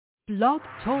Blog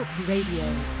Talk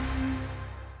Radio.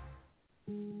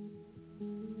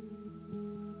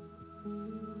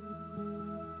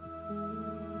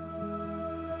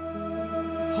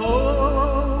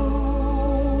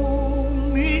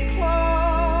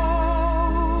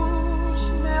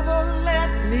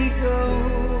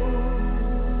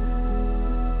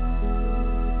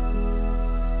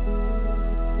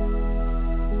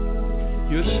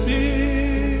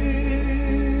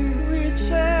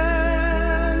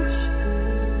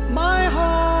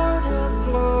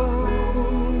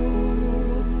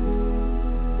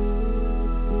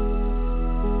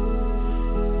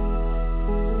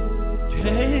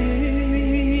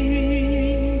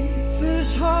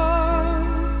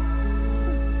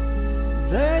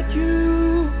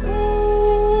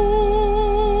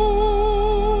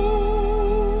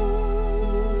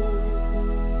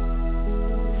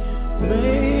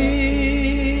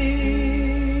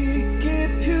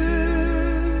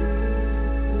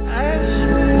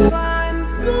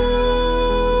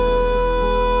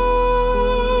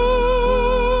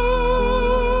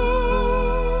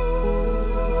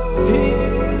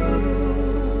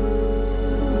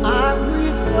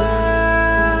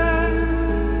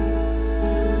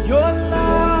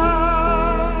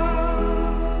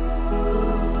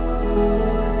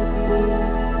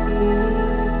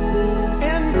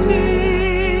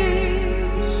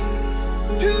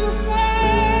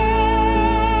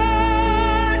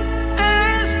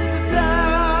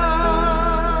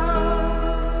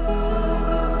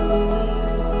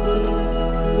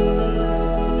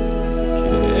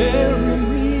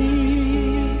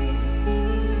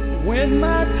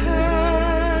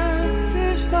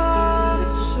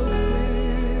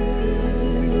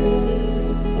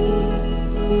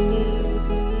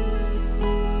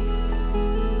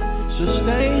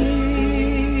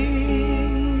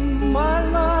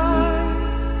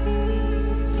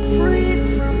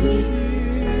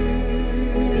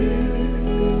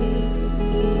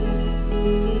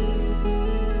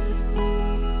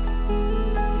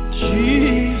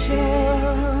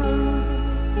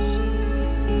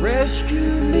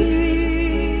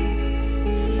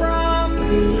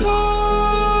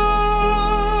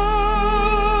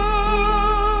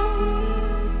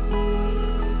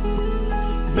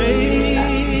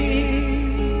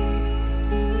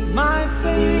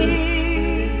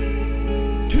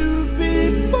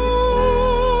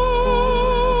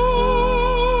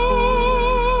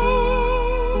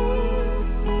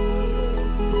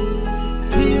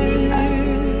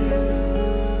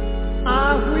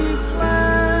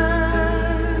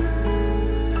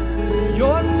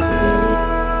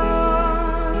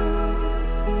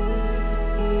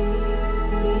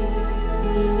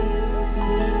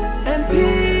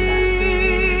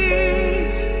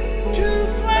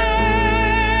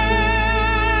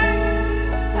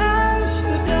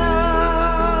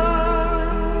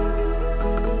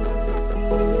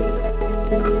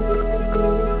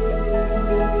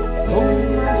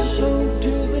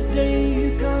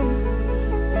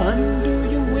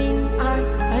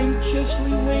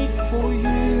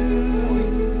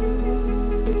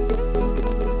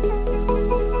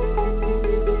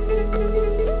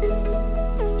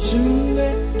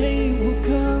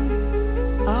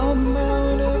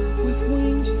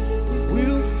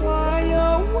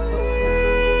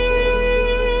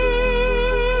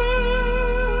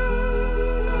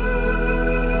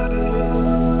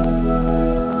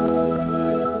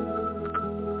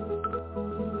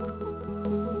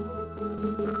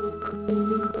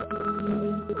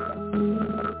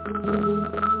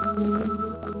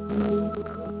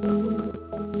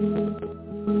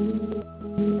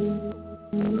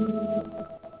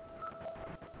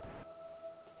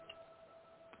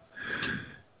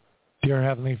 Dear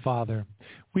Heavenly Father,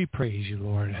 we praise you,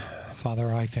 Lord.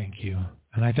 Father, I thank you.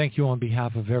 And I thank you on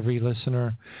behalf of every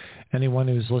listener, anyone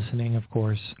who's listening, of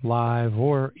course, live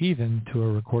or even to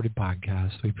a recorded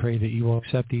podcast. We pray that you will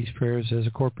accept these prayers as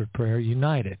a corporate prayer,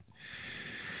 united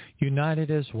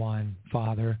as one,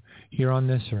 Father, here on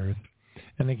this earth.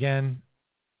 And again,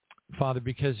 Father,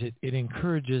 because it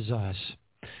encourages us,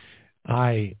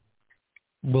 I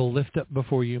will lift up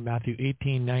before you Matthew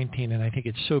 18:19, and I think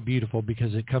it's so beautiful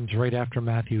because it comes right after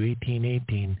Matthew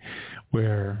 18:18,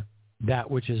 where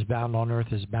that which is bound on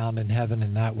earth is bound in heaven,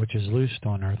 and that which is loosed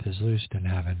on earth is loosed in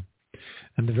heaven.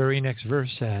 And the very next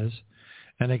verse says,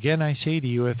 and again I say to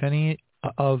you, if any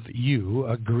of you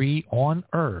agree on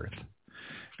earth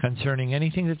concerning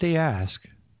anything that they ask,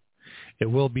 it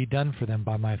will be done for them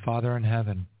by my Father in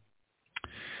heaven.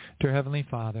 Dear Heavenly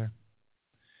Father,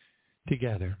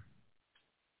 together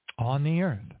on the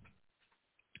earth,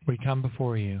 we come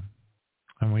before you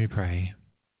and we pray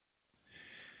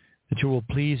that you will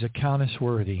please account us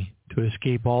worthy to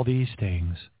escape all these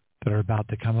things that are about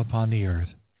to come upon the earth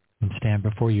and stand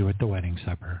before you at the wedding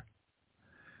supper.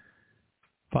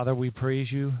 Father, we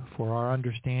praise you for our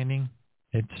understanding.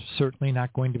 It's certainly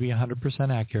not going to be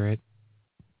 100% accurate.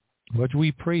 But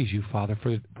we praise you, Father,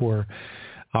 for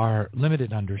our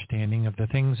limited understanding of the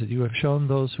things that you have shown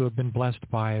those who have been blessed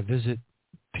by a visit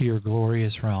to your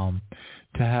glorious realm,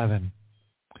 to heaven.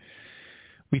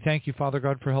 We thank you, Father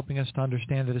God, for helping us to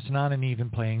understand that it's not an even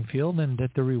playing field and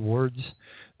that the rewards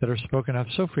that are spoken of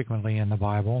so frequently in the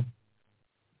Bible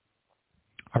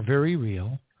are very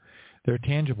real, they're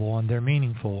tangible, and they're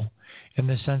meaningful in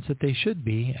the sense that they should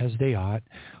be, as they ought,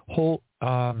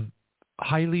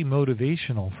 highly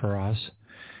motivational for us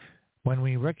when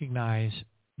we recognize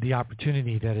the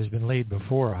opportunity that has been laid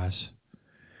before us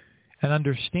and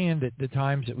understand that the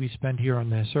times that we spend here on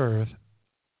this earth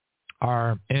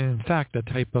are, in fact, a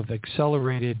type of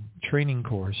accelerated training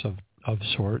course of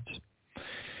sorts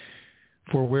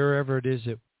for wherever it is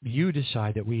that you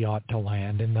decide that we ought to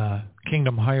land in the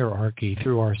kingdom hierarchy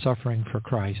through our suffering for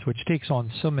Christ, which takes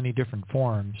on so many different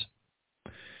forms.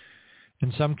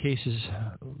 In some cases,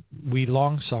 we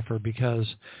long suffer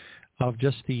because of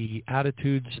just the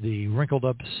attitudes, the wrinkled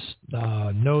up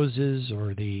noses,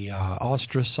 or the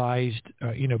ostracized,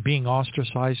 being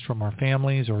ostracized from our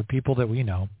families or people that we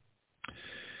know.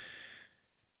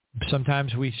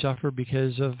 Sometimes we suffer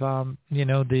because of,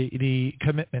 the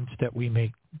commitments that we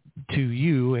make to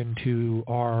you and to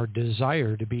our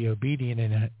desire to be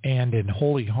obedient and in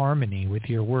holy harmony with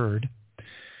your word.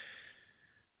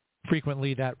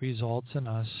 Frequently that results in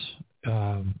us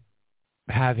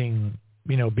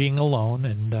being alone,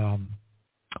 and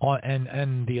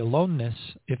the aloneness,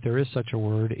 if there is such a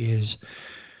word, is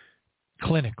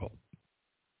clinical.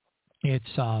 It's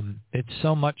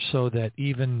so much so that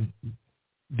even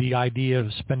the idea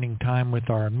of spending time with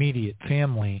our immediate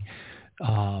family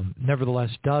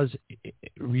nevertheless does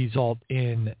result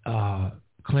in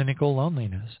clinical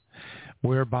loneliness,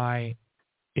 whereby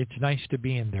it's nice to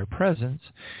be in their presence,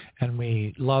 and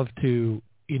we love to,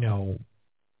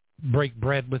 break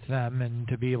bread with them and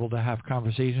to be able to have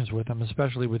conversations with them,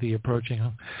 especially with the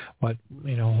approaching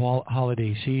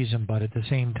holiday season. But at the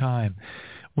same time,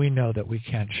 we know that we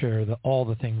can't share all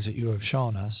the things that you have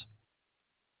shown us.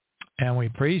 And we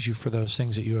praise you for those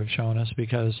things that you have shown us,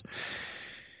 because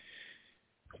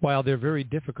while they're very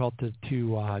difficult to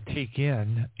take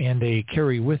in, and they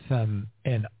carry with them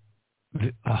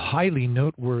a highly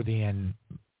noteworthy and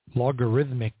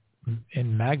logarithmic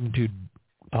in magnitude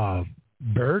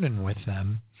burden with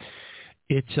them,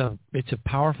 it's a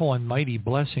powerful and mighty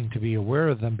blessing to be aware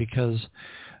of them, because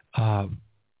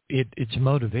it's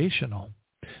motivational.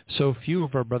 So few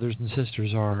of our brothers and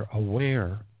sisters are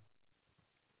aware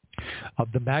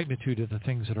of the magnitude of the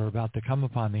things that are about to come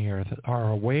upon the earth,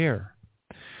 are aware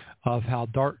of how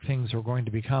dark things are going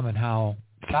to become and how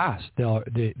fast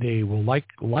they will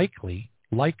likely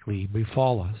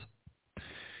befall us.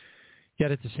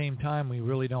 Yet at the same time, we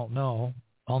really don't know.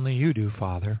 Only you do,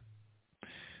 Father.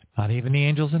 Not even the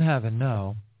angels in heaven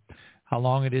know how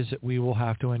long it is that we will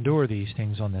have to endure these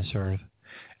things on this earth.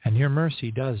 And your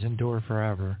mercy does endure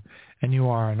forever. And you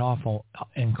are an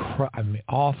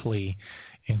awfully,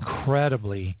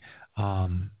 incredibly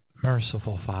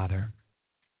merciful Father.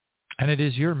 And it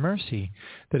is your mercy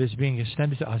that is being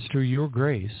extended to us through your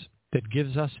grace that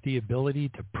gives us the ability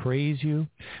to praise you,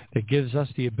 that gives us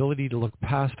the ability to look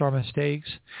past our mistakes,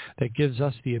 that gives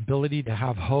us the ability to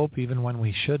have hope even when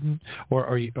we shouldn't, or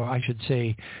I should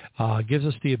say, gives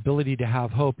us the ability to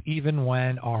have hope even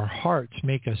when our hearts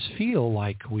make us feel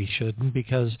like we shouldn't,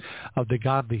 because of the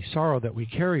godly sorrow that we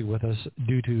carry with us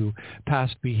due to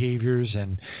past behaviors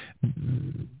and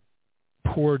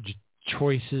poor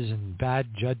choices and bad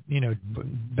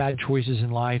choices in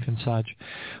life and such.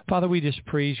 Father, we just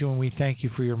praise you and we thank you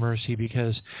for your mercy,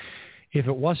 because if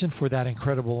it wasn't for that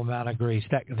incredible amount of grace,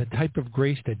 the type of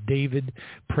grace that David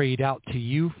prayed out to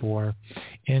you for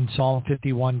in Psalm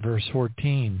 51 verse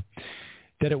 14,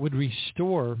 that it would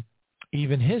restore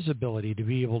even his ability to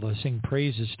be able to sing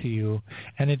praises to you.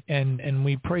 And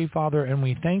we pray, Father, and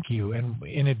we thank you and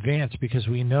in advance, because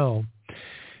we know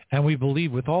and we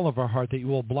believe with all of our heart that you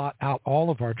will blot out all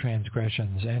of our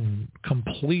transgressions and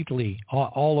completely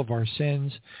all of our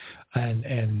sins,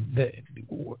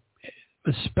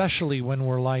 especially when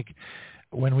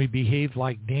we behave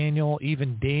like Daniel.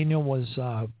 Even Daniel was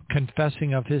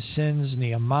confessing of his sins.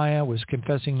 Nehemiah was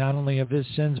confessing not only of his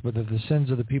sins, but of the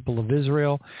sins of the people of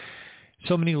Israel.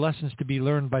 So many lessons to be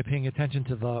learned by paying attention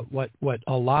to what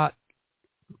a lot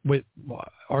with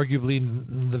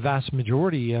arguably the vast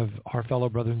majority of our fellow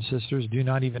brothers and sisters do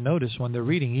not even notice when they're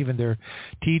reading. Even their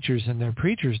teachers and their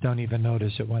preachers don't even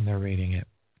notice it when they're reading it.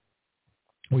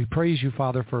 We praise you,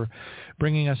 Father, for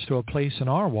bringing us to a place in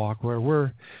our walk where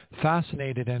we're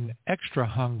fascinated and extra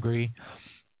hungry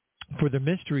for the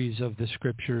mysteries of the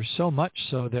Scriptures, so much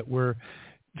so that we're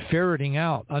ferreting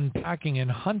out, unpacking, and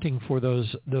hunting for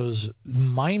those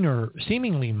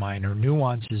seemingly minor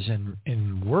nuances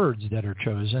in words that are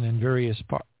chosen in various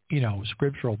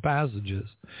scriptural passages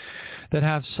that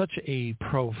have such a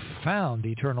profound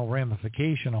eternal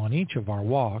ramification on each of our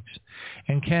walks,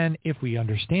 and can, if we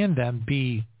understand them,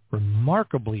 be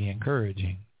remarkably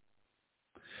encouraging.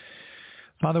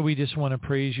 Father, we just want to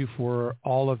praise you for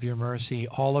all of your mercy,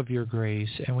 all of your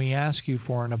grace, and we ask you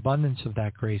for an abundance of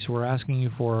that grace. We're asking you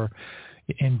for,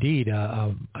 indeed,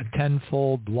 a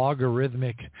tenfold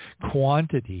logarithmic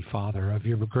quantity, Father, of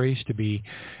your grace to be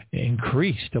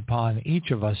increased upon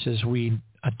each of us as we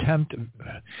attempt,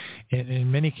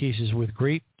 in many cases, with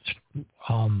great,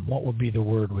 what would be the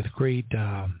word, with great,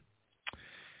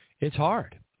 it's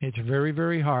hard. It's very,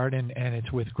 very hard, and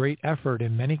it's with great effort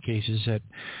in many cases that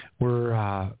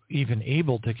we're even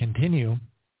able to continue,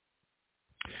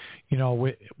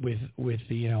 with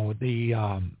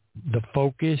the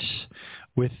focus,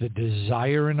 with the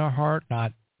desire in our heart,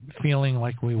 not feeling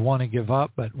like we want to give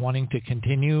up, but wanting to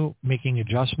continue making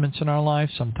adjustments in our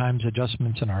lives, sometimes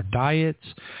adjustments in our diets,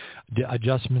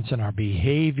 adjustments in our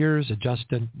behaviors,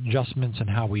 adjustments in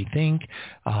how we think.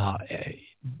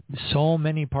 So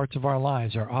many parts of our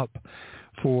lives are up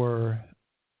for,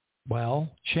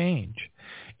 change.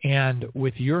 And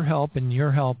with your help and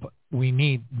your help we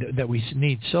need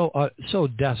so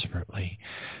desperately,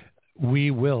 we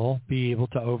will be able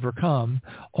to overcome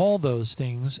all those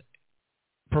things,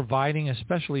 providing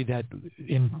especially that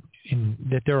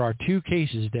that there are two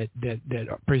cases that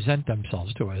present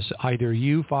themselves to us. Either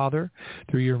you, Father,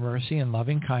 through your mercy and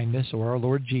loving kindness, or our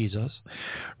Lord Jesus,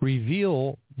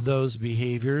 reveal those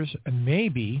behaviors.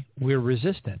 Maybe we're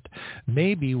resistant.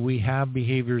 Maybe we have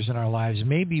behaviors in our lives.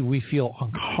 Maybe we feel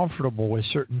uncomfortable with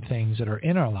certain things that are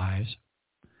in our lives,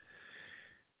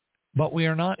 but we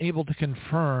are not able to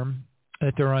confirm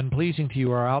that they're unpleasing to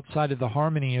you or outside of the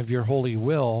harmony of your holy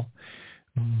will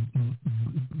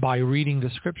by reading the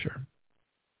Scripture.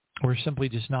 We're simply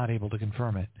just not able to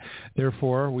confirm it.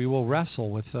 Therefore, we will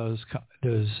wrestle with those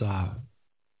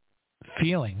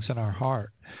feelings in our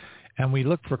heart. And we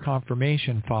look for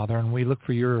confirmation, Father, and we look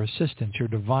for your assistance, your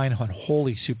divine,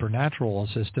 unholy, supernatural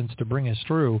assistance to bring us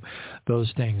through those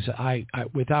things. I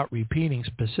without repeating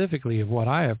specifically of what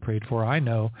I have prayed for, I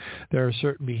know there are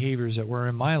certain behaviors that were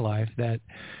in my life that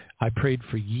I prayed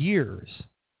for years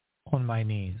on my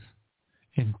knees,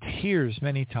 in tears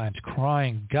many times,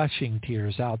 crying, gushing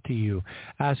tears out to you,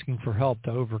 asking for help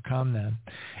to overcome them.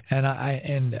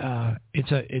 And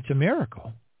it's a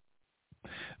miracle.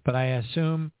 But I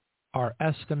assume or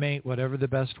estimate, whatever the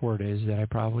best word is, that I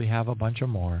probably have a bunch of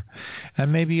more.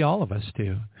 And maybe all of us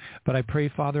do. But I pray,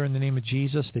 Father, in the name of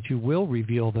Jesus, that you will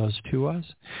reveal those to us,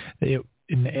 and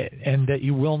that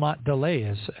you will not delay,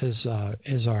 as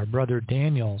our brother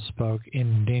Daniel spoke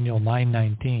in Daniel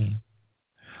 9:19.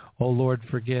 O Lord,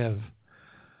 forgive.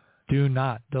 Do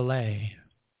not delay.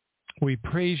 We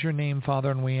praise your name, Father,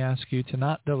 and we ask you to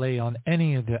not delay on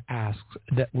any of the asks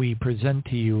that we present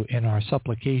to you in our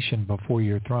supplication before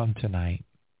your throne tonight.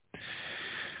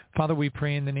 Father, we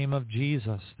pray in the name of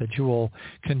Jesus that you will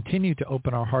continue to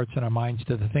open our hearts and our minds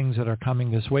to the things that are coming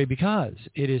this way, because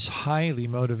it is highly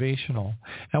motivational,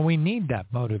 and we need that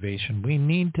motivation. We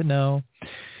need to know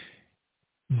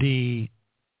the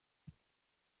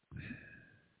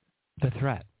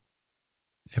threat.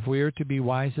 If we are to be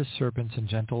wise as serpents and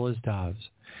gentle as doves,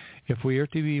 if we are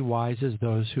to be wise as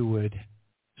those who would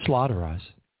slaughter us,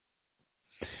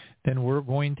 then we're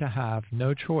going to have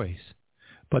no choice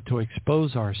but to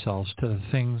expose ourselves to the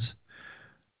things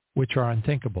which are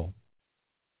unthinkable.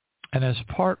 And as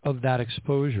part of that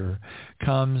exposure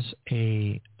comes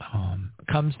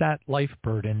that life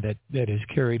burden that is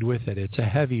carried with it. It's a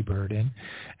heavy burden,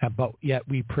 but yet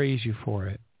we praise you for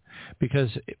it. Because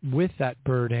with that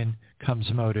burden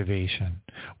comes motivation.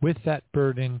 With that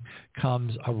burden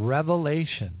comes a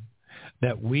revelation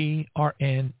that we are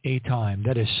in a time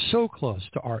that is so close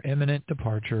to our imminent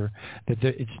departure that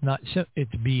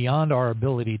it's beyond our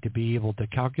ability to be able to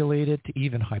calculate it, to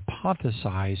even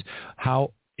hypothesize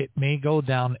how it may go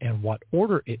down and what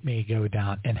order it may go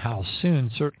down and how soon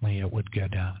certainly it would go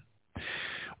down.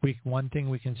 One thing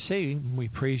we can say, and we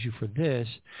praise you for this,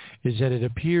 is that it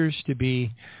appears to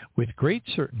be with great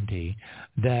certainty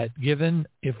that given,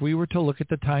 if we were to look at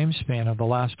the time span of the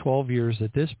last 12 years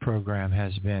that this program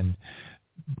has been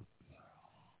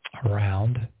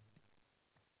around,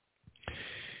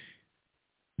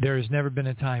 there has never been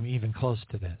a time even close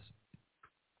to this.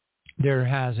 There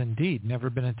has indeed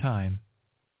never been a time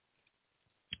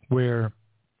where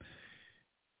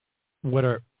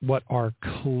what are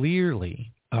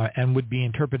clearly and would be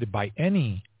interpreted by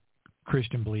any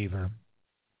Christian believer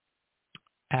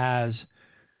as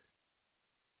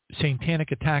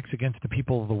satanic attacks against the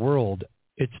people of the world.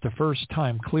 It's the first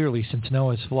time clearly since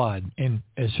Noah's flood, and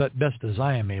as best as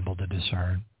I am able to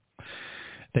discern,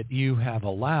 that you have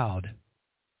allowed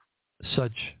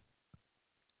such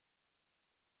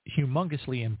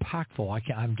humongously impactful.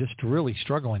 I'm just really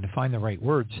struggling to find the right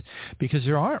words, because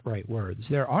there aren't right words.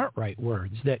 There aren't right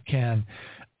words that can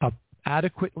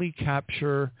adequately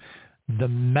capture the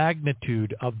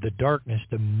magnitude of the darkness,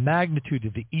 the magnitude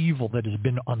of the evil that has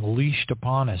been unleashed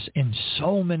upon us in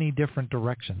so many different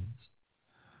directions.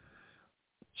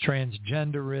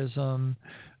 Transgenderism,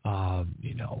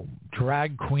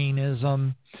 drag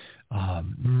queenism,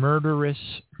 murderous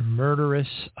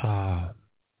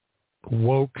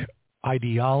woke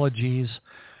ideologies,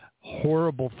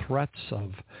 horrible threats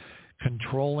of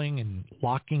controlling and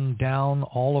locking down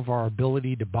all of our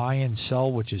ability to buy and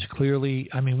sell, which is clearly,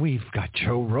 we've got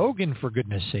Joe Rogan, for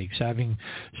goodness sakes, having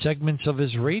segments of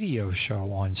his radio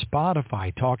show on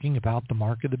Spotify talking about the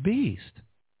mark of the beast.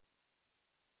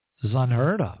 This is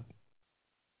unheard of.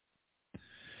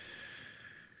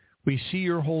 We see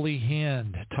your holy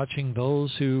hand touching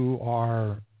those who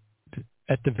are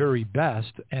at the very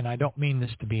best, and I don't mean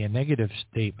this to be a negative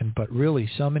statement, but really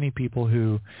so many people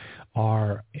who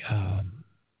are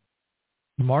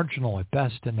marginal at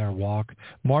best in their walk,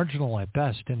 marginal at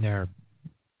best in their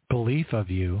belief of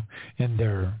you, and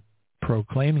they're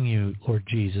proclaiming you, Lord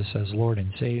Jesus, as Lord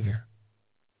and Savior.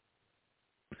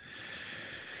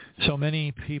 So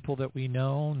many people that we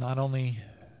know, not only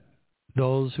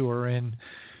those who are in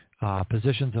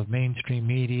positions of mainstream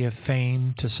media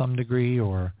fame to some degree,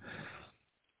 or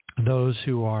those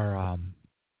who are,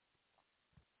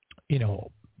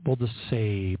 we'll just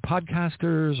say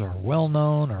podcasters or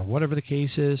well-known or whatever the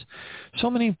case is. So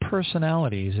many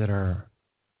personalities that are,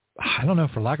 I don't know,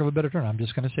 for lack of a better term, I'm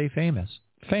just going to say famous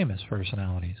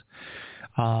personalities.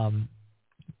 In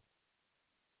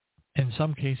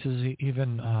some cases,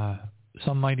 even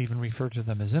some might even refer to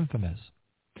them as infamous.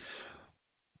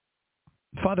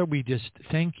 Father, we just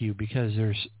thank you, because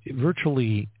there's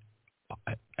virtually,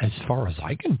 as far as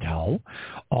I can tell,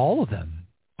 all of them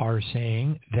are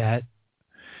saying that,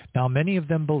 now many of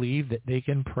them believe that they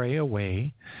can pray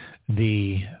away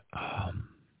the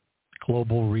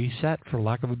global reset, for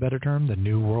lack of a better term, the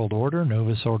New World Order,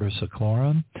 Novus Ordo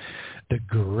Seclorum, the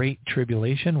Great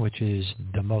Tribulation, which is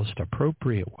the most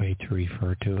appropriate way to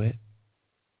refer to it.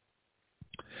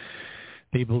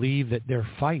 They believe that their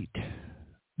fight,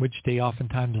 which they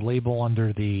oftentimes label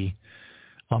under the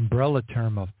umbrella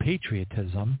term of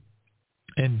patriotism,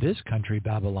 in this country,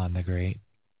 Babylon the Great,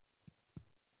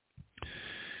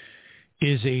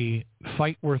 is a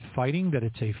fight worth fighting, that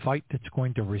it's a fight that's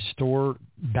going to restore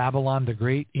Babylon the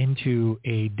Great into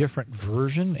a different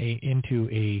version, into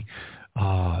a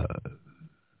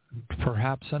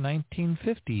perhaps a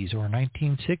 1950s or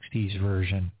 1960s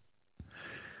version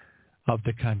of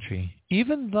the country.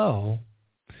 Even though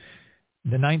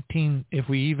if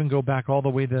we even go back all the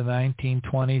way to the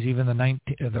 1920s, even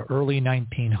the early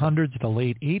 1900s, the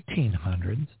late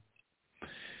 1800s,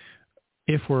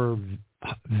 if we're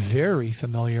very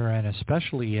familiar and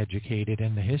especially educated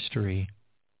in the history,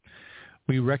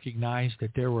 we recognize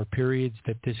that there were periods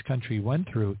that this country went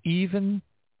through, even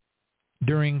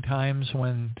during times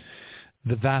when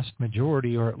the vast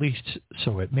majority, or at least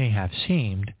so it may have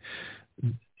seemed,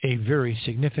 a very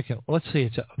significant, let's say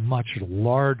it's a much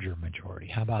larger majority,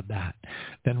 how about that,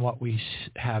 than what we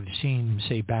have seen,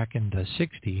 say, back in the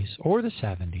 60s or the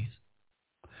 70s,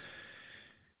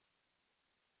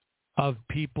 of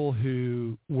people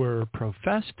who were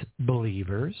professed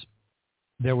believers.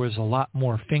 There was a lot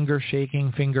more finger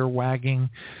shaking, finger wagging,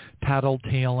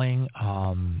 tattletaling.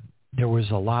 There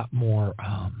was a lot more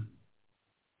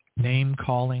name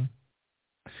calling.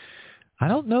 I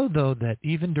don't know, though, that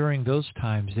even during those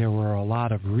times there were a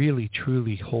lot of really,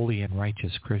 truly holy and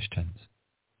righteous Christians.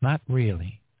 Not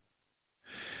really.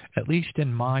 At least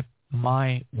in my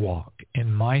walk,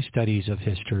 in my studies of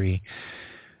history,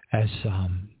 as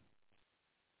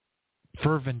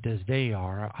fervent as they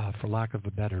are, for lack of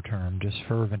a better term, just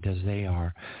fervent as they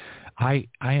are, I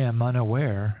am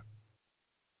unaware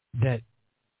that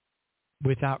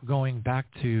without going back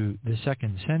to the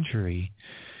 2nd century,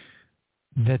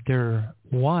 that there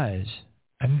was,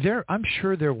 and I'm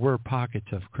sure there were pockets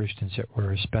of Christians that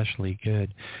were especially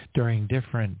good during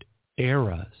different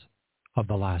eras of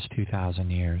the last 2,000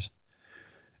 years.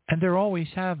 And there always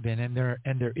have been, and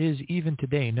there is even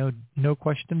today, no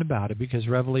question about it, because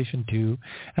Revelation 2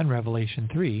 and Revelation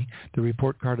 3, the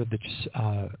report card of the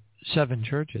 7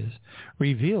 churches,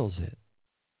 reveals it.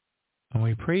 And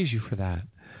we praise you for that.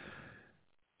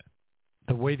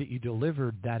 The way that you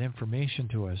delivered that information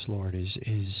to us, Lord,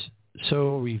 is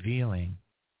so revealing,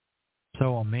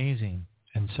 so amazing,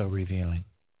 and so revealing.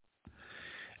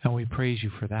 And we praise you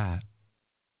for that.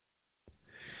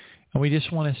 And we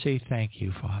just want to say thank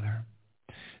you, Father.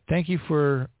 Thank you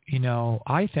for,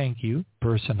 I thank you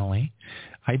personally,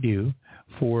 I do,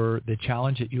 for the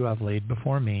challenge that you have laid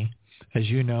before me. As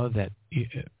you know, that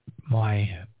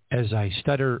as I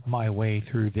stutter my way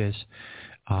through this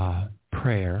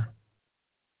prayer,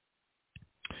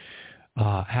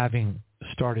 having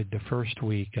started the first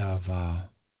week of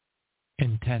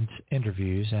intense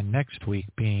interviews, and next week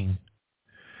being,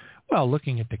 well,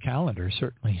 looking at the calendar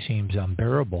certainly seems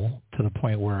unbearable to the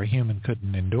point where a human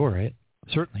couldn't endure it.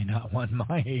 Certainly not one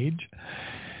my age.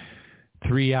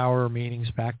 3-hour meetings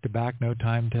back to back, no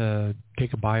time to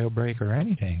take a bio break or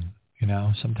anything.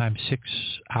 Sometimes 6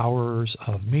 hours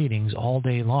of meetings all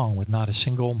day long with not a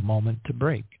single moment to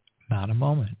break. Not a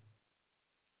moment.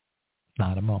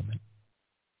 Not a moment.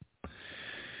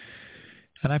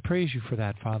 And I praise you for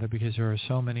that, Father, because there are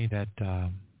so many that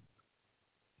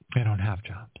they don't have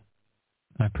jobs.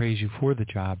 I praise you for the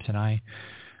jobs, and I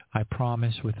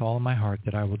promise with all of my heart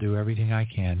that I will do everything I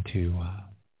can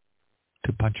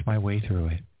to punch my way through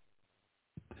it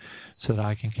so that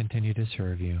I can continue to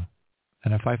serve you.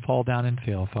 And if I fall down and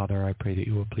fail, Father, I pray that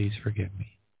you will please forgive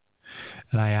me.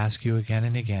 And I ask you again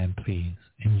and again, please,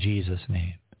 in Jesus'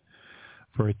 name,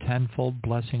 for a tenfold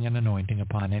blessing and anointing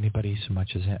upon anybody so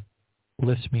much as it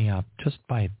lifts me up just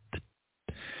by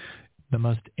the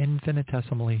most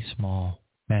infinitesimally small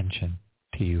mention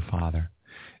to you, Father,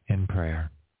 in prayer.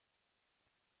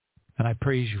 And I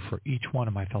praise you for each one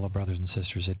of my fellow brothers and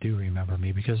sisters that do remember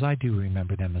me, because I do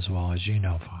remember them as well, as you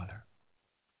know, Father.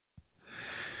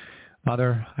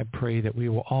 Father, I pray that we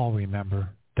will all remember,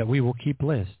 that we will keep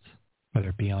lists, whether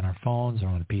it be on our phones or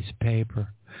on a piece of paper,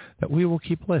 that we will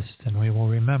keep lists and we will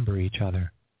remember each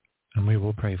other and we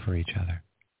will pray for each other.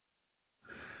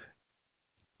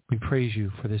 We praise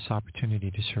you for this opportunity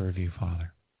to serve you,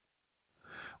 Father.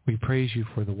 We praise you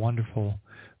for the wonderful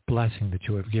blessing that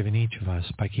you have given each of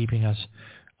us by keeping us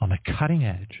on the cutting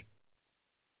edge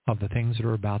of the things that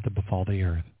are about to befall the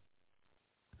earth.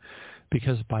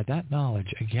 Because by that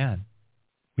knowledge, again,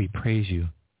 we praise you.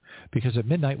 Because at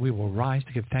midnight we will rise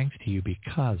to give thanks to you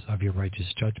because of your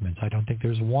righteous judgments. I don't think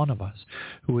there's one of us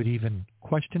who would even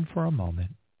question for a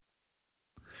moment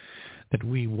that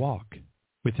we walk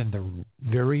within the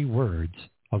very words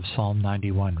of Psalm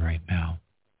 91 right now.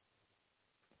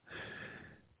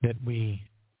 That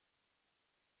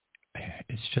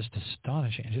it's just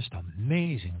astonishing, just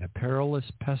amazing, the perilous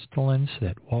pestilence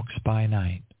that walks by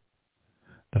night,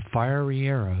 the fiery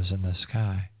arrows in the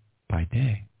sky by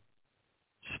day.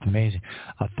 It's amazing.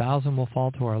 1,000 will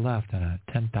fall to our left and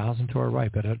 10,000 to our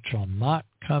right, but it shall not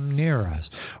come near us,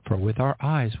 for with our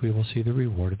eyes we will see the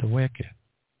reward of the wicked.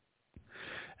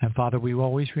 And Father, we will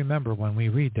always remember when we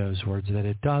read those words that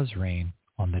it does rain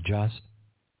on the just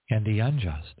and the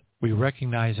unjust. We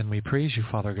recognize and we praise you,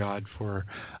 Father God, for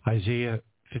Isaiah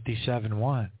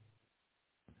 57:1,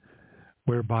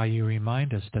 whereby you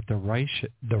remind us that the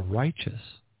righteous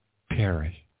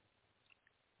perish.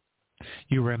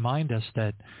 You remind us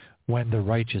that when the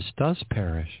righteous does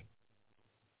perish,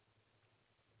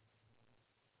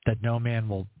 that no man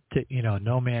will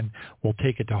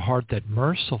take it to heart that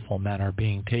merciful men are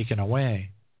being taken away,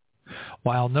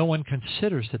 while no one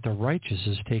considers that the righteous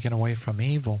is taken away from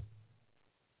evil.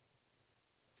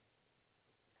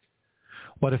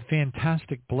 What a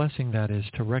fantastic blessing that is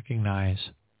to recognize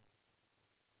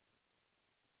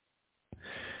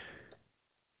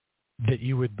that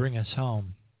you would bring us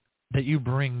home, that you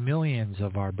bring millions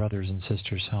of our brothers and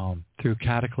sisters home through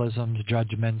cataclysms,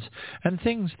 judgments, and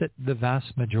things that the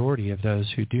vast majority of those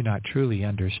who do not truly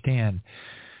understand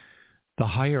the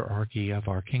hierarchy of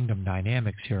our kingdom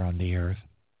dynamics here on the earth,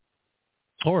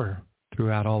 or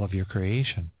throughout all of your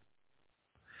creation,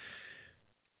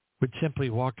 would simply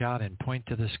walk out and point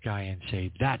to the sky and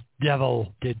say, that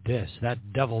devil did this,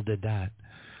 that devil did that,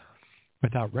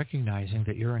 without recognizing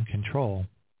that you're in control,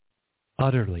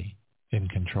 utterly in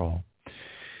control,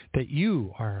 that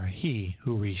you are he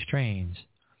who restrains,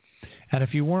 And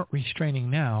if you weren't restraining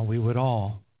now, we would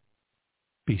all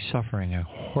be suffering a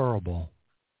horrible,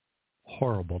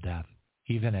 horrible death.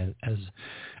 Even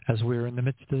as we're in the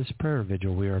midst of this prayer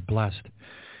vigil, we are blessed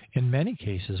in many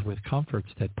cases with comforts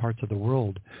that parts of the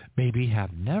world maybe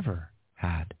have never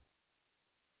had.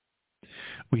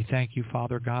 We thank you,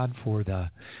 Father God, for the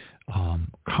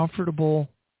comfortable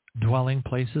dwelling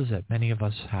places that many of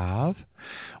us have.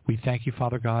 We thank you,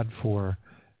 Father God, for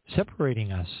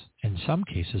separating us in some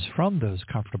cases from those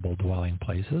comfortable dwelling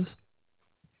places.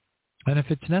 And if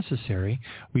it's necessary,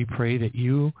 we pray that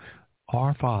you,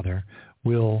 our Father,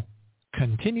 will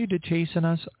continue to chasten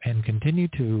us and continue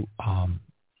to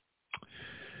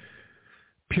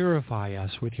purify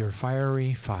us with your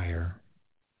fiery fire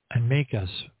and make us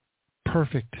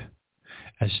perfect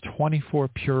as 24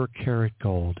 pure karat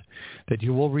gold, that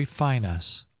you will refine us.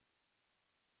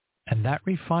 And that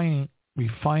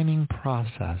refining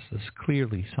process is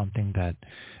clearly something that,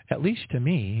 at least to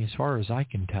me, as far as I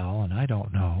can tell, and I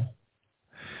don't know,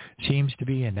 seems to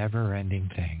be a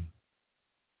never-ending thing.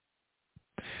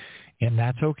 And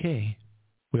that's okay.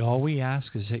 All we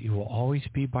ask is that you will always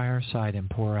be by our side and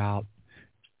pour out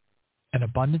an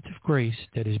abundance of grace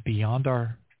that is beyond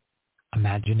our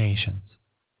imaginations.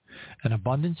 An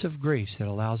abundance of grace that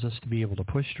allows us to be able to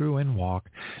push through and walk,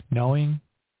 knowing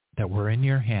that we're in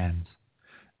your hands,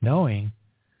 knowing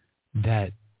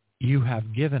that you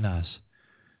have given us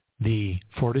the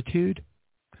fortitude,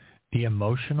 the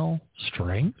emotional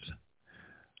strength,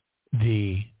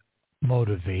 the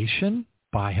motivation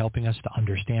by helping us to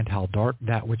understand how dark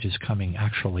that which is coming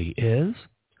actually is,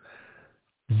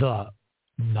 the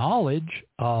knowledge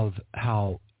of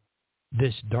how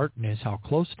this darkness, how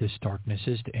close this darkness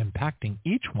is to impacting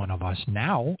each one of us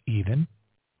now even,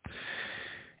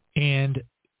 and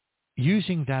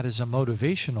using that as a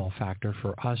motivational factor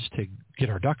for us to get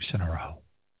our ducks in a row.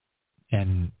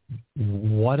 And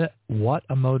what a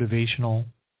motivational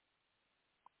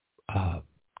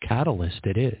catalyst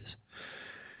it is.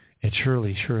 It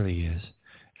surely is.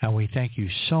 And we thank you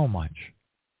so much.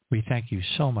 We thank you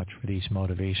so much for these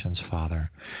motivations, Father,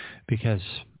 because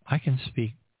I can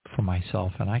speak for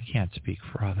myself and I can't speak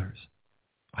for others.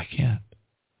 I can't.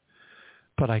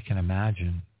 But I can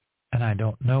imagine, and I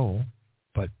don't know,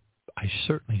 but I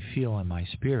certainly feel in my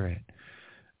spirit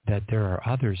that there are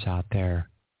others out there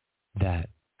that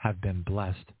have been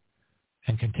blessed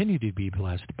and continue to be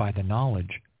blessed by the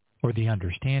knowledge or the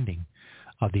understanding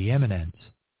of the imminence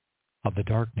of the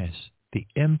darkness, the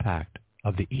impact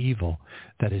of the evil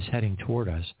that is heading toward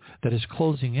us, that is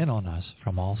closing in on us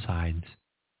from all sides.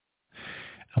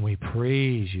 And we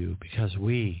praise you because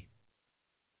we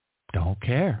don't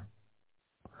care.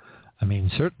 I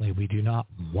mean, certainly we do not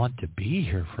want to be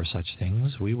here for such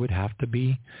things. We would have to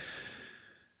be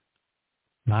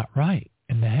not right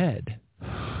in the head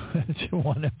to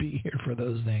want to be here for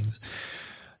those things.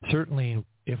 Certainly,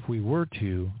 if we were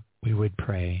to, we would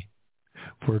pray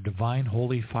for divine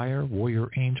holy fire, warrior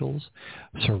angels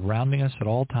surrounding us at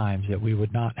all times, that we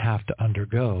would not have to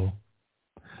undergo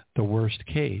the worst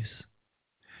case,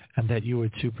 and that you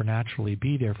would supernaturally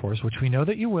be there for us, which we know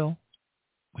that you will.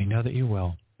 We know that you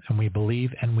will. And we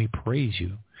believe and we praise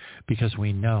you because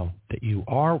we know that you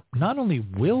are not only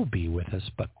will be with us,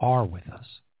 but are with us.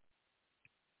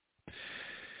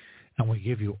 And we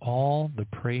give you all the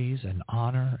praise and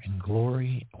honor and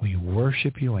glory. We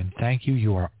worship you and thank you.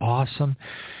 You are awesome.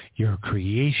 Your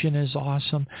creation is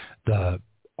awesome. The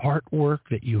artwork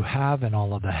that you have in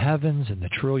all of the heavens and the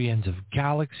trillions of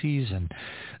galaxies and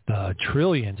the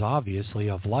trillions,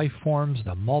 obviously, of life forms,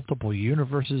 the multiple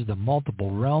universes, the multiple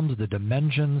realms, the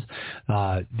dimensions,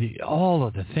 all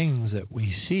of the things that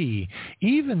we see,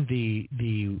 even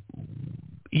the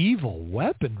evil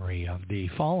weaponry of the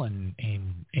fallen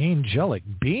angelic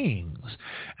beings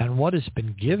and what has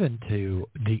been given to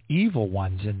the evil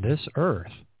ones in this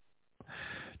earth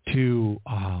to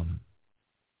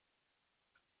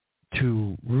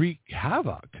wreak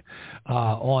havoc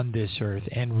on this earth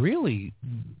and really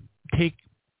take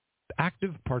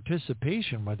active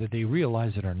participation, whether they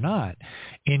realize it or not,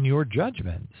 in your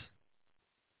judgments.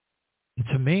 It's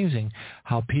amazing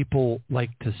how people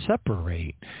like to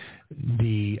separate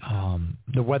the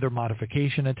weather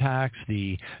modification attacks,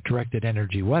 the directed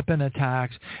energy weapon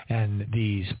attacks, and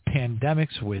these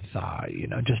pandemics with, I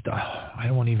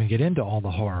don't want to even get into all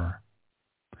the horror.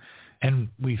 And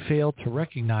we fail to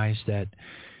recognize that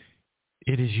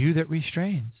it is you that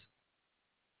restrains.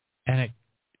 And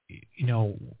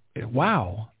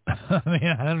wow. I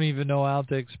mean, I don't even know how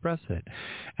to express it.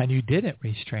 And you didn't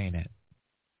restrain it.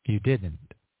 You didn't.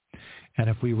 And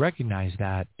if we recognize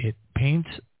that, it paints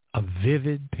a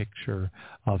vivid picture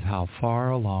of how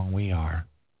far along we are.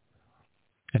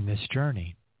 in this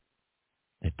journey.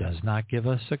 It does not give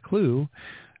us a clue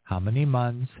how many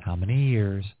months, how many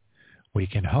years. We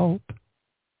can hope.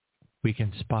 We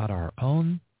can spot our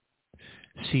own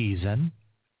season.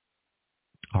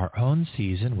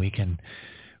 We can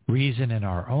reason in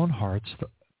our own hearts,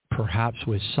 perhaps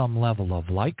with some level of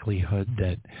likelihood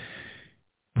that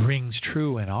rings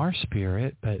true in our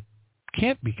spirit, but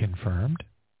can't be confirmed.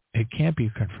 It can't be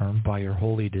confirmed by your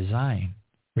holy design,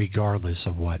 regardless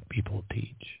of what people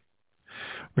teach,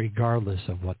 regardless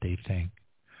of what they think,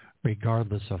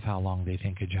 regardless of how long they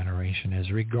think a generation is,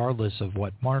 regardless of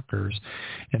what markers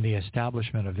in the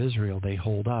establishment of Israel they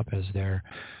hold up as their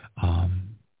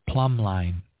plumb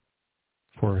line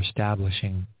for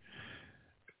establishing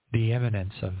the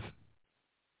imminence of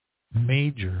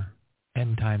major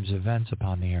end times events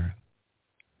upon the earth.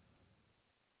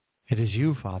 It is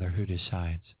you, Father, who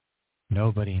decides.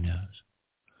 Nobody knows,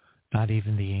 not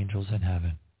even the angels in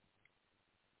heaven.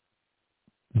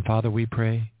 And Father, we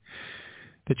pray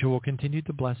that you will continue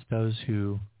to bless those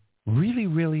who really,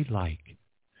 really like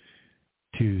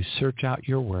to search out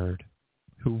your word,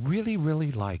 who really,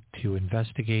 really like to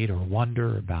investigate or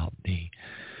wonder about the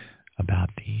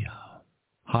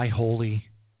high holy,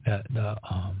 the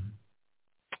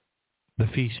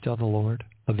feast of the Lord,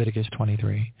 Leviticus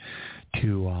 23,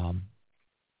 to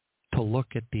look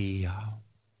at the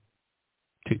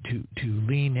to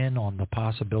lean in on the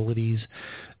possibilities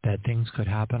that things could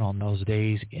happen on those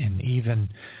days, and even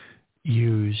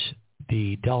use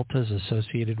the deltas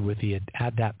associated with the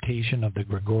adaptation of the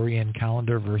Gregorian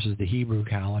calendar versus the Hebrew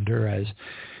calendar as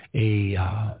a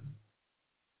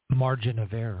margin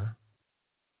of error.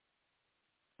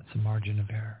 It's a margin of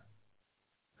error.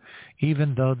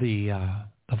 Even though the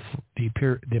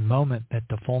moment that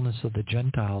the fullness of the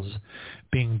Gentiles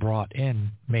being brought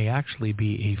in may actually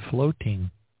be a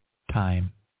floating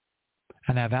time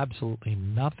and have absolutely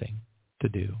nothing to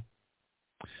do,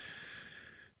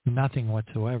 nothing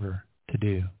whatsoever to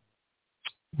do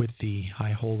with the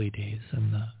high holy days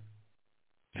and the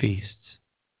feasts.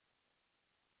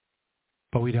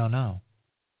 But we don't know.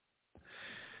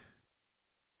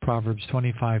 Proverbs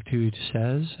 25:2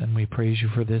 says, and we praise you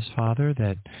for this, Father,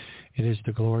 that it is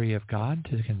the glory of God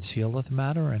to conceal a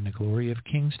matter and the glory of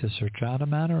kings to search out a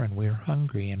matter, and we're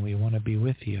hungry and we want to be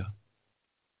with you.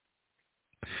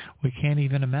 We can't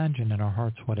even imagine in our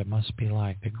hearts what it must be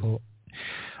like.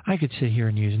 I could sit here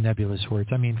and use nebulous words.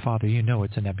 I mean, Father, you know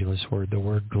it's a nebulous word, the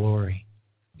word glory.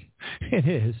 It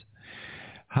is.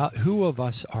 Who of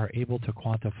us are able to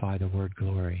quantify the word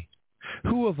glory?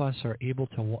 Who of us are able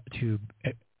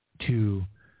to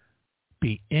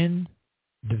be in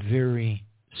the very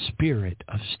spirit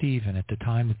of Stephen at the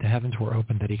time that the heavens were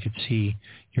opened, that he could see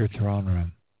your throne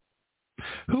room?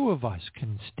 Who of us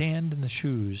can stand in the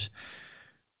shoes,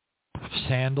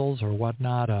 sandals or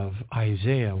whatnot, of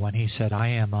Isaiah when he said, I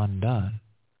am undone,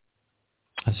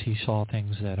 as he saw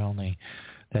things that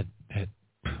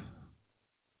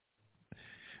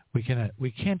we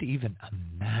can't even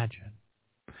imagine.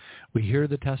 We hear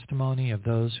the testimony of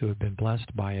those who have been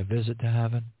blessed by a visit to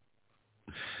heaven,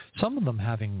 some of them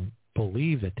having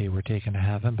believed that they were taken to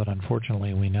heaven, but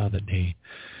unfortunately we know that they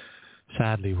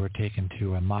sadly were taken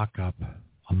to a mock-up,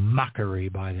 a mockery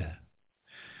by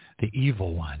the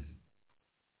evil one.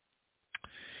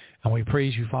 And we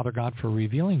praise you, Father God, for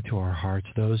revealing to our hearts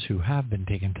those who have been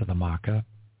taken to the mock-up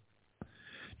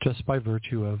just by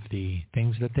virtue of the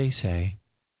things that they say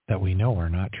that we know are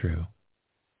not true.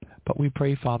 But we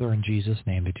pray, Father, in Jesus'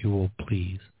 name, that you will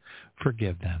please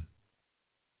forgive them.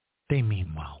 They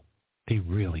mean well. They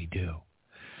really do.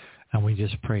 And we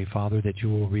just pray, Father, that you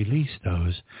will release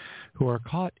those who are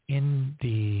caught in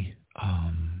the,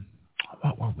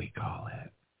 what will we call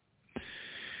it?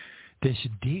 This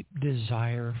deep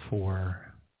desire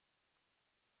for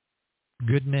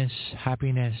goodness,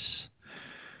 happiness,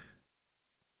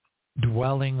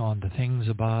 dwelling on the things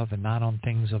above and not on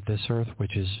things of this earth,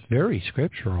 which is very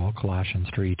scriptural, Colossians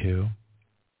 3:2,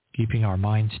 keeping our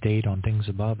mind stayed on things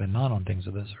above and not on things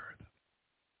of this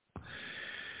earth.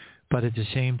 But at the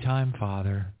same time,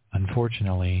 Father,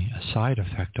 unfortunately, a side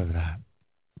effect of that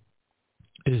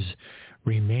is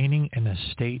remaining in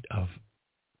a state of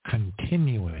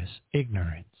continuous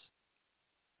ignorance,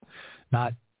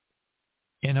 not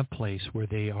in a place where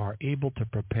they are able to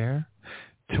prepare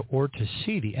or to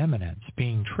see the eminence,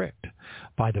 being tricked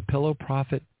by the pillow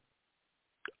prophet,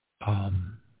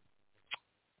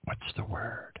 what's the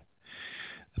word?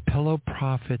 The pillow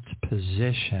prophet's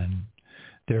position,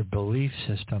 their belief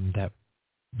system that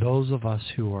those of us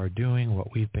who are doing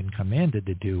what we've been commanded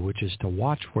to do, which is to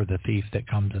watch for the thief that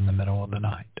comes in the middle of the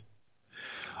night,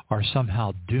 are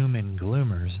somehow doom and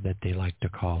gloomers, that they like to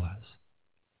call us.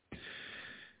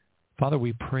 Father,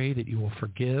 we pray that you will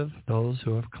forgive those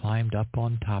who have climbed up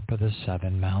on top of the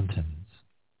 7 mountains.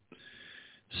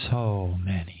 So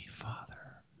many,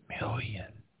 Father,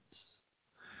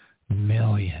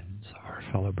 millions of our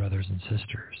fellow brothers and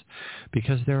sisters,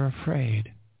 because they're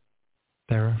afraid.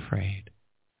 They're afraid.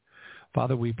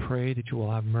 Father, we pray that you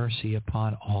will have mercy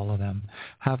upon all of them.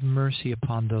 Have mercy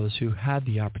upon those who had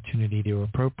the opportunity to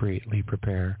appropriately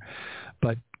prepare,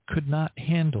 but could not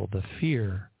handle the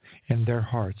fear in their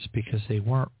hearts because they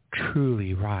weren't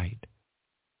truly right.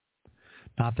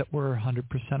 Not that we're 100%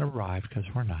 arrived, because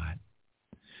we're not.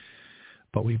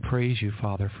 But we praise you,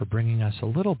 Father, for bringing us a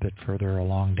little bit further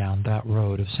along down that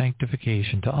road of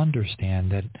sanctification to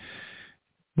understand that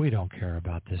we don't care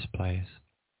about this place.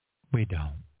 We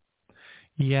don't.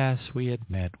 Yes, we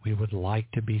admit we would like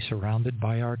to be surrounded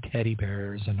by our teddy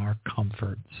bears and our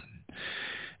comforts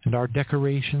and our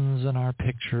decorations and our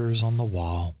pictures on the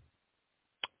wall.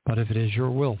 But if it is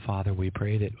your will, Father, we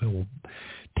pray that we will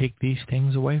take these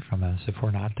things away from us if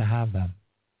we're not to have them.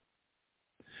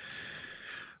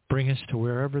 Bring us to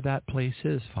wherever that place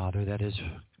is, Father, that is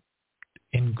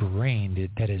ingrained,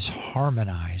 that is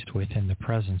harmonized within the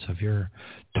presence of your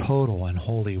total and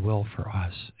holy will for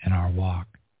us in our walk.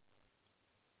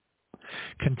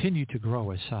 Continue to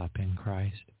grow us up in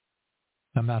Christ,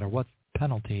 no matter what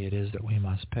penalty it is that we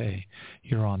must pay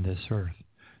here on this earth,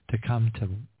 to come to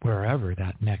wherever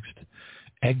that next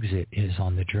exit is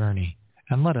on the journey.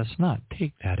 And let us not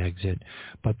take that exit,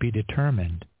 but be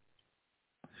determined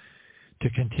to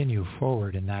continue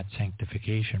forward in that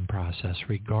sanctification process,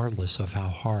 regardless of how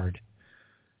hard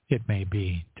it may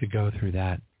be to go through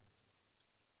that.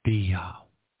 The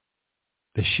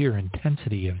sheer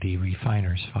intensity of the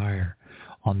refiner's fire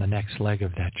on the next leg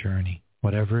of that journey.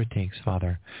 Whatever it takes,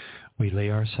 Father, we lay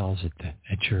ourselves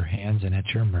at your hands and at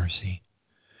your mercy.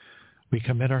 We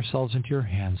commit ourselves into your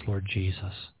hands, Lord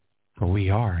Jesus, for we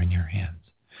are in your hands.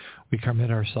 We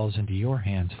commit ourselves into your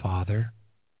hands, Father,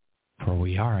 for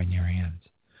we are in your hands,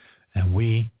 and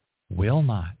we will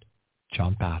not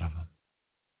jump out of them.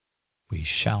 We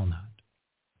shall not.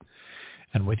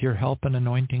 And with your help and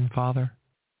anointing, Father,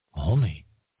 only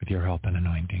with your help and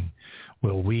anointing,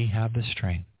 will we have the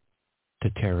strength to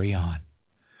tarry on,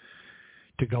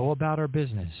 to go about our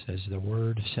business, as the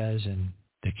word says in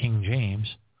the King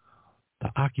James,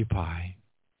 to occupy,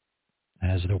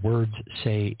 as the words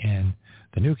say in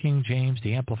the New King James,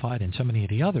 the Amplified, and so many of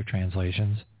the other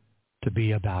translations, to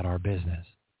be about our business.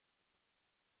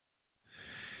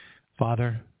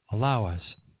 Father, allow us,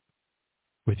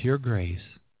 with your grace,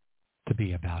 to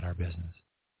be about our business.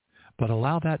 But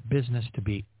allow that business to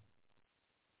be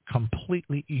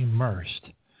completely immersed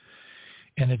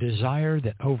in a desire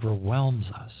that overwhelms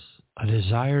us, a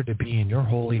desire to be in your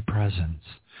holy presence,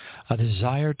 a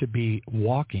desire to be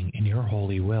walking in your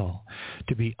holy will,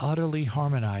 to be utterly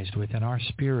harmonized within our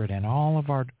spirit and all of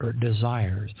our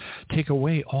desires. Take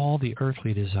away all the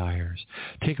earthly desires.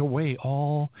 Take away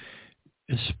all,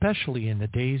 especially in the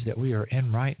days that we are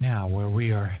in right now, where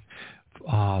we are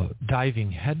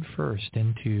diving headfirst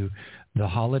into the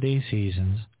holiday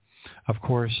seasons. Of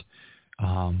course,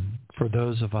 for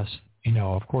those of us,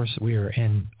 of course, we are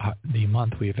in the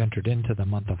month, we have entered into the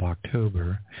month of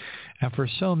October. And for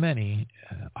so many,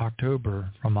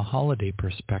 October, from a holiday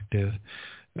perspective,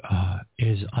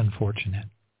 is unfortunate.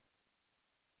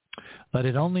 Let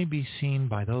it only be seen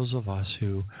by those of us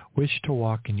who wish to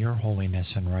walk in your holiness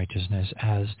and righteousness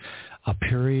as a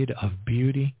period of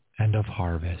beauty and of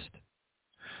harvest.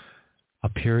 A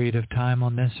period of time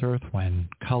on this earth when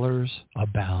colors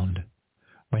abound,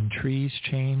 when trees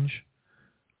change.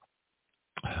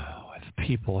 Oh,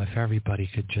 if everybody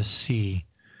could just see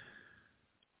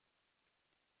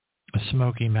the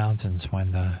Smoky Mountains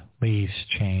when the leaves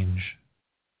change,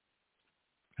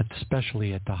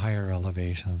 especially at the higher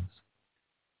elevations.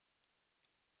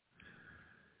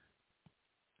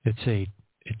 It's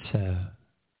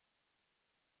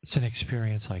an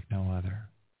experience like no other.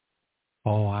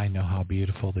 Oh, I know how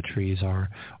beautiful the trees are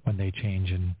when they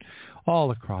change in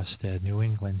all across the New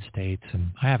England states,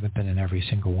 and I haven't been in every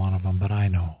single one of them, but I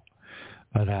know.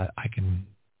 But I can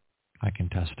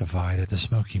testify that the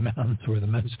Smoky Mountains were the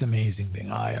most amazing thing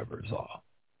I ever saw.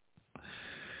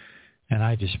 And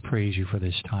I just praise you for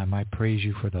this time. I praise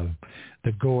you for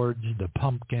the gourds, the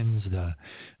pumpkins, the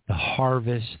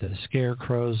harvest, the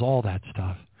scarecrows, all that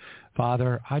stuff.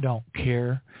 Father, I don't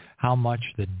care how much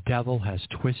the devil has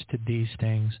twisted these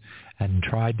things and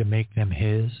tried to make them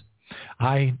his.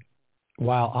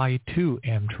 While I too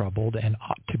am troubled and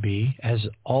ought to be, as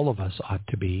all of us ought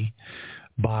to be,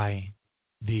 by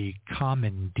the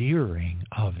commandeering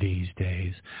of these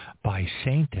days by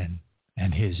Satan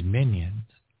and his minions,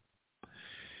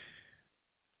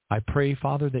 I pray,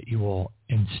 Father, that you will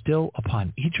instill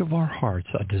upon each of our hearts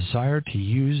a desire to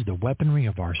use the weaponry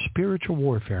of our spiritual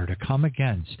warfare to come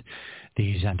against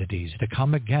these entities, to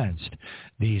come against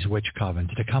these witch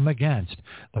covens, to come against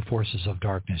the forces of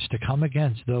darkness, to come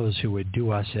against those who would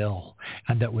do us ill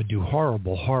and that would do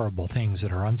horrible, horrible things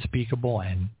that are unspeakable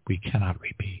and we cannot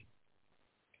repeat.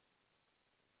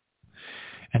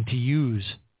 And to use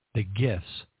the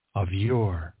gifts of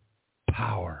your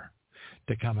power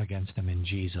to come against them in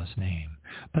Jesus' name.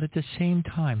 But at the same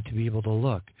time, to be able to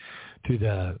look through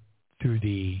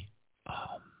the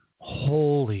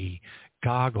holy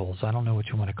goggles, I don't know what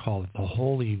you want to call it, the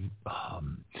holy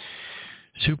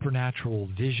supernatural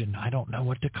vision, I don't know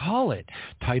what to call it.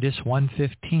 Titus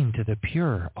 1:15, to the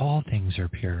pure, all things are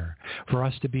pure. For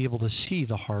us to be able to see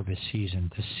the harvest season,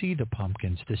 to see the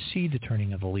pumpkins, to see the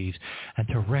turning of the leaves, and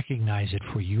to recognize it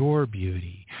for your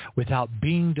beauty without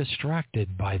being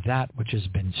distracted by that which has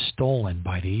been stolen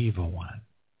by the evil one.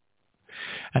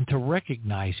 And to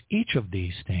recognize each of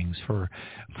these things for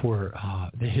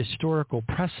the historical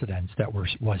precedents that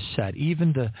was set,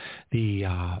 even the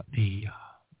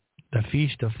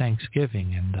Feast of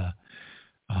Thanksgiving and the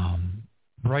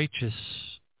righteous,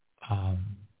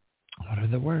 what are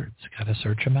the words? Got to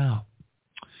search them out.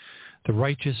 The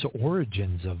righteous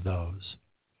origins of those.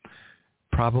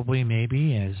 Probably,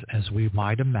 maybe, as we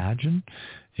might imagine,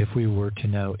 if we were to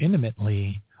know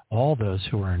intimately all those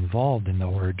who are involved in the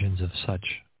origins of such,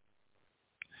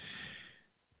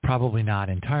 probably not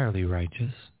entirely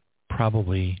righteous.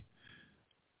 Probably,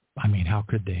 how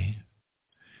could they?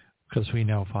 Because we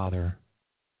know, Father,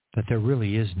 that there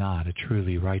really is not a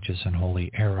truly righteous and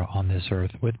holy era on this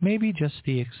earth, with maybe just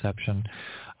the exception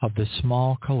of the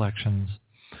small collections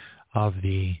of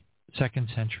the second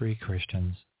century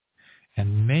Christians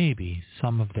and maybe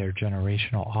some of their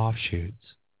generational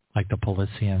offshoots, like the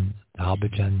Paulicians, the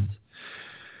Albigens,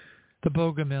 the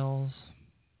Bogomils,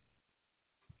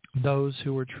 those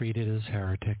who were treated as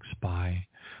heretics by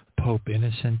Pope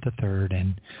Innocent III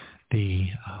and the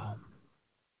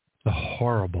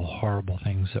horrible, horrible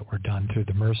things that were done through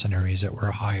the mercenaries that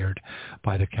were hired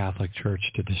by the Catholic Church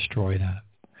to destroy them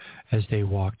as they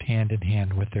walked hand in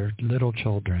hand with their little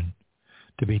children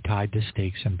to be tied to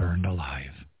stakes and burned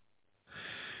alive.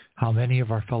 How many of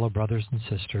our fellow brothers and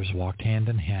sisters walked hand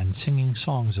in hand singing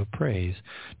songs of praise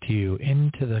to you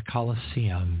into the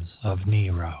Colosseums of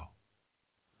Nero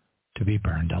to be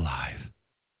burned alive.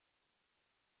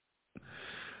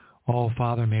 Oh,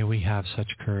 Father, may we have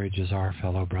such courage as our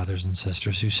fellow brothers and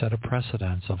sisters who set a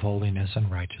precedence of holiness and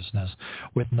righteousness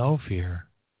with no fear,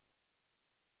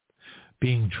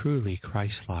 being truly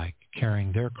Christ-like,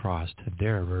 carrying their cross to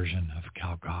their version of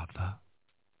Golgotha,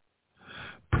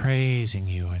 praising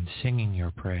you and singing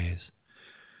your praise,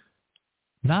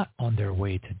 not on their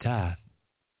way to death,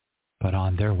 but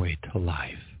on their way to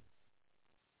life,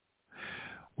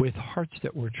 with hearts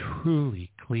that were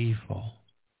truly gleeful,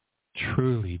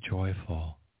 truly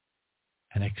joyful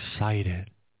and excited,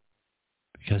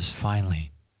 because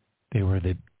finally they were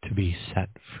to be set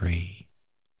free.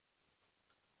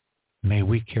 May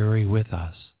we carry with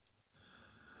us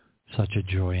such a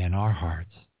joy in our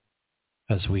hearts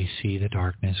as we see the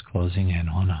darkness closing in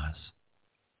on us.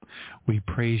 We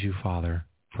praise you, Father,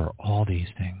 for all these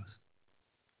things.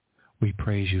 We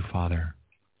praise you, Father,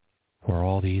 for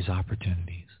all these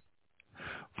opportunities,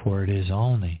 for it is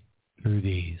only through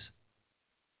these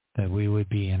that we would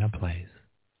be in a place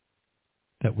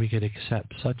that we could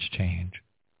accept such change,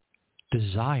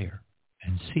 desire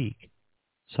and seek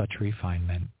such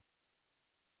refinement,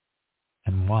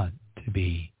 and want to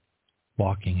be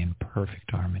walking in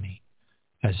perfect harmony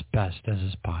as best as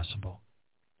is possible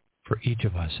for each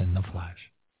of us in the flesh.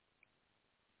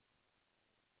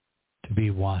 To be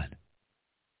one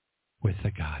with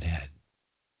the Godhead,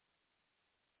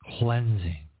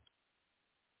 cleansing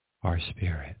our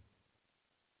spirit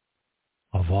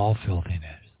of all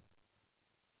filthiness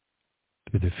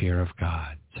through the fear of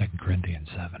God, 2 Corinthians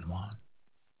 7:1.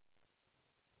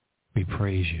 We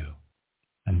praise you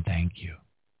and thank you.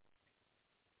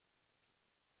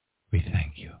 We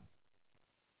thank you.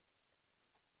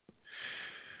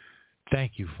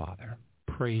 Thank you, Father.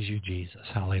 Praise you, Jesus.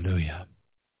 Hallelujah.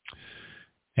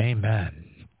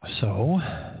 Amen. So,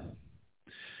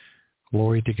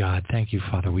 glory to God. Thank you,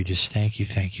 Father. We just thank you,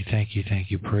 thank you, thank you,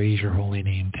 thank you. Praise your holy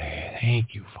name.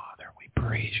 Thank you, Father. We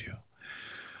praise you.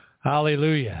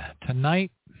 Hallelujah.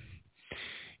 Tonight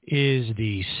is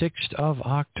the 6th of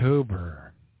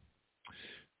October,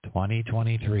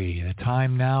 2023. The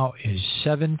time now is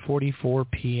 7:44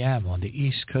 p.m. on the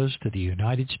east coast of the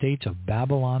United States of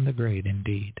Babylon the Great,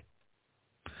 indeed.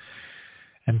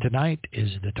 And tonight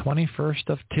is the 21st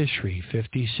of Tishri,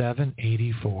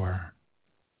 5784.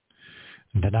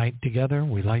 And tonight together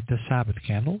we light the Sabbath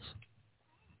candles,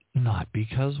 not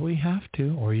because we have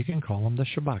to, or you can call them the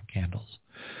Shabbat candles.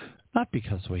 Not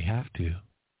because we have to,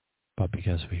 but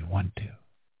because we want to.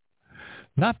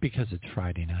 Not because it's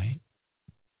Friday night,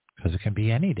 because it can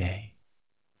be any day.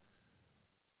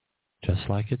 Just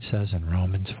like it says in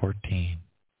Romans 14,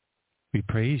 we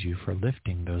praise you for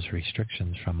lifting those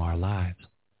restrictions from our lives.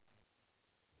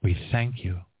 We thank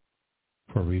you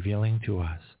for revealing to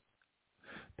us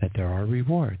that there are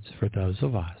rewards for those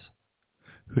of us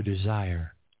who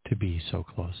desire to be so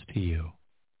close to you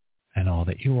and all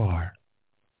that you are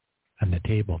and the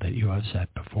table that you have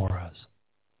set before us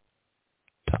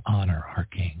to honor our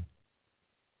King.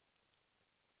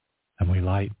 And we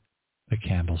light the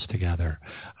candles together.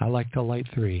 I like to light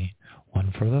 3,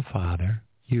 one for the Father,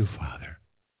 you, Father,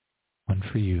 one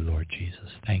for you, Lord Jesus.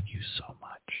 Thank you so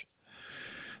much.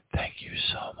 Thank you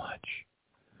so much.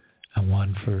 And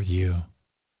one for you,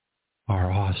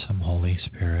 our awesome Holy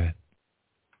Spirit.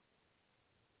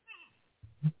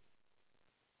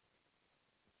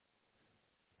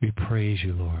 We praise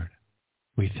you, Lord.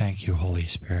 We thank you, Holy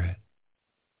Spirit.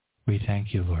 We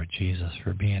thank you, Lord Jesus,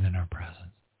 for being in our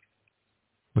presence.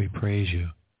 We praise you.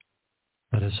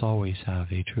 Let us always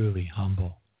have a truly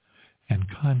humble and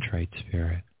contrite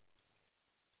spirit.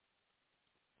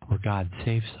 For God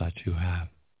saves such who have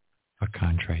a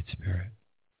contrite spirit.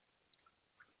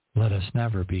 Let us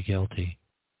never be guilty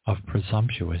of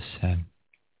presumptuous sin,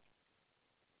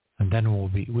 and then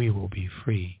we will be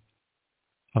free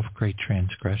of great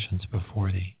transgressions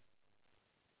before thee.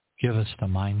 Give us the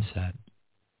mindset,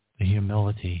 the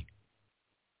humility,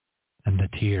 and the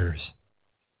tears.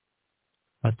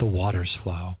 Let the waters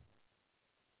flow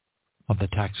of the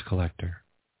tax collector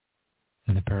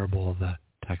in the parable of the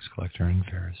tax collector and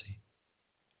Pharisee.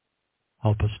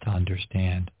 Help us to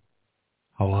understand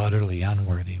how utterly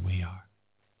unworthy we are,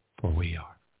 for we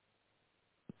are.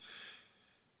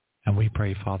 And we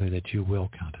pray, Father, that you will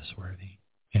count us worthy.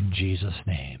 In Jesus'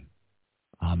 name,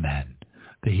 amen.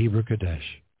 The Hebrew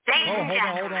Kaddish.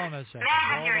 Hold on a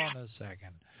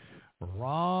second.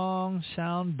 Wrong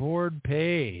soundboard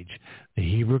page. The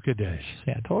Hebrew Kaddish.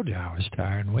 See, I told you I was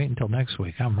tired. Wait until next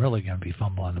week. I'm really going to be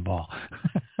fumbling the ball.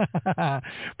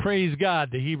 Praise God,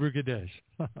 the Hebrew Kaddish.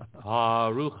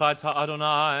 Baruch atah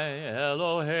Adonai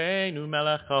Eloheinu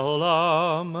melech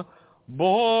haolam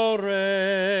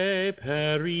borei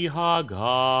peri hagafen.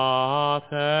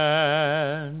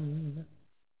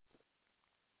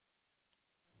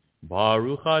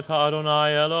 Baruch atah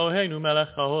Adonai Eloheinu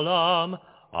melech haolam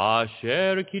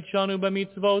asher kitshanu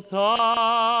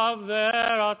b'mitzvotav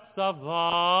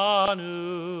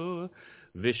veratzavanu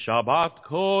v'shabbat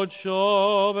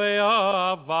kodsho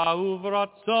be'ahava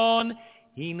uvratzon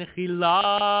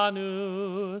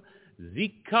hinchilanu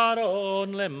zikaron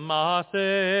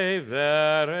lemase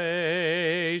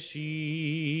vereshit.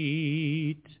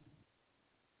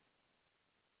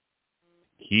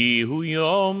 Ki hu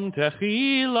yom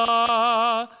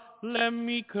techila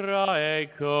lemikrae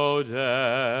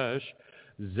kodesh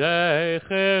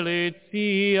zecher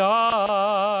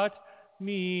litziat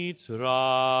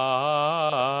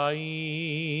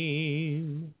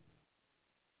Mitzrayim.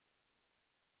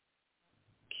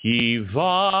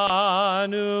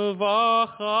 Kivanu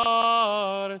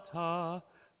v'acharta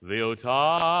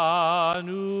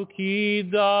ve'otanu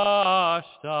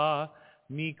kidashta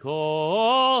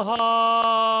mikol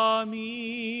hamim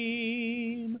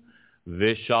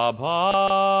v'shabbat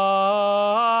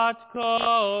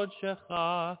kodshecha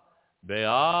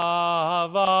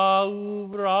be'ahava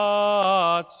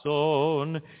uvratzon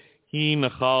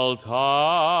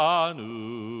hinchaltanu.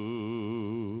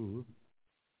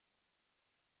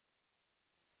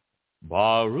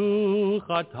 Baruch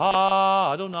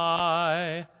atah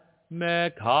Adonai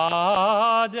mekadesh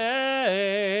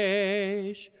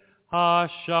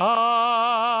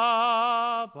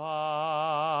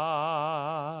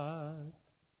haShabbat.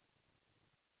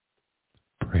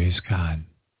 Praise God.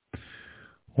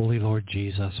 Holy Lord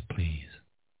Jesus, please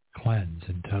cleanse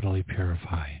and totally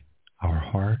purify our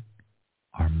heart,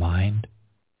 our mind,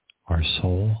 our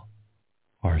soul,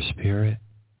 our spirit,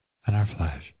 and our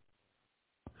flesh.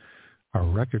 Our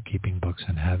record-keeping books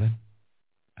in heaven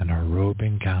and our robe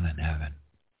and gown in heaven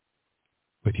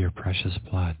with your precious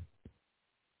blood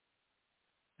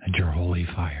and your holy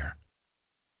fire.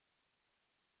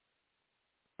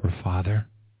 For Father,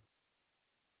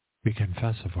 we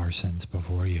confess of our sins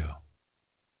before you.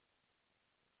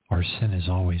 Our sin is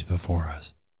always before us,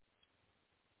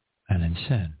 and in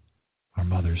sin our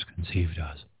mothers conceived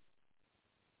us.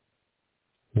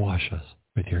 Wash us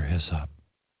with your hyssop,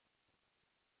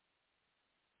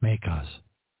 Make us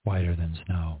whiter than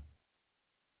snow.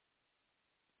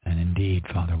 And indeed,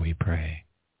 Father, we pray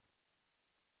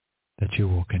that you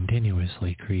will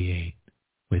continuously create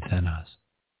within us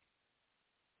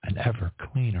an ever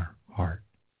cleaner heart,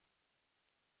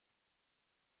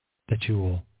 that you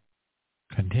will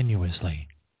continuously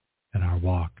in our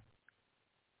walk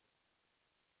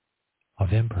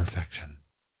of imperfection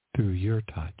through your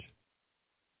touch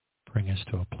bring us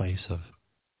to a place of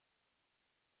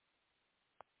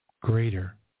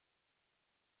greater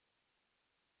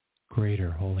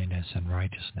holiness and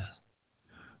righteousness.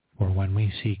 For when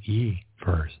we seek ye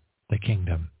first the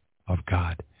kingdom of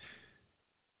God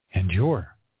and your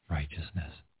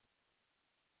righteousness,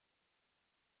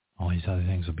 all these other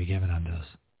things will be given unto us,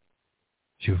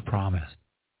 as you have promised.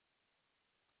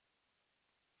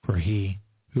 For he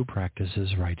who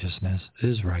practices righteousness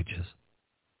is righteous,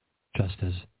 just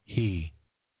as he,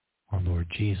 our Lord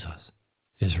Jesus,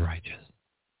 is righteous.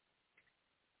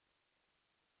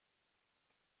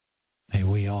 May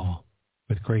we all,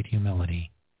 with great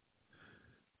humility,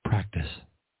 practice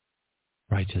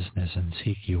righteousness and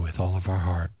seek you with all of our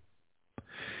heart,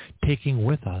 taking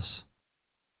with us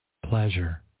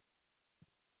pleasure,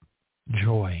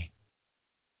 joy,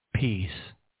 peace,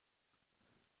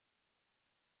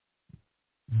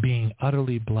 being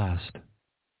utterly blessed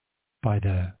by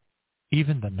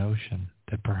even the notion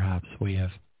that perhaps we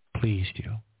have pleased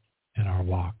you in our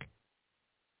walk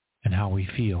and how we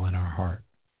feel in our heart.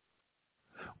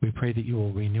 We pray that you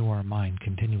will renew our mind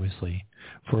continuously,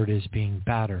 for it is being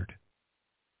battered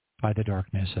by the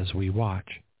darkness as we watch.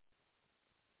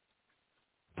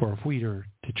 For if we are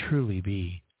to truly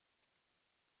be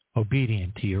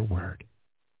obedient to your word,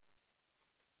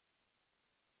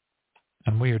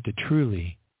 and we are to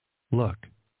truly look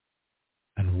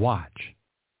and watch,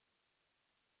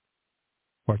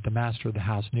 or if the master of the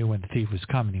house knew when the thief was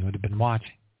coming, he would have been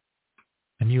watching.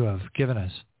 And you have given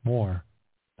us more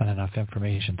than enough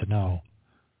information to know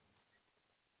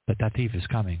that that thief is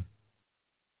coming,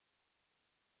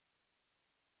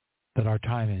 that our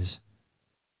time is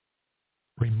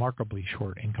remarkably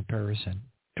short in comparison.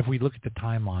 If we look at the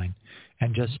timeline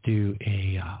and just do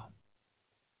an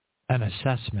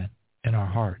assessment in our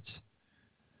hearts,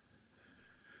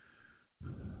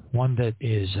 one that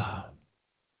is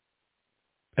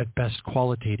at best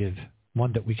qualitative,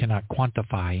 one that we cannot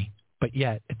quantify, but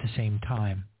yet at the same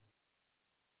time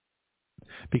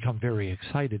become very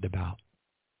excited about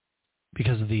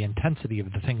because of the intensity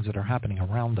of the things that are happening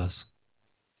around us.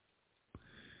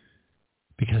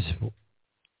 Because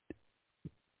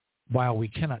while we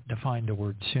cannot define the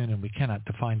word soon and we cannot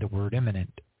define the word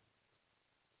imminent,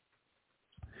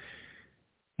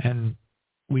 and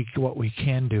what we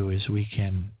can do is we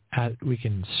can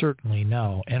certainly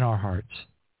know in our hearts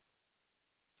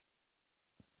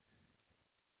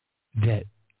that,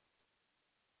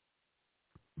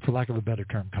 for lack of a better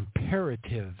term,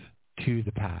 comparative to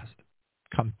the past,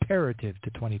 comparative to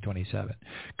 2027,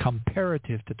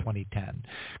 comparative to 2010,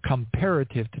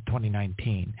 comparative to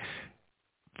 2019,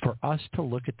 for us to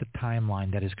look at the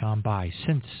timeline that has gone by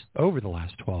since over the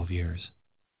last 12 years,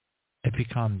 it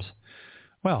becomes,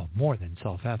 well, more than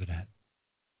self-evident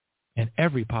in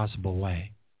every possible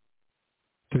way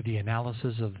through the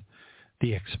analysis of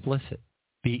the explicit,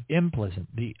 the implicit,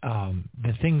 the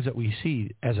things that we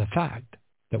see as a fact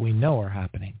that we know are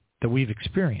happening, that we've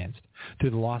experienced through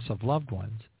the loss of loved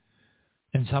ones,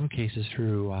 in some cases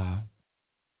through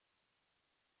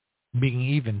being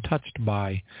even touched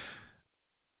by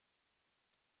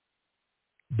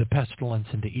the pestilence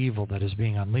and the evil that is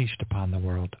being unleashed upon the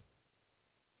world,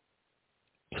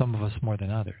 some of us more than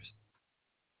others.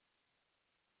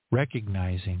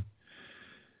 Recognizing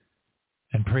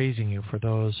and praising you for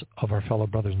those of our fellow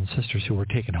brothers and sisters who were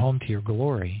taken home to your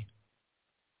glory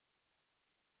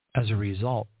as a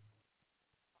result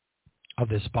of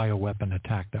this bioweapon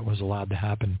attack that was allowed to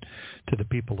happen to the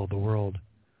people of the world,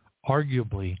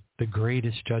 arguably the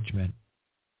greatest judgment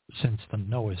since the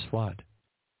Noah's flood,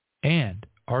 and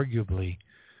arguably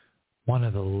one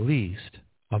of the least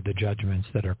of the judgments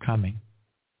that are coming.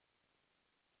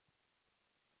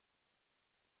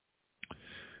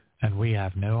 And we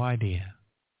have no idea.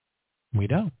 We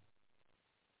don't.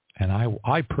 And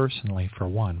I personally, for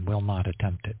one, will not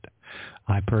attempt it.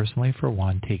 I personally, for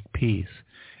one, take peace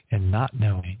in not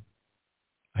knowing.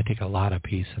 I take a lot of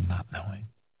peace in not knowing.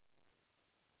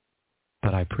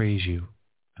 But I praise you,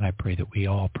 and I pray that we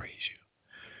all praise you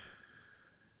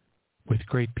with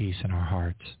great peace in our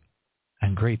hearts,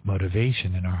 and great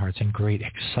motivation in our hearts, and great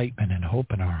excitement and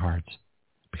hope in our hearts.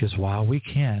 Because while we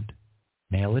can't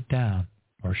nail it down,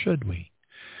 or should we,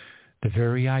 the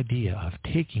very idea of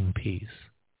taking peace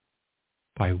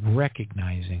by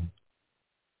recognizing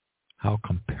how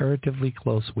comparatively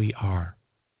close we are.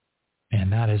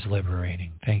 And that is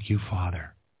liberating. Thank you,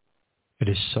 Father. It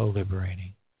is so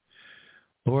liberating.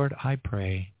 Lord, I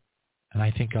pray, and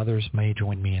I think others may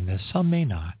join me in this. Some may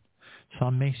not.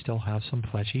 Some may still have some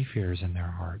fleshy fears in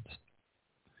their hearts.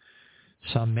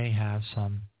 Some may have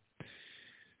some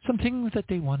things that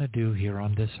they want to do here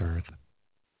on this earth.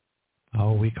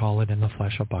 Oh, we call it in the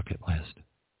flesh a bucket list.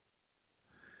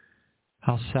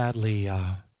 How sadly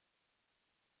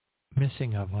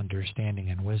missing of understanding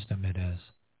and wisdom it is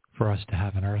for us to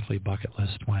have an earthly bucket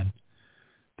list when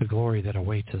the glory that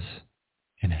awaits us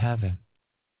in heaven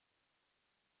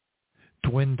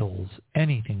dwindles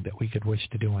anything that we could wish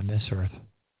to do on this earth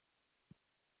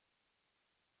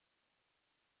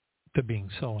to being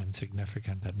so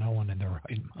insignificant that no one in their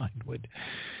right mind would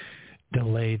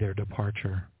delay their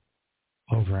departure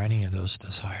over any of those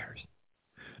desires.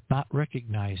 Not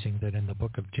recognizing that in the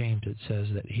book of James it says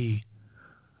that he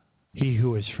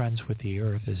who is friends with the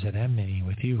earth is at enmity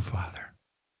with you, Father.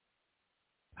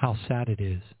 How sad it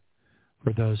is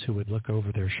for those who would look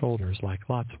over their shoulders like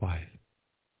Lot's wife.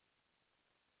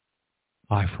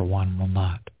 I, for one, will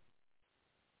not.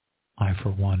 I, for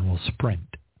one, will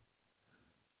sprint.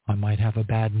 I might have a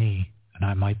bad knee, and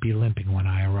I might be limping when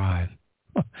I arrive.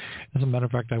 As a matter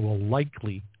of fact, I will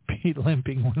likely be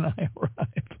limping when I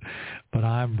arrive. But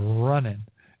I'm running,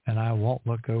 and I won't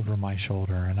look over my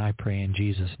shoulder. And I pray in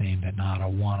Jesus' name that not a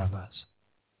one of us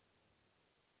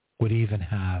would even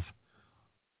have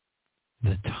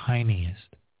the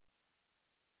tiniest,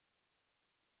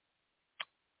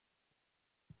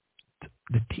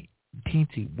 the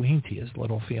teensy-weentiest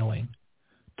little feeling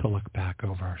to look back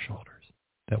over our shoulders,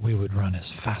 that we would run as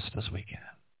fast as we can.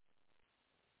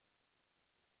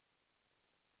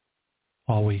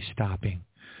 Always stopping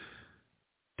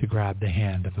to grab the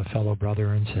hand of a fellow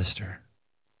brother and sister,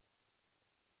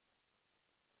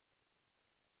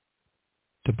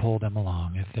 to pull them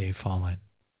along if they've fallen,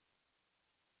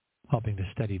 helping to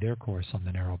steady their course on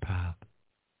the narrow path,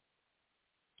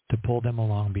 to pull them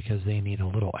along because they need a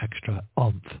little extra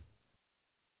oomph.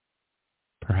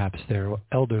 Perhaps they're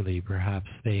elderly, perhaps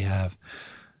they have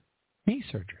knee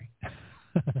surgery.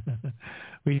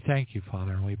 We thank you,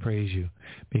 Father, and we praise you,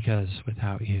 because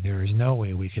without you there is no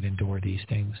way we could endure these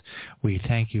things. We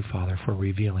thank you, Father, for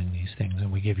revealing these things,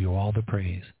 and we give you all the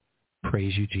praise.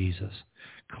 Praise you, Jesus.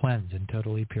 Cleanse and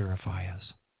totally purify us.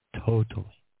 Totally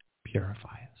purify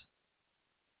us.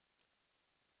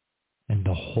 In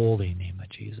the holy name of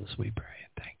Jesus we pray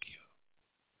and thank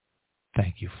you.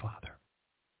 Thank you, Father.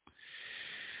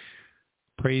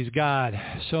 Praise God.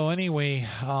 So anyway,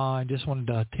 I just wanted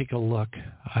to take a look.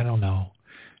 I don't know.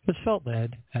 Just felt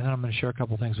led, and then I'm going to share a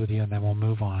couple things with you, and then we'll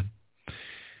move on.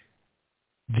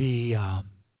 The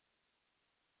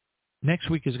next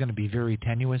week is going to be very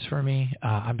tenuous for me.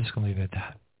 I'm just going to leave it at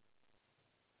that.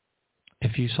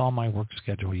 If you saw my work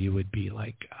schedule, you would be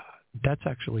like, that's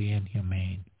actually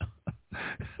inhumane.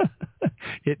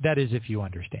 That is if you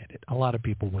understand it. A lot of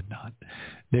people would not.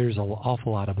 There's an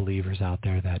awful lot of believers out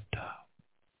there that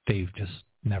they've just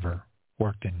never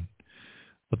worked in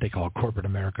what they call corporate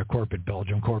America, corporate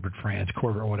Belgium, corporate France,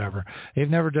 corporate whatever. It's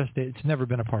never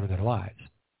been a part of their lives.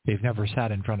 They've never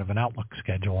sat in front of an Outlook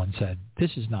schedule and said,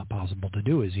 this is not possible to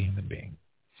do as a human being.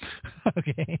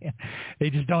 Okay? They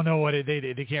just don't know what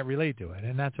they can't relate to it,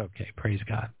 and that's okay. Praise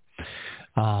God.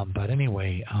 But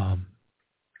anyway,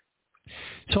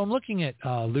 so I'm looking at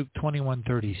Luke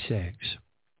 21:36.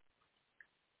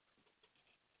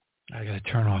 I got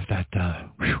to turn off that.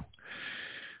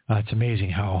 It's amazing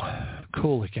how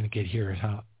cool it can get here,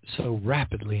 how so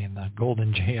rapidly in the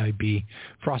Golden JIB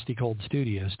Frosty Cold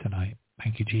Studios tonight.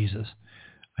 Thank you, Jesus.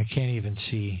 I can't even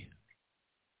see.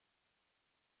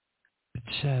 It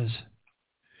says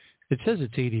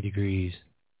it's 80 degrees.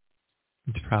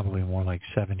 It's probably more like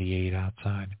 78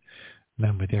 outside. And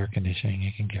then with air conditioning,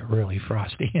 it can get really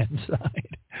frosty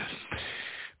inside.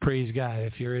 Praise God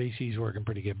if your AC is working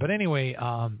pretty good. But anyway,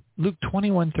 Luke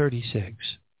 21:36.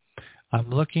 I'm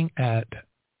looking at,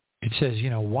 it says,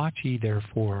 watch ye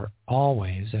therefore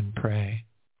always and pray,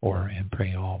 and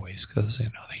pray always, because,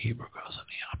 the Hebrew goes in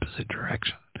the opposite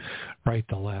direction, right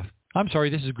to left. I'm sorry,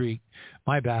 this is Greek.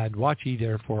 My bad. Watch ye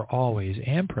therefore always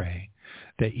and pray,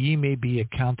 that ye may be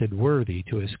accounted worthy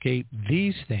to escape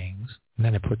these things, and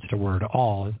then it puts the word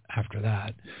all after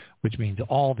that, which means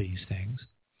all these things,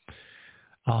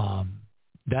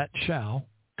 that shall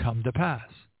come to pass,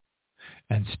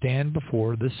 and stand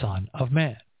before the Son of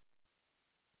Man.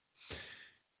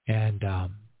 And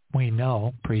we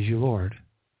know, praise you, Lord,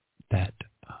 that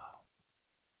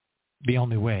the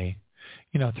only way,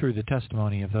 through the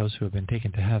testimony of those who have been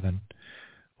taken to heaven,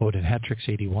 Odin Hetrick's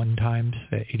 81 times,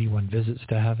 81 visits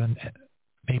to heaven,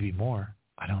 maybe more.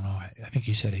 I don't know. I think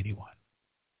he said 81.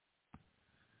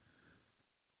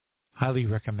 Highly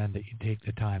recommend that you take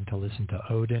the time to listen to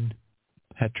Odin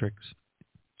Hetrick's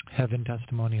Heaven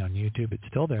Testimony on YouTube. It's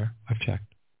still there. I've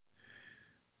checked.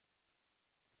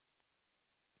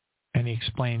 And he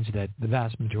explains that the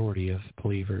vast majority of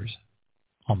believers,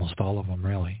 almost all of them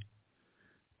really,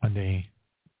 when they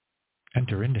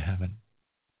enter into heaven,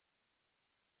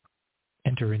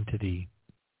 enter into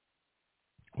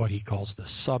what he calls the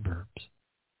suburbs.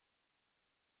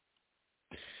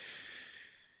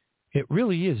 It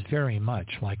really is very much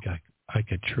like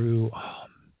a true,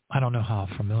 I don't know how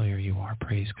familiar you are,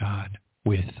 praise God,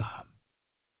 with,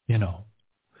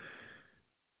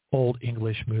 old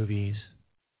English movies.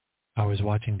 I was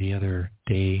watching the other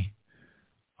day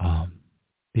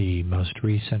the most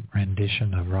recent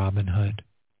rendition of Robin Hood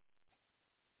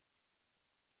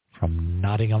from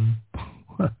Nottingham,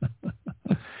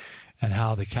 and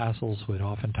how the castles would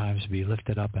oftentimes be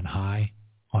lifted up and high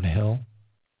on a hill.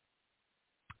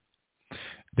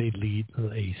 They'd lead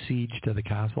a siege to the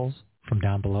castles from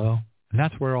down below, and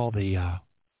that's where all the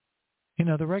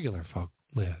regular folk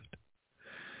lived.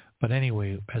 But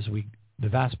anyway, the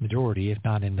vast majority, if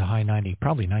not in the high 90,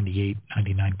 probably 98,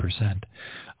 99%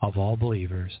 of all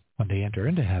believers, when they enter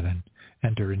into heaven,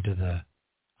 enter into the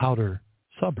outer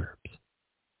suburbs,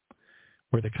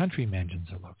 where the country mansions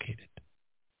are located.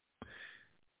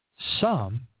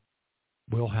 Some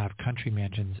will have country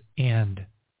mansions and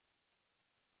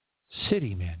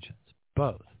city mansions,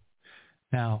 both.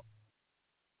 Now,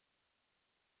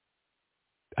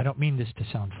 I don't mean this to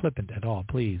sound flippant at all,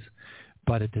 please,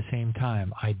 but at the same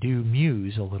time, I do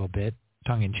muse a little bit,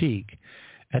 tongue-in-cheek,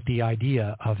 at the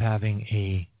idea of having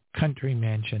a country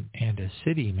mansion and a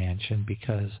city mansion,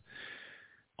 because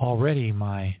already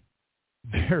my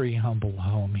very humble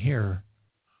home here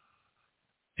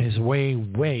is way,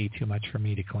 way too much for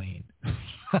me to clean.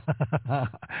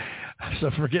 So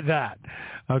forget that.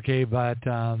 Okay, but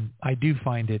I do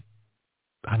find it,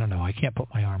 I don't know, I can't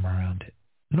put my arm around it.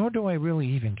 Nor do I really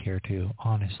even care to,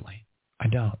 honestly. I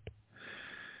don't.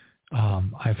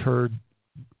 I've heard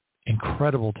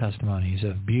incredible testimonies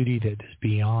of beauty that is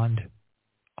beyond,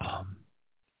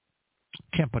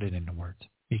 can't put it into words.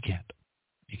 You can't.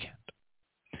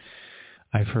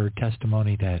 I've heard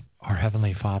testimony that our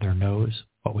Heavenly Father knows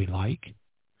what we like.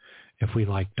 If we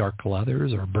like dark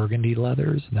leathers or burgundy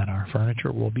leathers, then our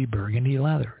furniture will be burgundy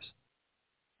leathers.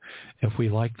 If we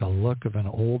like the look of an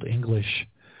old English,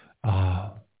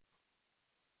 the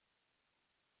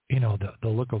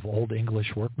look of old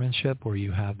English workmanship, where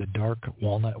you have the dark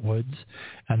walnut woods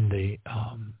and the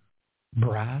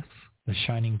brass, the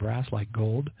shining brass like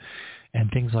gold, and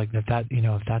things like that,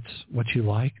 if that's what you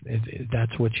like, if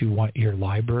that's what you want your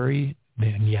library,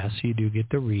 then yes, you do get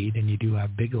to read, and you do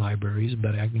have big libraries,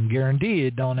 but I can guarantee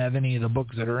you don't have any of the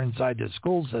books that are inside the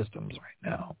school systems right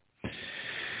now.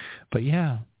 But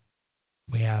yeah,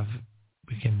 we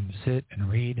can sit and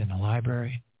read in a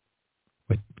library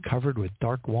covered with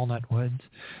dark walnut woods,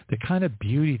 the kind of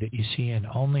beauty that you see in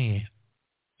only,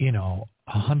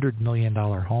 $100 million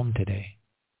home today.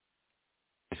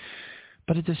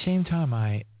 But at the same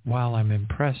time, while I'm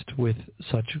impressed with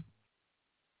such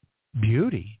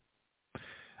beauty,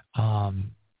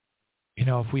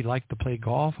 if we like to play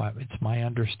golf, it's my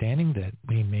understanding that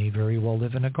we may very well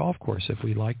live in a golf course. If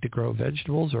we like to grow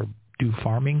vegetables or do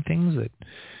farming things, that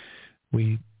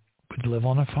we would live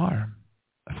on a farm.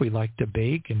 If we like to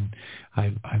bake, and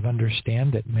I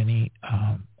understand that many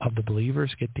of the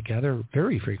believers get together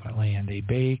very frequently, and they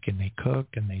bake and they cook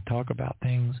and they talk about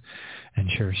things and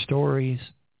share stories.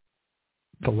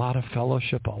 It's a lot of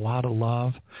fellowship, a lot of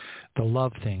love. The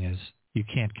love thing is, you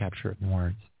can't capture it in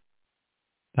words.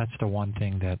 That's the one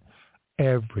thing that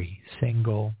every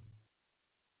single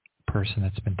person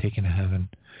that's been taken to heaven,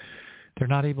 they're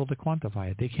not able to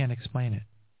quantify it. They can't explain it.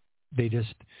 They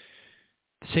just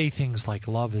say things like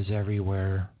love is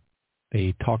everywhere.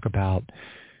 They talk about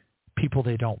people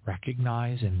they don't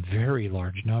recognize in very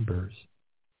large numbers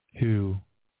who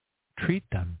treat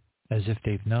them as if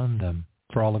they've known them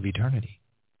for all of eternity.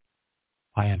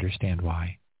 I understand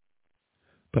why.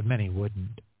 But many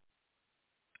wouldn't.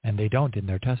 And they don't in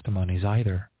their testimonies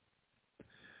either.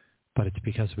 But it's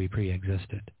because we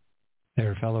pre-existed.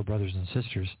 They're fellow brothers and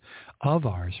sisters of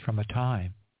ours from a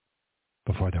time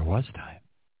before there was time.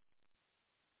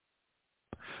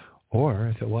 Or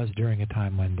if it was during a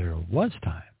time when there was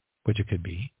time, which it could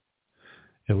be,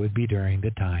 it would be during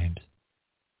the times,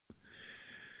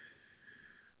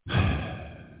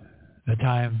 the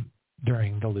time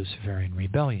during the Luciferian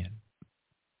rebellion.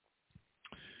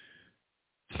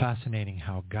 It's fascinating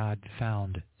how God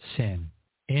found sin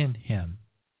in him,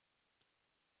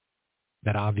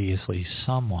 that obviously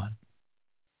someone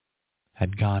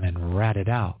had gone and ratted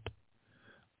out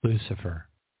Lucifer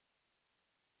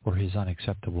for his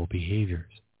unacceptable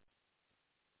behaviors.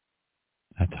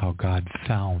 That's how God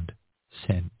found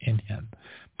sin in him.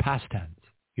 Past tense,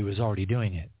 he was already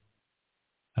doing it.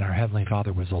 And our Heavenly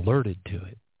Father was alerted to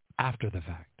it after the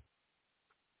fact.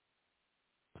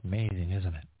 It's amazing,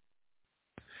 isn't it?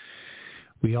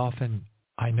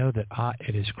 I know that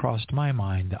it has crossed my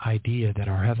mind the idea that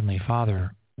our Heavenly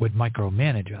Father would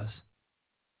micromanage us.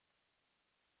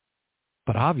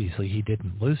 But obviously he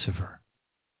didn't Lucifer.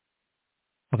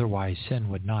 Otherwise sin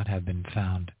would not have been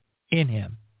found in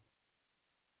him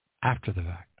after the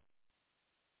fact.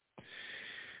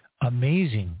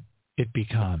 Amazing it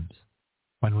becomes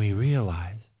when we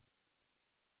realize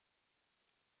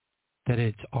that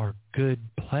it's our good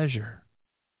pleasure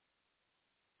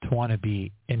to want to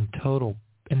be in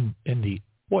the,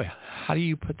 boy, how do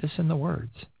you put this in the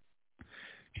words?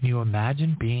 Can you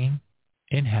imagine being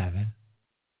in heaven,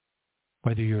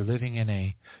 whether you're living in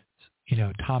a,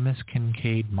 Thomas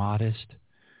Kincaid modest,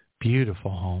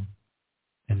 beautiful home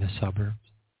in the suburbs?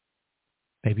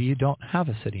 Maybe you don't have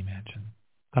a city mansion.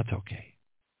 That's okay.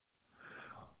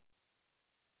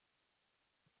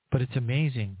 But it's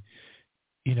amazing,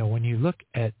 when you look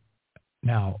at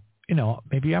now,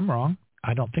 maybe I'm wrong.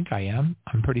 I don't think I am.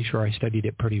 I'm pretty sure I studied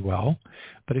it pretty well.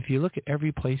 But if you look at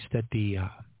every place that the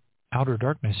outer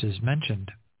darkness is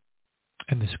mentioned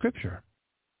in the scripture,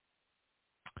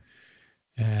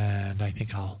 and I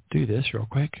think I'll do this real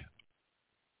quick.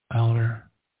 Outer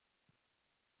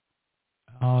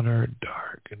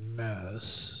darkness.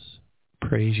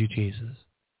 Praise you, Jesus.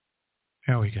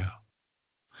 There we go.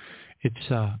 It's,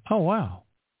 oh wow.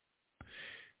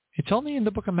 It's only in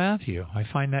the book of Matthew. I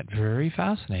find that very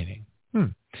fascinating.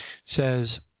 It says,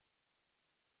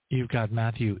 you've got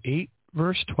Matthew 8,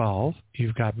 verse 12.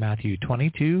 You've got Matthew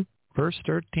 22, verse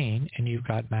 13. And you've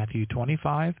got Matthew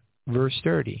 25, verse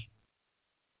 30.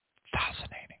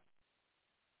 Fascinating.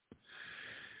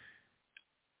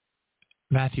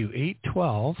 Matthew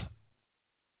 8:12.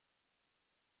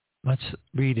 Let's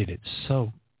read it.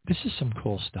 This is some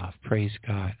cool stuff. Praise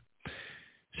God.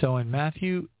 So in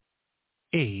Matthew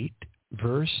 8,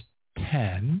 verse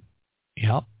 10,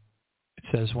 it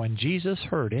says, when Jesus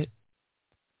heard it,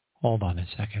 hold on a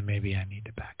second, maybe I need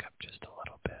to back up just a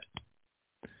little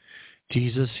bit.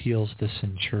 Jesus heals the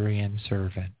centurion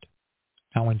servant.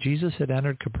 Now when Jesus had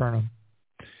entered Capernaum,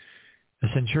 the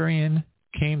centurion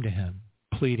came to him,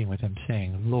 pleading with him,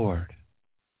 saying, Lord,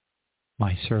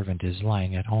 my servant is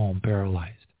lying at home,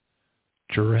 paralyzed,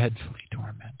 dreadfully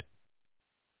tormented.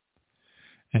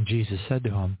 And Jesus said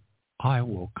to him, I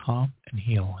will come and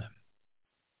heal him.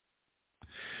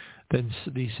 Then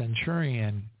the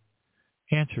centurion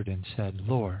answered and said,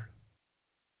 Lord,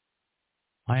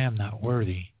 I am not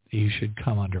worthy that you should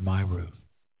come under my roof,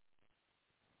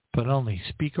 but only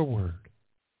speak a word,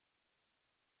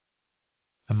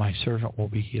 and my servant will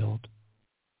be healed.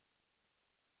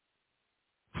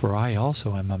 For I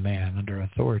also am a man under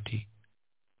authority,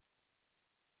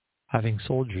 having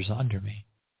soldiers under me.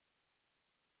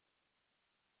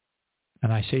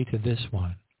 And I say to this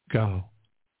one, go,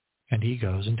 and he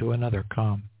goes, and to another,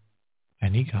 come,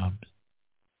 and he comes.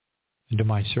 And to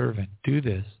my servant, do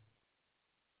this,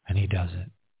 and he does it.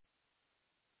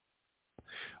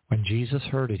 When Jesus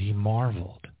heard it, he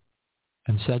marveled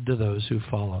and said to those who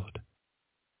followed,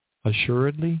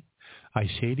 assuredly, I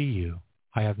say to you,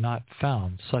 I have not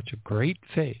found such a great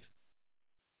faith,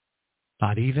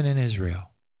 not even in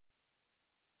Israel.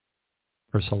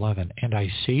 Verse 11, and I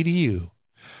say to you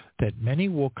that many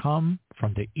will come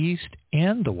from the east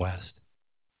and the west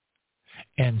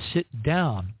and sit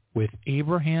down with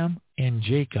Abraham and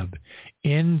Jacob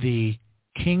in the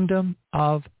kingdom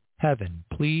of heaven.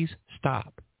 Please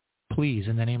stop. Please,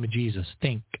 in the name of Jesus,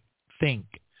 think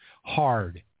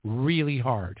hard, really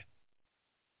hard.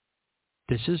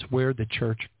 This is where the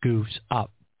church goofs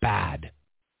up bad.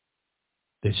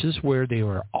 This is where they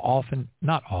were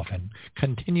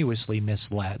continuously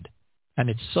misled. And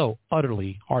it's so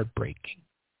utterly heartbreaking.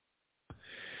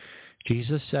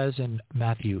 Jesus says in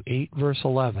Matthew 8, verse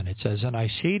 11, it says, and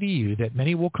I say to you that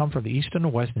many will come from the east and the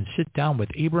west and sit down with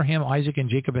Abraham, Isaac, and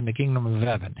Jacob in the kingdom of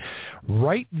heaven.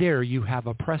 Right there you have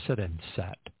a precedent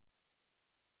set.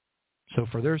 So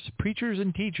for there's preachers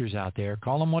and teachers out there,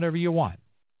 call them whatever you want,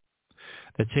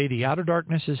 that say the outer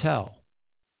darkness is hell.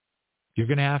 You're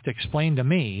going to have to explain to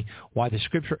me why the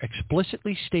scripture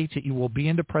explicitly states that you will be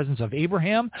in the presence of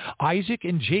Abraham, Isaac,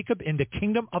 and Jacob in the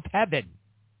kingdom of heaven.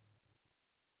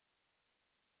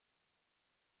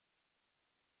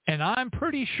 And I'm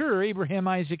pretty sure Abraham,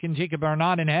 Isaac, and Jacob are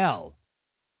not in hell.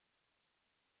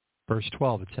 Verse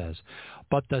 12, it says,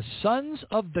 but the sons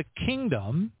of the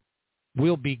kingdom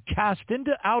will be cast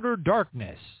into outer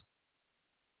darkness.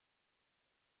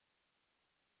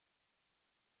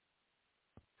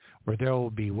 Where there will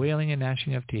be wailing and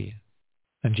gnashing of teeth.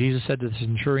 And Jesus said to the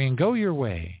centurion, go your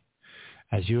way.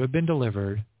 As you have been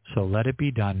delivered, so let it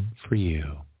be done for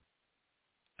you.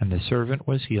 And the servant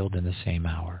was healed in the same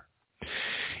hour.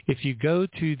 If you go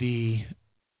to the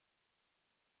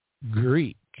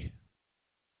Greek,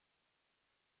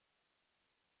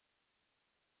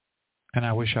 and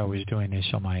I wish I was doing this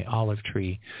on my olive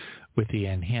tree with the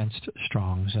enhanced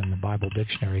Strong's and the Bible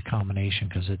Dictionary combination,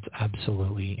 because it's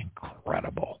absolutely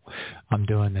incredible. I'm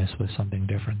doing this with something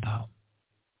different, though.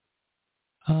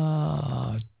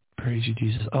 Praise you,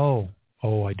 Jesus. Oh,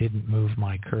 I didn't move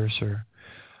my cursor.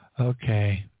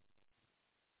 Okay.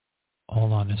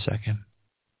 Hold on a second.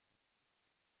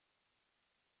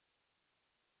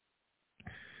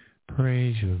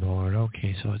 Praise you, Lord.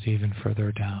 Okay, so it's even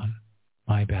further down.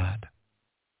 My bad.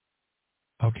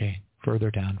 Okay,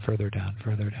 further down.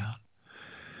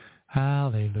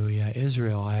 Hallelujah.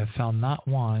 Israel, I have found not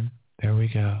one. There we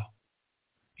go.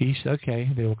 East,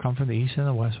 okay, they will come from the east and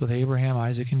the west with Abraham,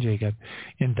 Isaac, and Jacob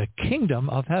in the kingdom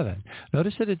of heaven.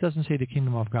 Notice that it doesn't say the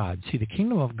kingdom of God. See, the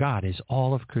kingdom of God is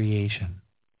all of creation.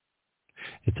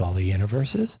 It's all the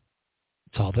universes.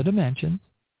 It's all the dimensions.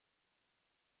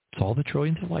 It's all the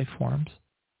trillions of life forms.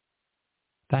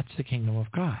 That's the kingdom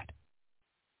of God.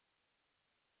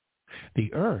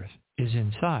 The earth is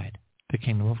inside the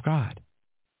kingdom of God,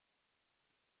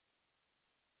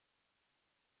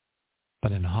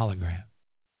 but in a hologram.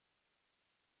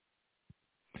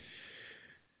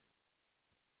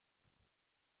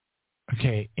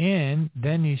 Okay, and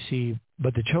then you see,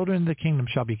 but the children of the kingdom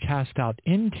shall be cast out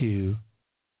into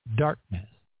darkness,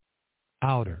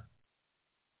 outer.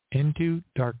 Into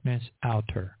darkness,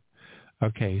 outer.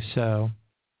 Okay, so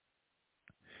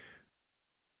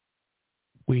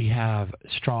we have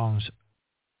Strong's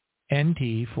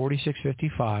NT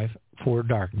 4655 for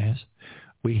darkness.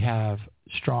 We have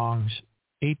Strong's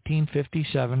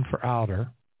 1857 for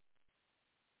outer.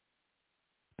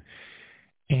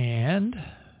 And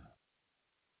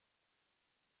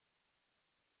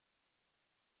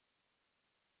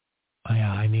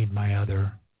I need my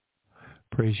other.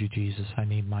 Praise you, Jesus. I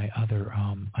need my other.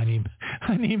 I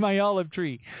need my olive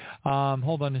tree.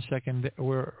 Hold on a second.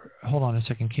 Hold on a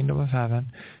second. Kingdom of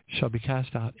heaven shall be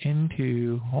cast out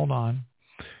into. Hold on.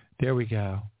 There we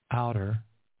go. Outer.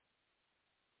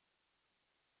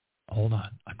 Hold on.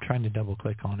 I'm trying to double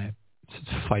click on it.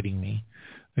 It's fighting me.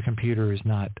 The computer is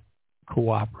not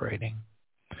cooperating.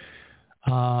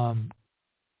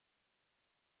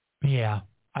 Yeah.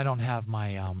 I don't have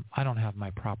my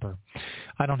proper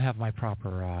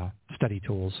study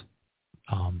tools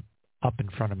up in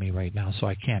front of me right now, so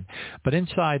I can't. But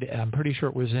inside, I'm pretty sure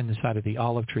it was inside of the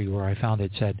olive tree where I found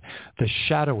it said the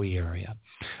shadowy area.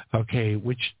 Okay,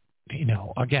 which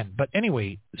again. But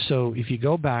anyway, so if you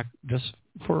go back just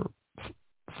for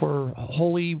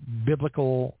holy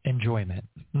biblical enjoyment,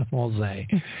 we'll say,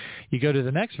 you go to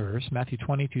the next verse, Matthew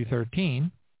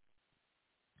 22:13.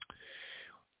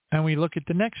 And we look at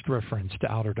the next reference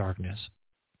to outer darkness.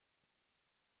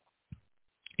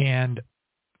 And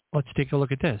let's take a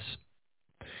look at this.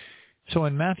 So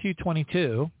in Matthew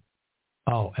 22,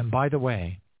 and by the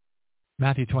way,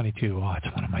 Matthew 22,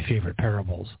 it's one of my favorite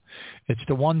parables. It's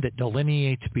the one that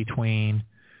delineates between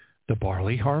the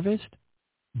barley harvest,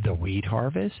 the wheat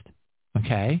harvest,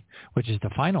 okay, which is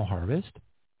the final harvest.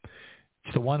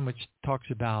 It's the one which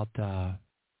talks about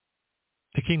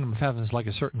the kingdom of heaven is like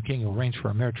a certain king who arranged for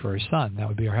a marriage for his son. That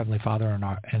would be our Heavenly Father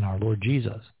and our Lord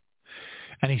Jesus.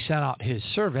 And he sent out his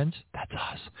servants, that's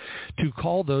us, to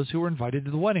call those who were invited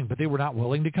to the wedding, but they were not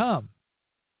willing to come.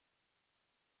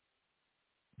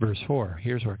 Verse 4,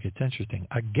 here's where it gets interesting.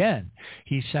 Again,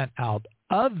 he sent out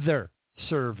other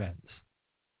servants.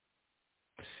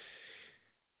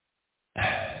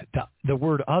 The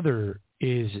word other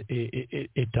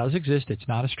it does exist. It's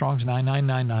not a Strong's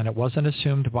 9999. It wasn't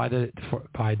assumed by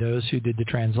those who did the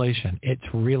translation. It's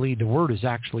really, the word is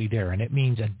actually there, and it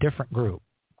means a different group.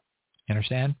 You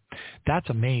understand? That's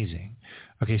amazing.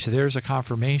 Okay, so there's a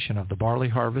confirmation of the barley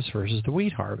harvest versus the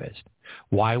wheat harvest.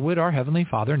 Why would our Heavenly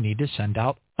Father need to send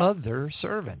out other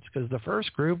servants? Because the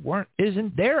first group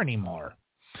isn't there anymore.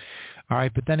 All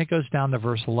right, but then it goes down to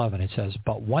verse 11. It says,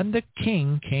 but when the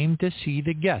king came to see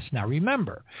the guests. Now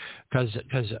remember, because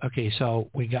so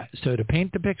to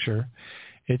paint the picture,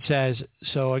 it says,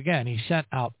 so again, he sent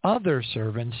out other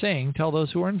servants saying, tell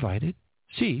those who are invited,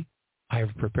 see, I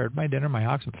have prepared my dinner, my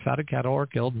oxen, fatted cattle are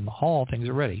killed, and all things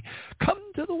are ready. Come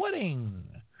to the wedding.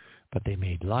 But they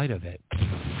made light of it.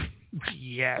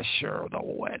 Yeah, sure, the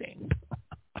wedding.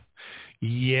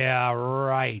 Yeah,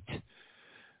 right.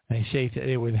 And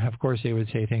they would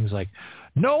say things like,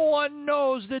 no one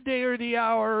knows the day or the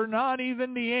hour, not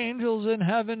even the angels in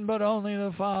heaven, but only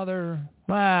the Father.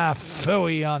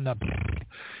 Phooey on the...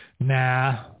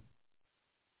 Nah.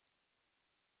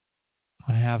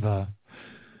 I have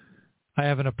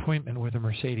an appointment with a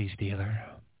Mercedes dealer.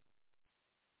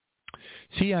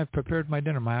 See, I've prepared my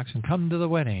dinner, my oxen, come to the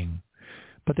wedding.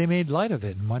 But they made light of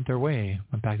it and went their way,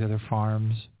 went back to their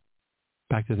farms,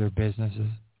 back to their businesses.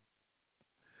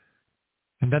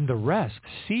 And then the rest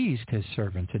seized his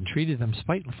servants and treated them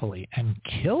spitefully and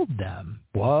killed them.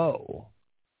 Whoa.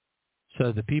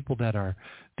 So the people that are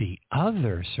the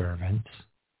other servants,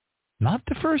 not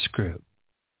the first group.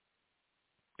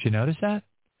 Did you notice that?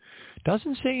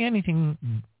 Doesn't say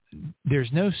anything.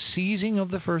 There's no seizing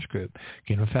of the first group.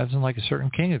 King of Heaven, like a certain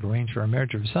king, had arranged for a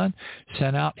marriage of his son,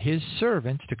 sent out his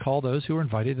servants to call those who were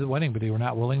invited to the wedding, but they were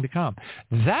not willing to come.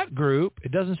 That group,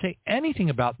 it doesn't say anything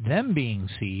about them being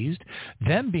seized,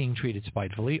 them being treated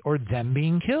spitefully, or them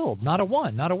being killed. Not a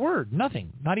one, not a word,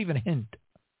 nothing, not even a hint.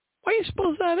 Why do you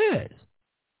suppose that is?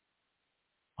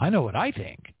 I know what I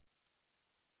think.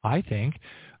 I think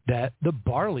that the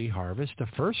barley harvest, the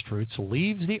first fruits,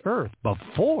 leaves the earth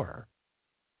before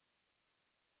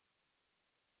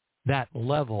that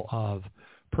level of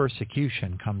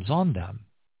persecution comes on them.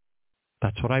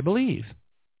 That's what I believe.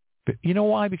 But you know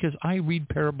why? Because I read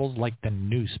parables like the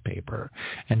newspaper.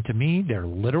 And to me, they're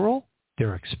literal,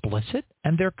 they're explicit,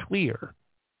 and they're clear.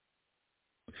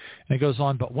 And it goes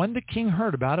on, but when the king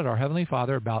heard about it, our Heavenly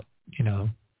Father, about,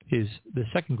 the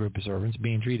second group of servants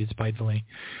being treated spitefully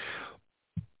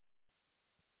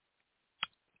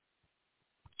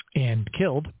and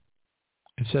killed,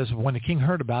 it says when the king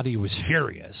heard about it, he was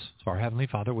furious. So our Heavenly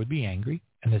Father would be angry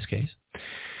in this case.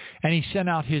 And he sent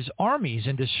out his armies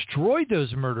and destroyed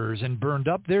those murderers and burned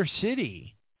up their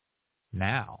city.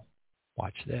 Now,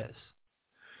 watch this.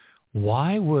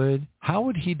 How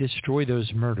would he destroy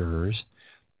those murderers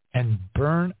and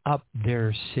burn up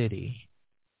their city?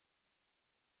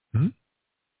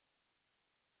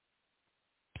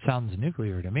 Sounds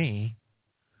nuclear to me.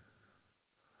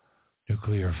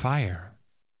 Nuclear fire.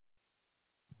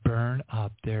 Burn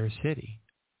up their city.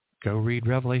 Go read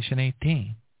Revelation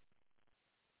 18.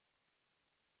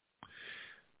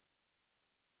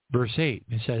 Verse 8,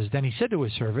 it says, then he said to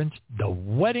his servants, the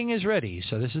wedding is ready.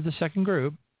 So this is the second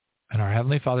group. And our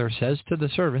Heavenly Father says to the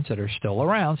servants that are still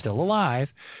around, still alive,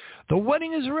 the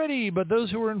wedding is ready, but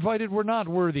those who were invited were not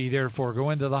worthy. Therefore,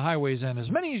 go into the highways, and as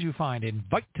many as you find,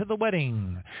 invite to the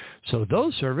wedding. So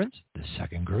those servants, the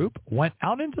second group, went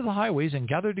out into the highways and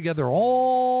gathered together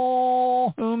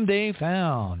all whom they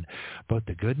found, both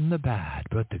the good and the bad,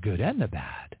 both the good and the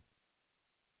bad.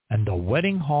 And the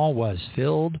wedding hall was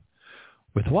filled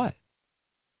with what?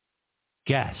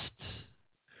 Guests.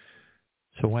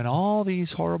 So when all these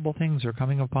horrible things are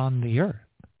coming upon the earth,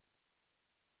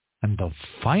 and the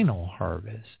final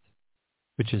harvest,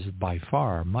 which is by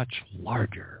far much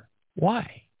larger.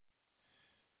 Why?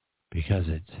 Because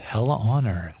it's hell on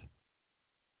earth.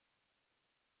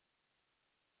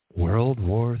 World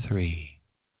War III,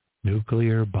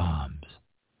 nuclear bombs.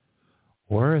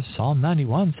 Or as Psalm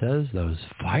 91 says, those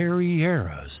fiery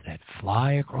arrows that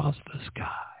fly across the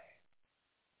sky.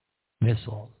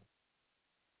 Missiles.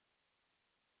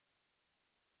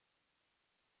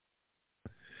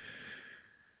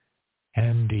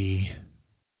 And the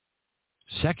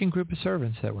second group of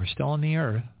servants that were still on the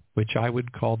earth, which I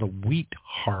would call the wheat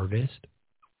harvest,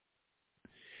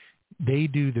 they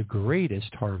do the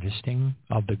greatest harvesting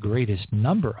of the greatest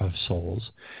number of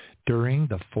souls during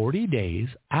the 40 days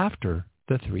after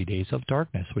the 3 days of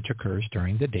darkness, which occurs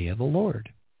during the day of the Lord,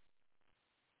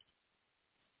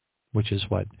 which is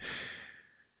what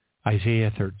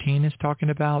Isaiah 13 is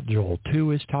talking about, Joel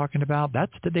 2 is talking about.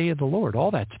 That's the day of the Lord. All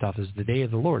that stuff is the day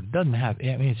of the Lord. It doesn't have,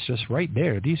 it's just right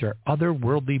there. These are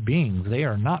otherworldly beings. They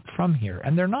are not from here,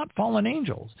 and they're not fallen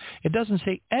angels. It doesn't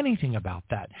say anything about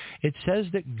that. It says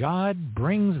that God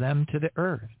brings them to the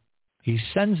earth. He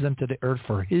sends them to the earth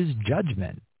for his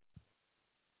judgment.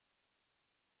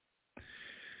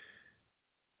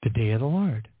 The day of the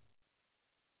Lord.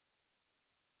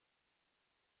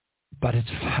 But it's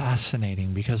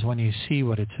fascinating because when you see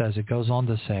what it says, it goes on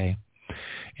to say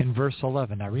in verse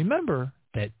 11, now remember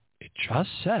that it just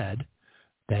said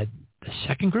that the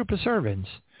second group of servants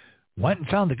went and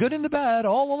found the good and the bad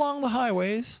all along the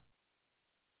highways,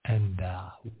 and the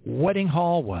wedding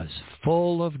hall was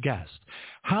full of guests.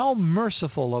 How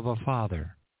merciful of a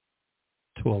father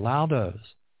to allow those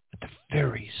at the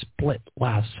very split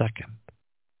last second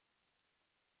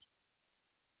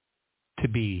to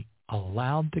be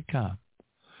allowed to come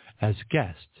as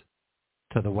guests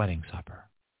to the wedding supper.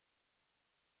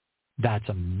 That's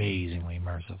amazingly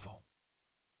merciful.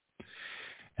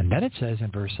 And then it says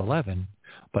in verse 11,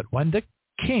 but when the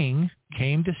king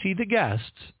came to see the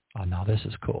guests, oh, now this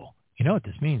is cool. You know what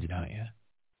this means, don't you?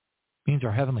 It means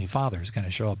our Heavenly Father is going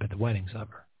to show up at the wedding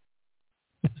supper.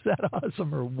 Is that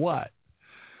awesome or what?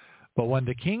 But when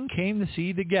the king came to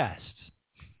see the guests,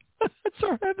 it's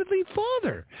our Heavenly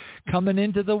Father coming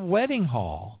into the wedding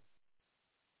hall.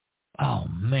 Oh,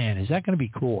 man, is that going to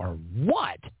be cool or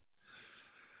what?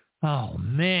 Oh,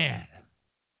 man.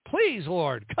 Please,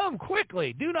 Lord, come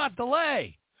quickly. Do not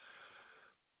delay.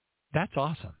 That's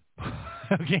awesome.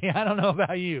 Okay, I don't know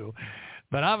about you,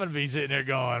 but I'm going to be sitting there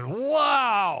going,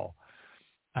 wow.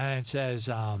 And it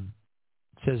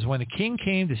says, when the king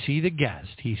came to see the guest,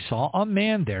 he saw a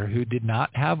man there who did not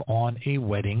have on a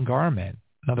wedding garment.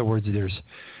 In other words,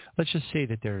 let's just say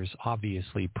that there's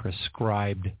obviously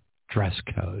prescribed dress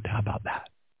code. How about that?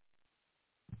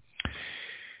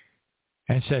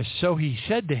 And it says, so he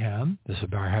said to him, this is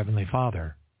our Heavenly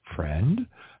Father, friend,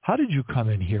 how did you come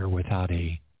in here without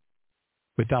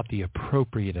the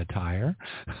appropriate attire?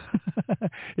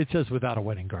 It says without a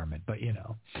wedding garment, but you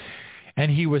know. And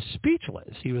he was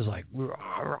speechless. He was like,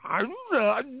 I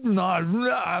don't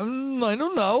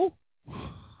know.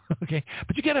 Okay,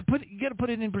 but you got to put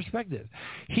it in perspective.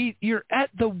 You're at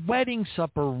the wedding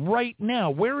supper right now.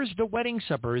 Where is the wedding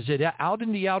supper? Is it out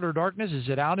in the outer darkness? Is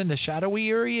it out in the shadowy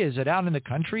area? Is it out in the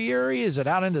country area? Is it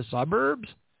out in the suburbs?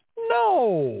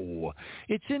 No,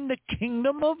 it's in the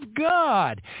kingdom of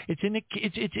God.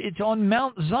 It's on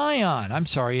Mount Zion. I'm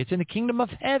sorry, it's in the kingdom of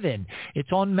heaven.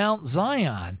 It's on Mount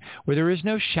Zion, where there is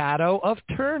no shadow of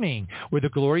turning, where the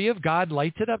glory of God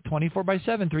lights it up 24/7,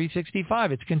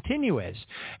 365. It's continuous.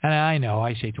 And I know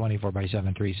I say 24/7,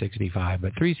 365,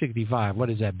 but 365, what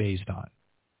is that based on?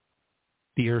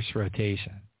 The Earth's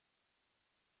rotation.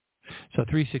 So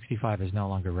 365 is no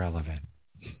longer relevant.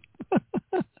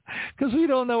 Because we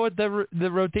don't know what the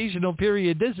rotational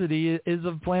periodicity is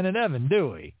of planet Heaven,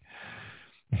 do we?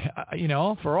 You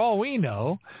know, for all we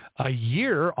know, a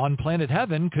year on planet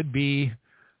Heaven could be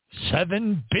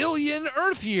 7 billion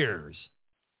Earth years.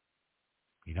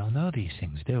 We don't know these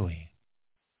things, do we?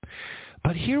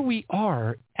 But here we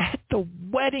are at the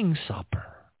wedding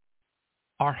supper.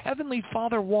 Our Heavenly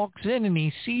Father walks in and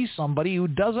he sees somebody who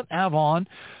doesn't have on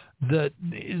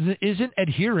isn't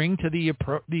adhering to the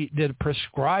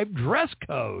prescribed dress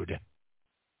code.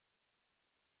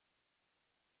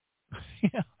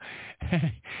 Yeah.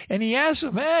 And he asks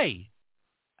him, hey,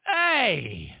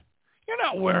 you're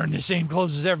not wearing the same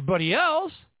clothes as everybody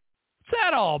else. What's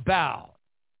that all about?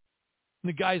 And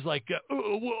the guy's like,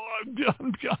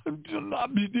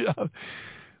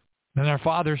 and our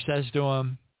Father says to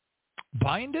him,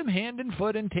 bind him hand and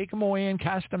foot and take him away and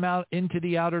cast him out into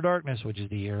the outer darkness, which is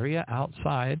the area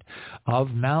outside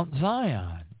of Mount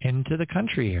Zion, into the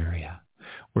country area,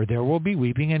 where there will be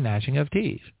weeping and gnashing of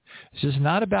teeth. This is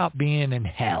not about being in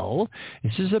hell.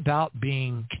 This is about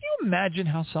being, can you imagine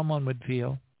how someone would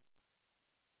feel?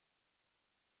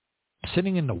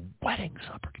 Sitting in the wedding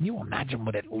supper. Can you imagine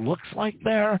what it looks like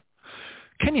there?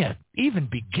 Can you even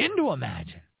begin to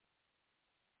imagine?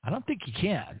 I don't think you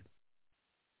can.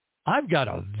 I've got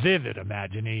a vivid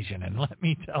imagination, and let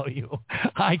me tell you,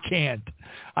 I can't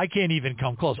even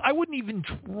come close. I wouldn't even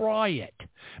try it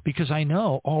because I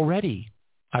know already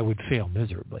I would fail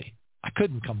miserably. I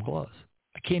couldn't come close.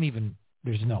 I can't even,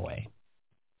 there's no way.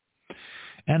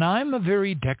 And I'm a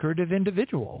very decorative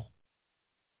individual.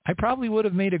 I probably would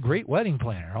have made a great wedding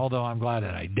planner, although I'm glad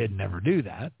that I did never do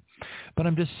that. But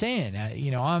I'm just saying,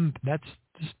 that's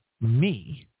just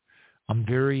me. I'm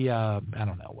very,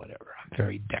 whatever. I'm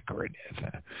very decorative.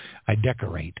 I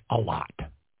decorate a lot.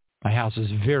 My house is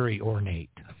very ornate.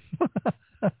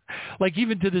 Like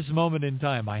even to this moment in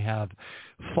time, I have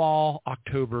fall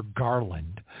October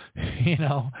garland,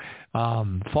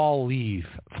 fall leaf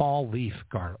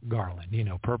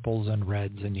garland, purples and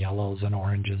reds and yellows and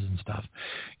oranges and stuff,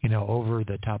 over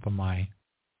the top of my,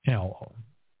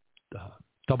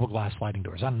 double glass sliding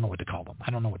doors. I don't know what to call them.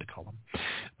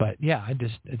 But yeah,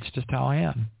 it's just how I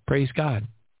am. Praise God.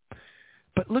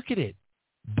 But look at it.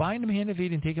 Bind him hand and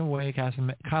feet and take him away, cast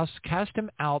him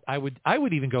out. I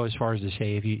would even go as far as to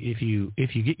say, if you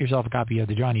get yourself a copy of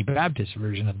the Johnny Baptist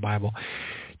version of the Bible,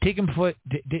 take him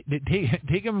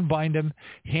and bind him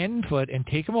hand and foot and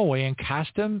take him away and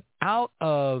cast him out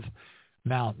of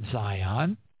Mount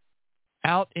Zion,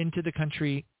 out into the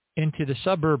country, into the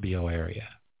suburbio area.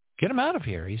 Get him out of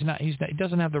here. He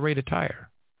doesn't have the right attire.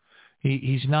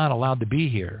 He's not allowed to be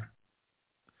here.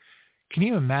 Can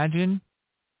you imagine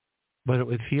what it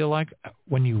would feel like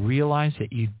when you realize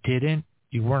that you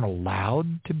weren't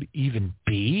allowed to even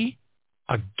be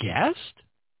a guest?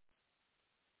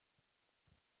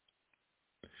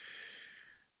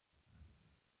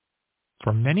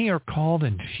 For many are called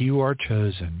and few are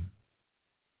chosen.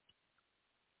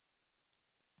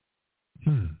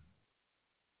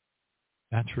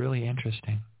 That's really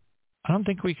interesting. I don't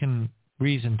think we can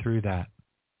reason through that.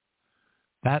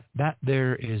 That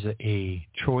there is a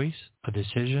choice, a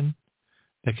decision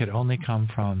that could only come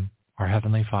from our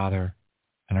Heavenly Father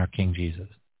and our King Jesus.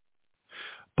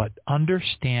 But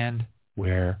understand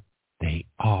where they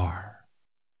are.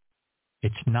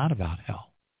 It's not about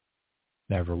hell.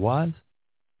 Never was,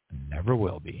 and never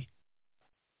will be.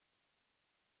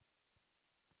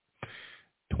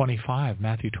 25,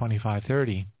 Matthew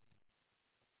 25:30.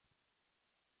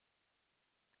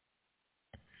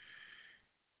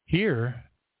 Here,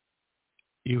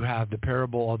 you have the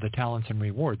parable of the talents and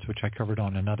rewards, which I covered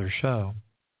on another show.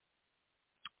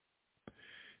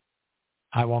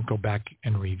 I won't go back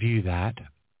and review that.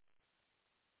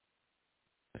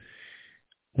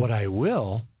 What I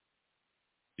will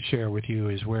share with you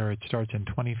is where it starts in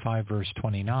 25, verse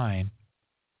 29,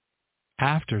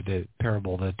 after the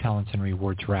parable of the talents and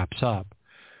rewards wraps up,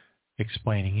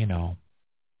 explaining,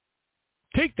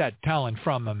 take that talent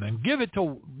from him and give it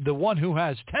to the one who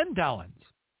has 10 talents.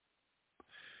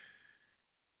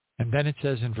 And then it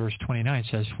says in verse 29, it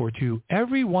says, for to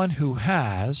everyone who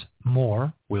has,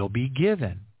 more will be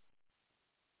given.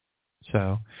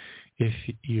 So if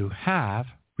you have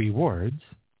rewards,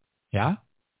 don't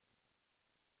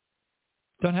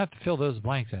have to fill those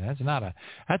blanks in. That's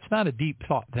not a deep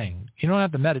thought thing. You don't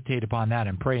have to meditate upon that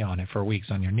and pray on it for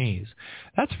weeks on your knees.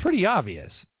 That's pretty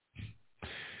obvious.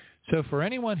 So for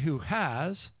anyone who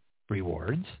has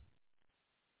rewards,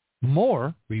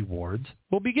 more rewards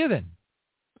will be given.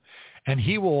 And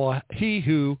he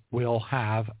who will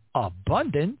have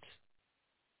abundance,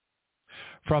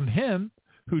 from him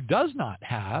who does not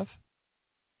have,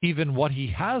 even what he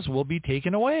has will be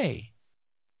taken away.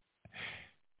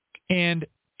 And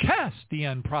cast the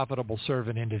unprofitable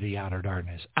servant into the outer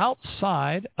darkness,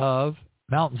 outside of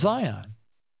Mount Zion,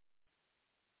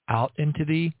 out into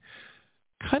the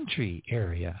country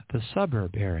area, the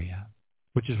suburb area,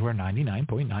 which is where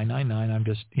 99.999, I'm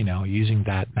just, using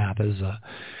that math as a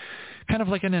kind of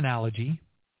like an analogy.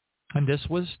 And this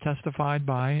was testified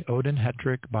by Odin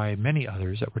Hetrick, by many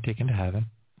others that were taken to heaven.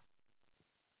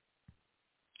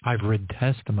 I've read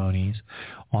testimonies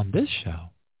on this show.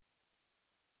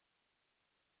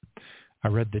 I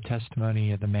read the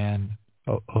testimony of the man,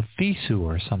 Othisu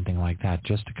or something like that,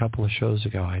 just a couple of shows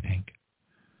ago, I think.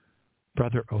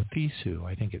 Brother Othisu,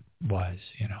 I think it was,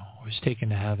 was taken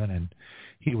to heaven, and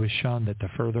he was shown that the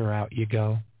further out you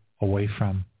go away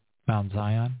from Mount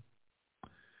Zion,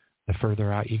 the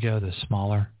further out you go, the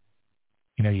smaller.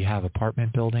 You have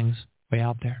apartment buildings way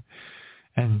out there.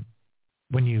 And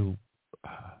when you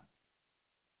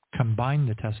combine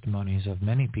the testimonies of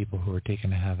many people who are taken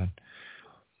to heaven,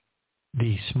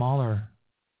 the smaller,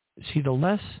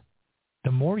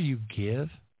 the more you give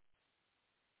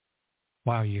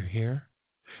while you're here.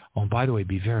 Oh, and by the way,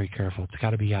 be very careful. It's got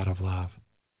to be out of love.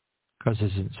 Because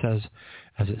as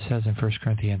it says in 1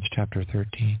 Corinthians chapter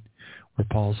 13, where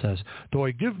Paul says, though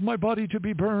I give my body to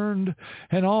be burned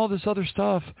and all this other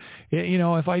stuff,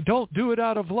 if I don't do it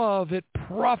out of love, it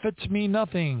profits me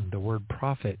nothing. The word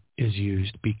profit is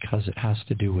used because it has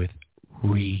to do with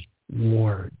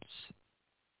rewards.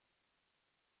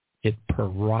 It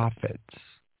profits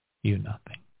you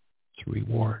nothing. It's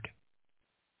reward.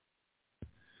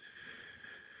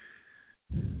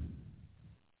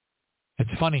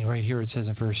 It's funny right here. It says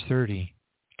in verse 30,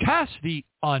 cast the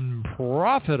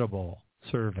unprofitable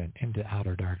servant into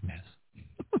outer darkness.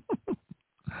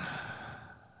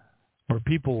 Where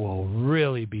people will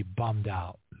really be bummed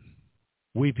out,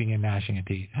 weeping and gnashing of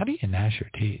teeth. How do you gnash your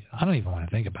teeth? I don't even want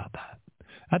to think about that.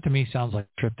 That to me sounds like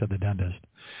a trip to the dentist.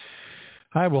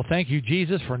 I will thank you,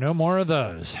 Jesus, for no more of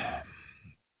those.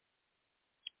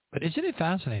 But isn't it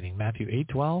fascinating? Matthew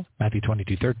 8:12, Matthew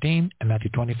 22:13, and Matthew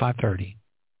 25:30.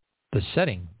 The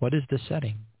setting. What is the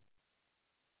setting?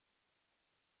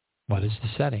 What is the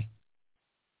setting?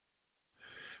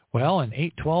 Well, in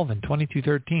 8:12 and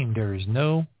 22:13, there is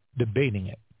no debating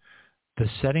it. The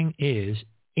setting is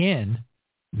in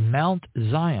Mount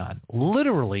Zion,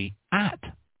 literally at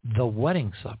the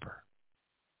wedding supper.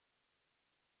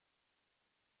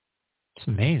 It's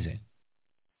amazing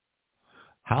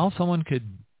how someone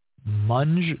could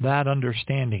munge that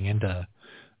understanding into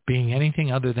being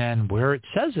anything other than where it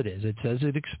says it is. It says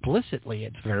it explicitly.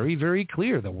 It's very, very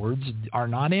clear. The words are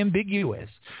not ambiguous.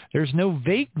 There's no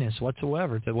vagueness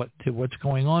whatsoever to what's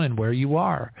going on and where you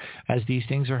are as these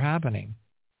things are happening.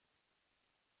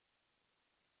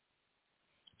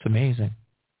 It's amazing.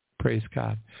 Praise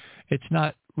God. It's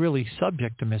not really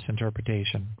subject to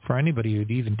misinterpretation for anybody who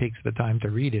even takes the time to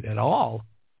read it at all.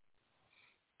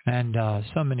 And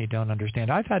so many don't understand.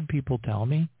 I've had people tell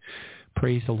me,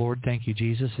 praise the Lord, thank you,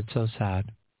 Jesus, it's so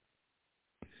sad,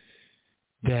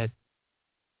 that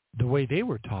the way they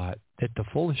were taught, that the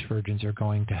foolish virgins are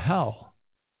going to hell.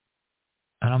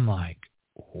 And I'm like,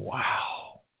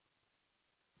 wow.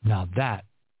 Now that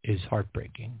is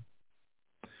heartbreaking.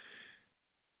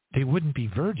 They wouldn't be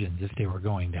virgins if they were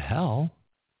going to hell.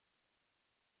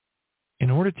 In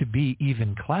order to be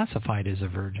even classified as a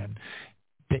virgin,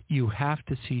 that you have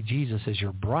to see Jesus as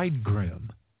your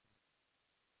bridegroom.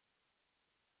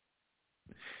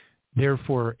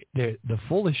 Therefore, the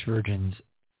foolish virgins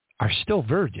are still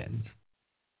virgins,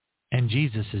 and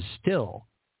Jesus is still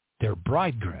their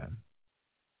bridegroom.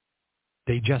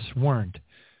 They just weren't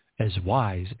as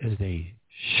wise as they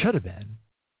should have been.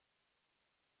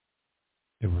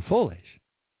 They were foolish.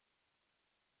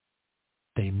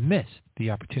 They missed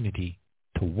the opportunity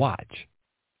to watch.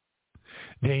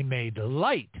 They made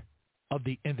light of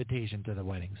the invitation to the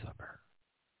wedding supper.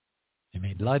 They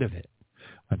made light of it.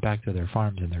 Went back to their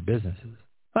farms and their businesses.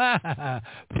 Not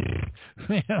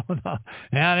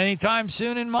anytime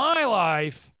soon in my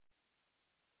life.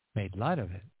 Made light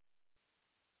of it.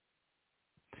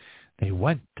 They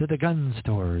went to the gun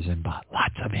stores and bought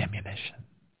lots of ammunition.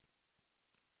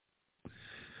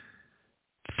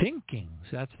 Thinking,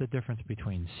 so that's the difference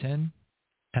between sin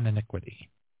and iniquity.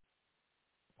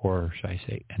 Or should I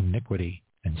say iniquity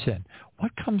and sin?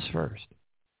 What comes first?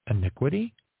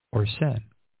 Iniquity or sin?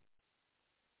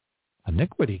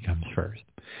 Iniquity comes first.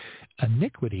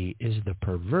 Iniquity is the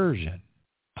perversion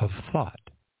of thought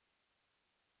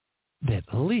that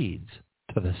leads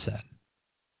to the sin.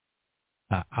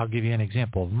 I'll give you an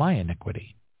example of my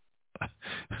iniquity.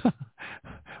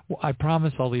 Well, I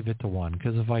promise I'll leave it to one,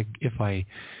 because if I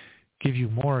give you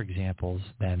more examples,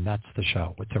 then that's the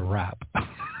show. It's a wrap.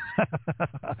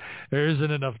 There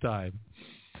isn't enough time.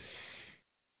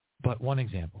 But one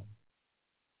example.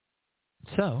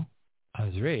 So I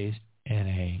was raised in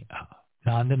a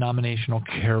non-denominational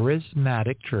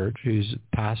charismatic church whose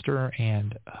pastor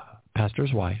and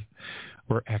pastor's wife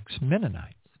were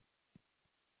ex-Mennonites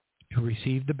who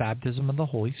received the baptism of the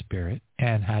Holy Spirit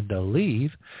and had to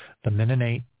leave the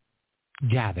Mennonite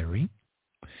gathering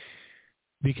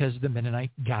because the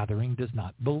Mennonite gathering does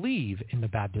not believe in the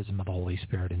baptism of the Holy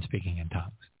Spirit and speaking in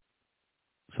tongues.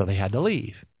 So they had to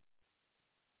leave.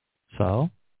 So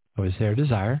it was their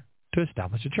desire to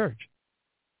establish a church.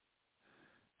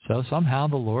 So somehow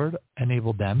the Lord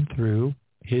enabled them through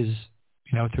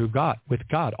through God. With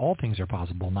God, all things are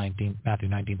possible, Matthew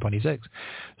 19:26.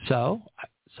 So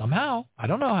somehow, I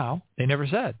don't know how, they never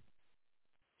said,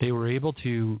 they were able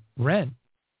to rent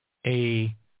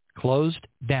a closed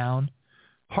down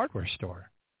hardware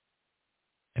store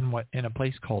in a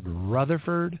place called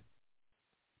Rutherford,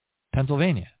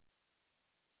 Pennsylvania.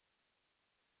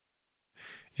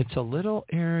 It's a little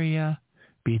area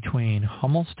between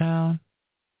Hummelstown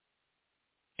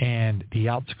and the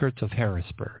outskirts of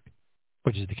Harrisburg,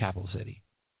 which is the capital city.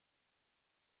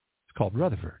 It's called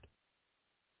Rutherford.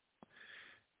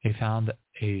 They found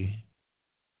a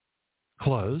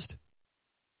closed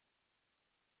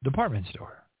department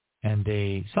store, and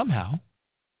they somehow,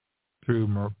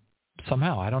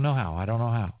 I don't know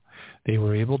how, they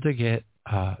were able to get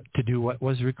to do what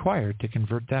was required to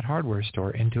convert that hardware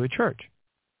store into a church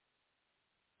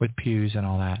with pews and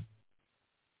all that.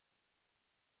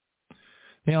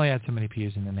 They only had so many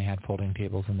pews, and then they had folding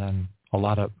tables, and then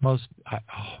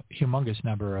humongous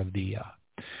number of the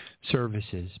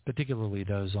services, particularly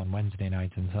those on Wednesday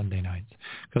nights and Sunday nights,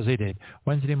 because they did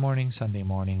Wednesday morning, Sunday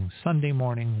morning, Sunday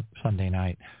morning, Sunday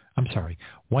night. I'm sorry,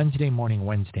 Wednesday morning,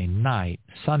 Wednesday night,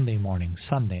 Sunday morning,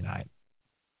 Sunday night.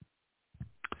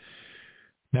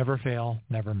 Never fail,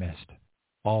 never missed,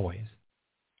 always.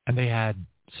 And they had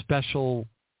special,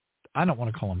 I don't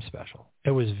want to call them special,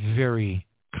 it was very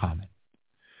common,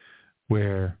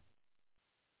 where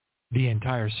the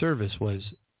entire service was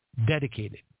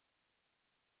dedicated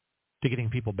to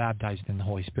getting people baptized in the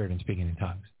Holy Spirit and speaking in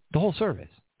tongues. The whole service.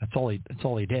 That's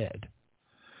all he did.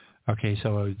 Okay,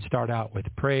 so it would start out with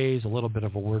praise, a little bit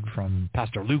of a word from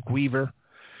Pastor Luke Weaver,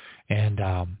 and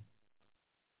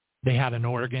they had an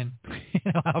organ.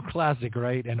 You know how classic,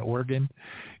 right? An organ.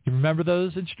 You remember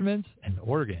those instruments? An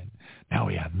organ. Now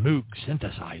we have Moog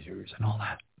synthesizers and all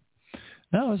that.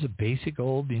 No, it was a basic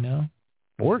old,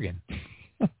 organ.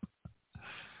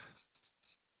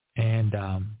 And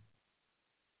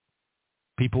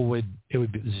it was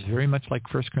very much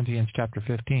like 1 Corinthians chapter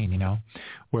 15,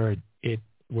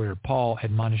 where Paul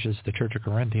admonishes the church of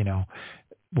Corinth,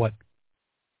 what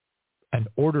an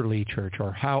orderly church,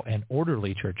 or how an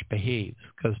orderly church behaves,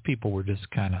 because people were just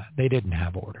they didn't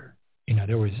have order.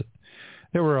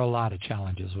 There were a lot of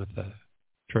challenges with the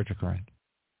church of Corinth.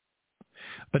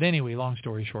 But anyway, long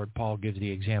story short, Paul gives the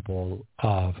example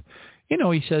of,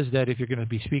 he says that if you're going to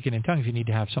be speaking in tongues, you need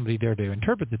to have somebody there to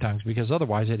interpret the tongues, because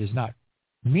otherwise it is not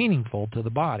meaningful to the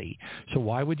body. So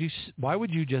why would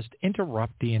you just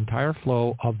interrupt the entire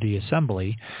flow of the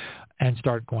assembly and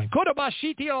start going, why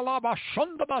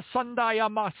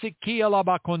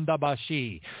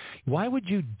would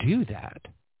you do that?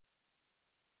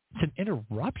 It's an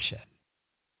interruption.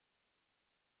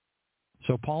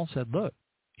 So Paul said, look,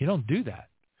 you don't do that.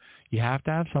 You have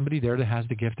to have somebody there that has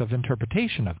the gift of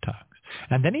interpretation of tongues.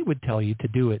 And then he would tell you to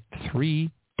do it 3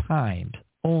 times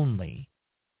only.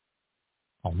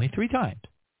 Only 3 times.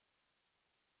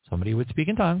 Somebody would speak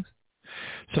in tongues.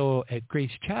 So at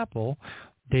Grace Chapel,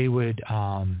 they would,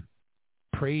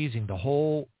 praising, the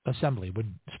whole assembly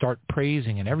would start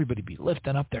praising, and everybody be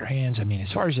lifting up their hands. I mean,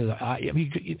 as far as, I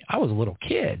was a little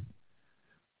kid.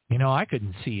 I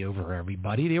couldn't see over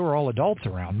everybody. They were all adults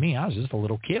around me. I was just a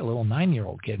little kid, a little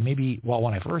 9-year-old kid. Maybe,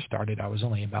 when I first started, I was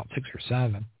only about 6 or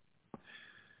 7.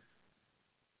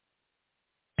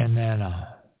 And then,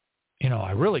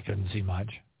 I really couldn't see much,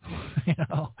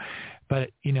 But,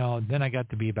 then I got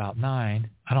to be about 9.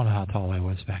 I don't know how tall I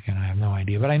was back then. I have no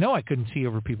idea. But I know I couldn't see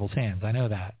over people's hands. I know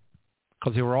that,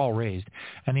 because they were all raised.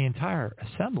 And the entire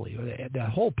assembly, the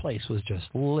whole place was just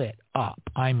lit up.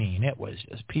 I mean, it was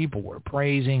just, people were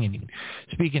praising and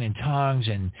speaking in tongues,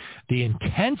 and the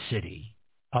intensity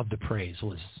of the praise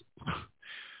was,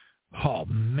 oh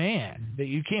man,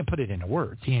 you can't put it into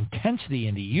words. The intensity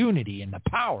and the unity and the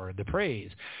power of the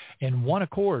praise in one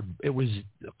accord, it was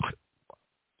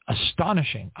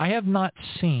astonishing. I have not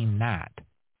seen that.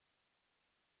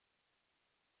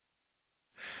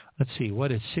 Let's see,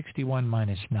 what is 61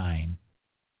 minus 9?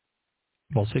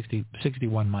 Well,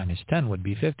 61 minus 10 would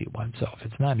be 51. So if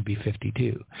it's 9, it'd be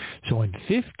 52. So in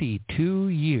 52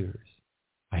 years,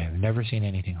 I have never seen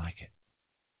anything like it.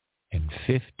 In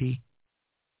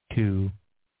 52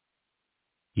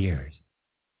 years.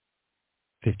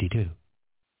 52.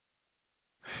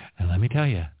 And let me tell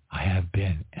you, I have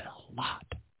been in a lot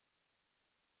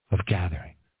of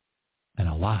gatherings and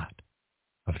a lot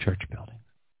of church buildings.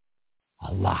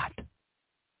 A lot.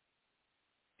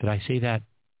 Did I say that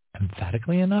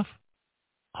emphatically enough?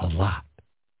 A lot.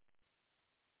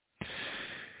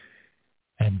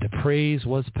 And the praise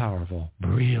was powerful,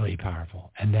 really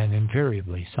powerful. And then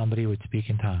invariably somebody would speak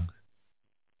in tongues.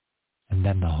 And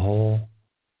then the whole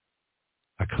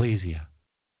ecclesia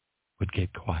would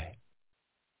get quiet.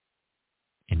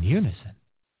 In unison,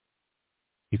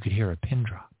 you could hear a pin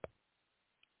drop.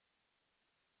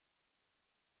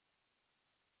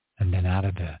 And then out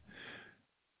of the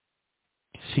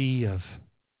sea of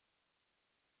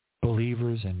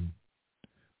believers and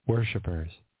worshipers,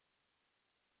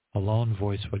 a lone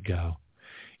voice would go,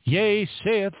 "Yea,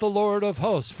 saith the Lord of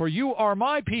hosts, for you are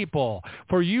my people,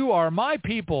 for you are my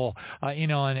people."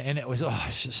 And it was,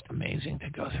 it's just amazing to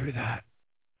go through that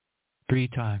 3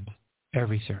 times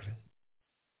every service.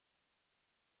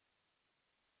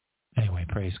 Anyway,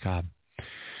 praise God.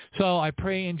 So I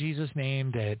pray in Jesus'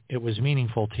 name that it was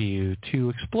meaningful to you to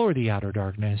explore the outer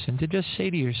darkness and to just say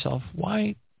to yourself,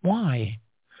 why?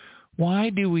 Why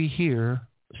do we hear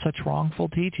such wrongful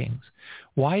teachings?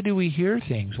 Why do we hear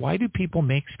things? Why do people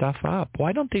make stuff up?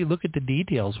 Why don't they look at the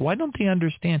details? Why don't they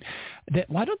understand that?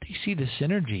 Why don't they see the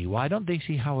synergy? Why don't they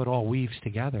see how it all weaves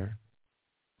together?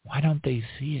 Why don't they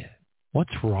see it?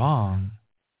 What's wrong?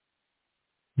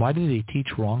 Why do they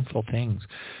teach wrongful things,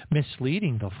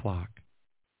 misleading the flock?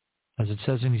 As it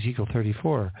says in Ezekiel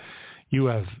 34, you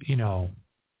have, and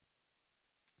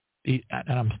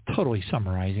I'm totally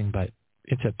summarizing, but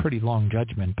it's a pretty long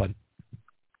judgment, but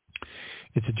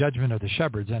it's a judgment of the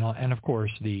shepherds and of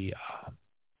course, the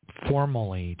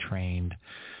formally trained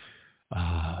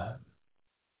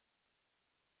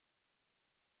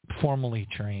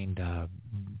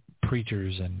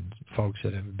preachers and folks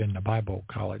that have been to Bible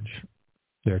college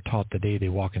They're taught the day they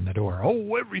walk in the door.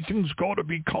 Oh, everything's got to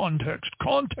be context,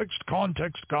 context,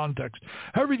 context, context.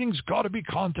 Everything's got to be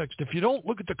context. If you don't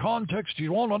look at the context,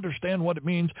 you won't understand what it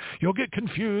means. You'll get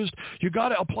confused. You got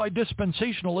to apply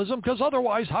dispensationalism, because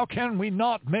otherwise, how can we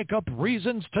not make up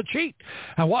reasons to cheat?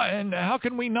 And how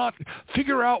can we not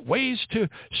figure out ways to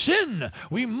sin?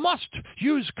 We must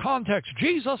use context.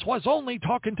 Jesus was only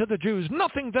talking to the Jews.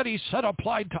 Nothing that he said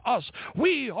applied to us.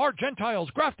 We are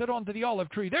Gentiles grafted onto the olive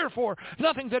tree. Therefore,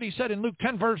 nothing that he said in Luke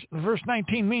 10 verse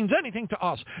 19 means anything to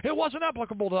us. It wasn't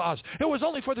applicable to us. It was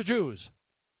only for the Jews.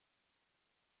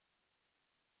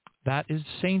 That is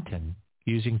Satan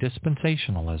using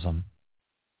dispensationalism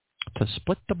to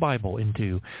split the Bible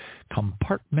into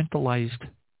compartmentalized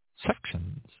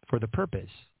sections for the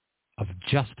purpose of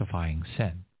justifying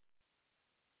sin.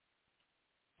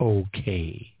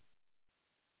 Okay.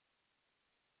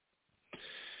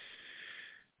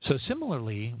 So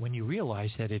similarly, when you realize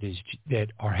that it is that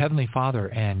our Heavenly Father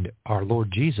and our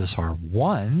Lord Jesus are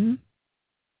one,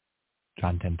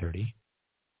 John 10:30,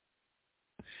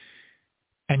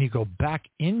 and you go back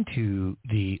into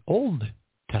the Old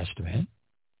Testament,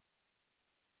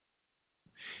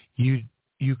 you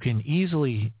can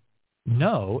easily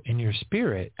know in your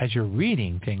spirit as you're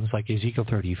reading things like Ezekiel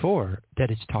 34 that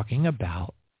it's talking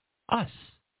about us.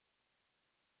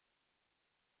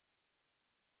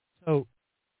 So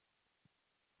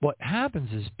what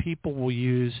happens is people will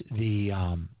use the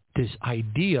this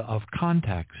idea of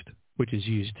context, which is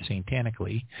used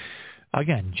satanically.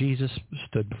 Again, Jesus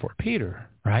stood before Peter,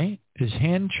 right? His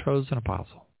hand-chosen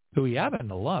apostle, who he happened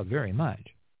to love very much.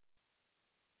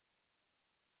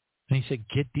 And he said,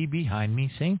 "Get thee behind me,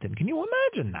 Satan." Can you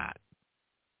imagine that?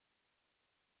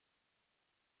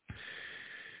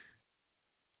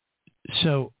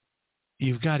 So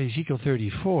you've got Ezekiel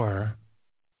 34,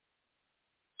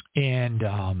 and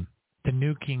the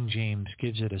New King James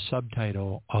gives it a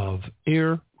subtitle of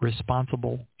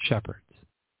Irresponsible Shepherds.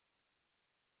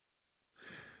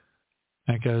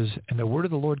 And it goes, "And the word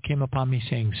of the Lord came upon me,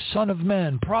 saying, Son of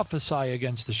man, prophesy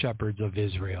against the shepherds of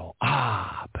Israel."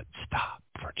 But stop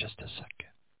for just a second.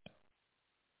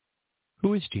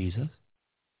 Who is Jesus?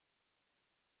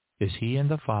 Is he and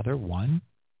the Father one?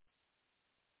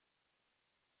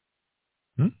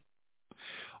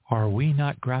 Are we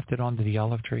not grafted onto the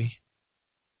olive tree?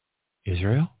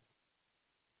 Israel?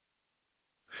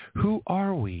 Who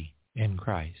are we in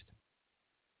Christ?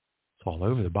 It's all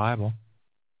over the Bible.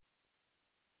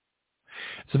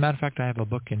 As a matter of fact, I have a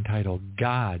book entitled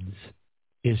God's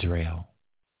Israel.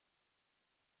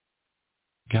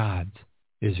 God's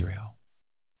Israel.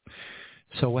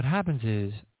 So what happens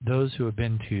is those who have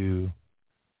been to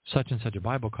such and such a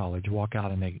Bible college walk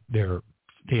out and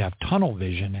they have tunnel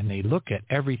vision and they look at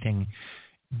everything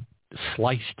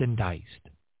sliced and diced.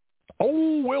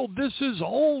 Oh, well, this is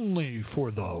only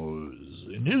for those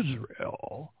in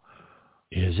Israel.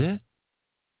 Is it?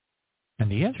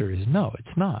 And the answer is no,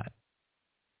 it's not.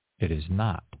 It is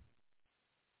not.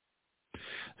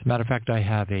 As a matter of fact, I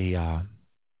have a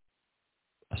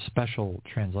special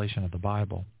translation of the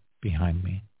Bible behind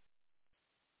me.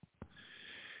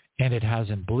 And it has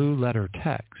in blue letter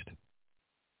text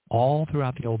all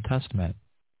throughout the Old Testament,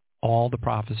 all the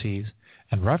prophecies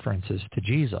and references to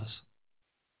Jesus,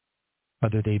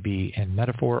 whether they be in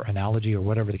metaphor, analogy, or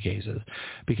whatever the case is,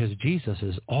 because Jesus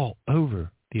is all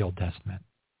over the Old Testament.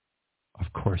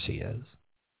 Of course he is.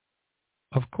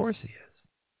 Of course he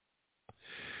is.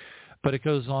 But it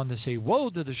goes on to say, woe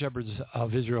to the shepherds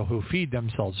of Israel who feed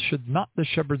themselves. Should not the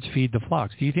shepherds feed the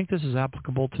flocks? Do you think this is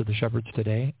applicable to the shepherds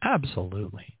today?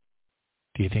 Absolutely.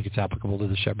 Do you think it's applicable to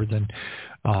the shepherds in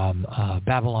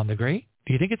Babylon the Great?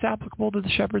 Do you think it's applicable to the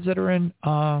shepherds that are in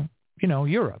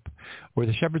Europe, or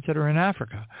the shepherds that are in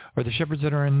Africa, or the shepherds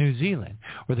that are in New Zealand,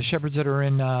 or the shepherds that are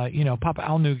in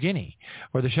Papua New Guinea,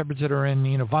 or the shepherds that are in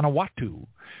Vanuatu,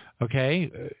 okay,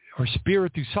 or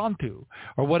Spiritu Santo,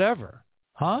 or whatever?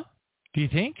 Huh? Do you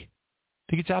think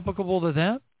it's applicable to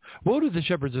them? Woe to the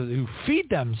shepherds who feed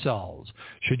themselves.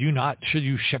 Should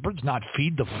you shepherds not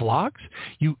feed the flocks?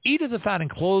 You eat of the fat and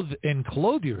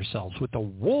clothe yourselves with the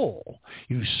wool.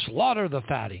 You slaughter the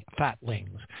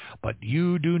fatlings, but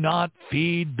you do not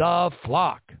feed the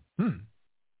flock.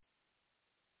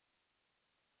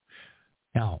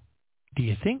 Now, do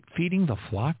you think feeding the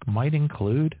flock might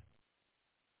include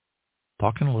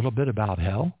talking a little bit about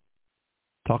hell?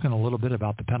 Talking a little bit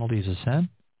about the penalties of sin?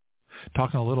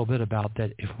 Talking a little bit about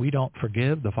that if we don't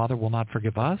forgive, the Father will not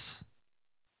forgive us?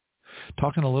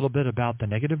 Talking a little bit about the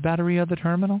negative battery of the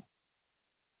terminal?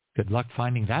 Good luck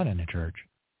finding that in a church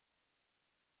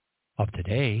of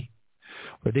today,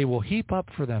 where they will heap up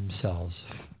for themselves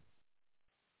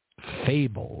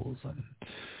fables and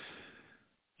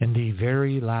in the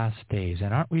very last days.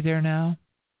 And aren't we there now?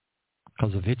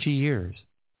 Because of itchy ears.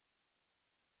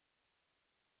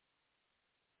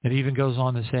 It even goes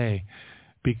on to say,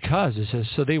 because it says,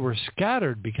 so they were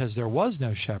scattered because there was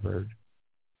no shepherd.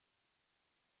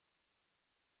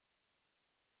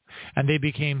 And they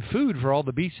became food for all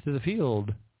the beasts of the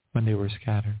field when they were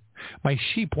scattered. My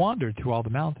sheep wandered through all the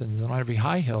mountains and on every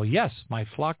high hill. Yes, my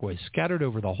flock was scattered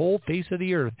over the whole face of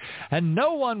the earth, and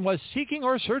no one was seeking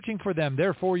or searching for them.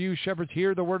 Therefore, you shepherds,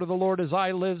 hear the word of the Lord. As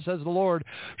I live, says the Lord,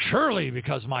 surely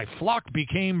because my flock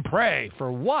became prey.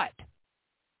 For what?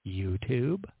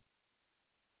 YouTube?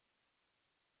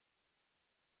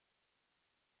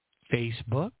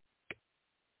 Facebook?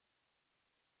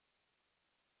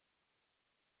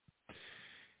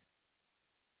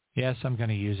 Yes, I'm going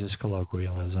to use this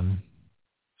colloquialism.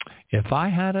 If I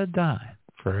had a dime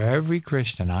for every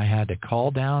Christian I had to call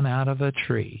down out of a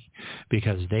tree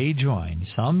because they joined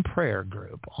some prayer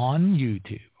group on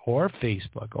YouTube or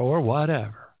Facebook or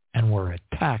whatever and were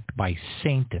attacked by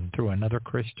Satan through another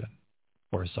Christian,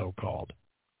 or so-called,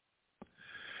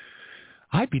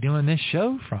 I'd be doing this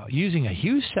show from using a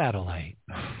Hughes satellite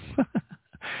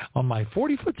on my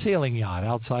 40-foot sailing yacht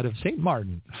outside of St.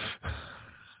 Martin.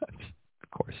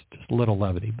 Of course, just a little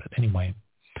levity, but anyway.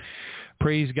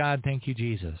 Praise God. Thank you,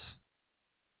 Jesus.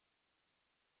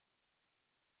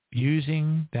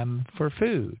 Using them for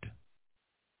food.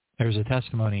 There's a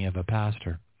testimony of a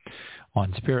pastor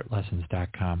on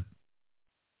spiritlessons.com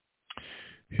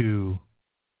who,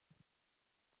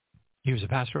 he was a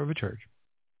pastor of a church,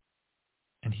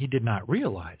 and he did not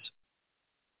realize,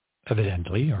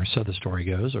 evidently, or so the story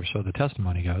goes, or so the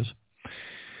testimony goes,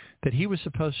 that he was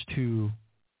supposed to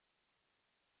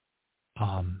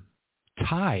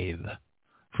tithe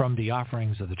from the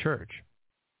offerings of the church.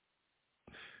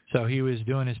 So he was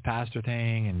doing his pastor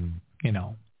thing and, you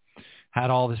know,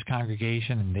 had all this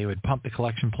congregation, and they would pump the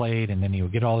collection plate, and then he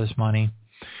would get all this money.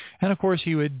 And, of course,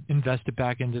 he would invest it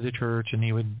back into the church, and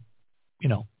he would, you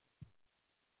know,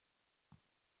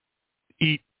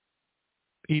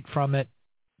 eat from it,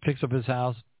 fix up his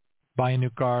house, buy a new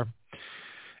car,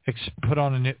 put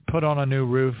on a new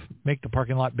roof, make the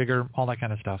parking lot bigger, all that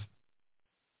kind of stuff.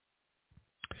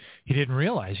 He didn't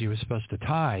realize he was supposed to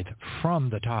tithe from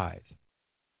the tithe.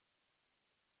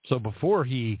 So before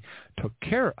he took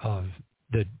care of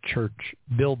the church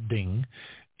building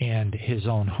and his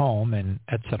own home and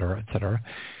et cetera,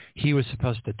 he was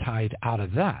supposed to tithe out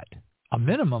of that, a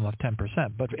minimum of 10%.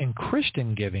 But in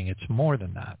Christian giving, it's more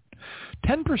than that.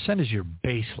 10% is your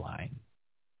baseline.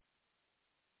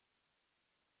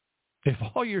 If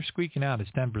all you're squeaking out is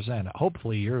 10%,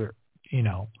 hopefully you're, you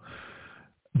know,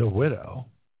 the widow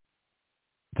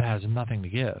that has nothing to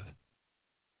give.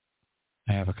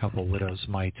 I have a couple widow's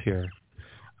mites here.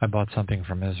 I bought something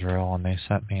from Israel, and they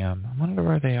sent me them. I wonder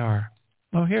where they are.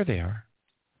 Oh, here they are.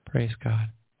 Praise God.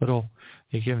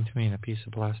 They give them to me in a piece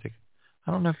of plastic.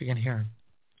 I don't know if you can hear them.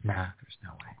 Nah, there's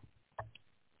no way.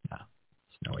 No,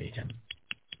 there's no way you can.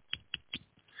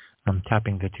 I'm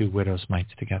tapping the two widow's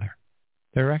mites together.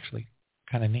 They're actually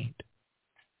kind of neat.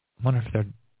 I wonder if they're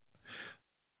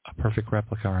a perfect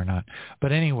replica or not.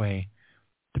 But anyway,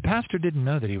 the pastor didn't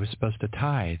know that he was supposed to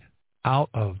tithe out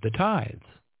of the tithes.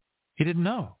 He didn't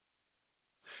know.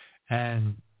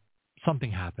 And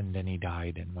something happened, and he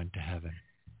died and went to heaven.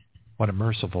 What a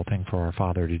merciful thing for our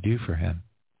Father to do for him.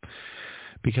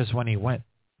 Because when he went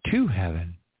to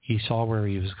heaven, he saw where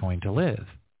he was going to live.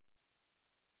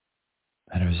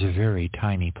 And it was a very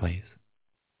tiny place.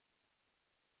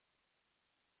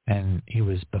 And he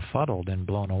was befuddled and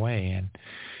blown away. And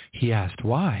he asked,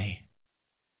 why?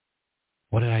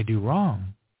 What did I do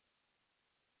wrong?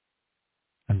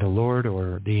 And the Lord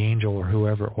or the angel or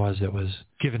whoever it was that was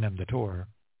giving him the tour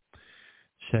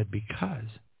said, because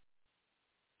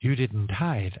you didn't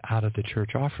tithe out of the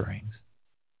church offerings.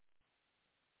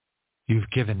 You've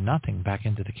given nothing back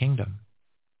into the kingdom.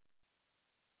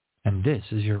 And this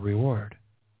is your reward.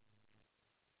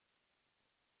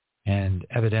 And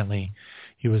evidently,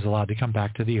 he was allowed to come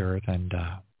back to the earth. And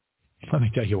let me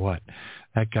tell you what,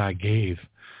 that guy gave.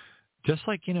 Just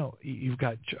like, you know, you've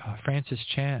got Francis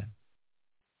Chan,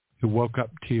 who woke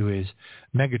up to his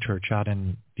megachurch out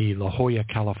in the La Jolla,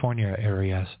 California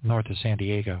area, north of San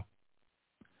Diego,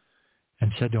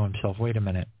 and said to himself, wait a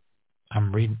minute,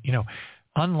 I'm reading, you know,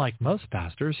 unlike most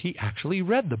pastors, he actually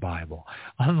read the Bible.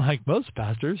 Unlike most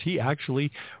pastors, he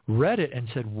actually read it and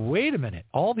said, wait a minute,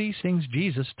 all these things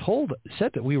Jesus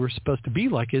said that we were supposed to be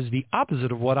like is the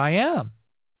opposite of what I am.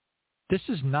 This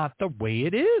is not the way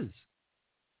it is.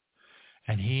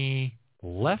 And he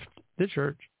left the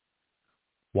church,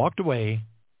 walked away,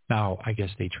 Now, I guess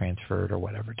they transferred or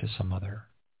whatever to some other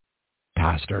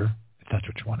pastor, if that's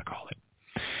what you want to call it.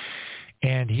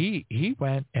 And he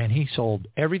went and he sold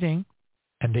everything,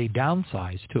 and they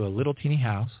downsized to a little teeny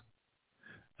house,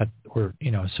 where,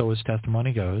 so his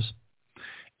testimony goes.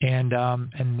 And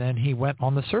then he went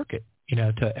on the circuit,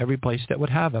 to every place that would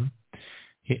have him,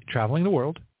 traveling the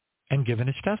world and giving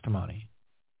his testimony.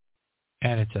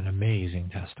 And it's an amazing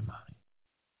testimony.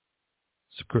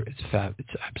 It's great.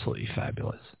 It's absolutely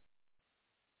fabulous.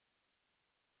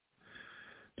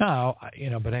 Now,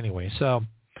 but anyway, so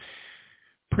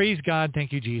praise God.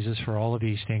 Thank you, Jesus, for all of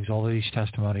these things, all of these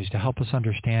testimonies to help us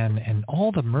understand, and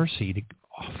all the mercy.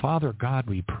 Father God,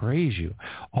 we praise you.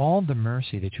 All the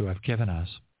mercy that you have given us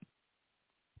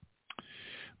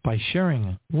by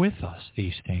sharing with us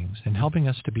these things and helping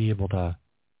us to be able to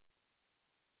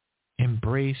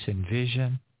embrace,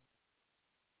 envision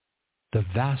the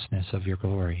vastness of your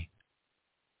glory,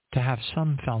 to have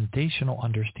some foundational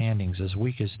understandings, as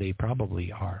weak as they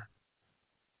probably are,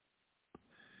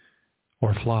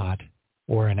 or flawed,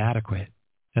 or inadequate,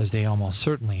 as they almost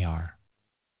certainly are,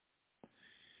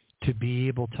 to be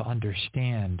able to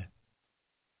understand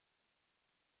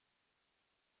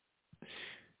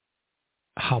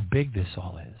how big this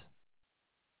all is.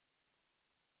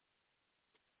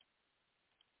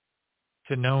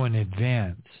 To know in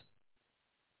advance.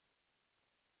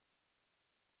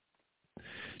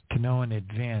 To know in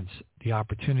advance the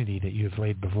opportunity that you have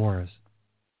laid before us.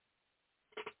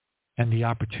 And the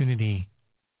opportunity,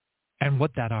 and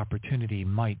what that opportunity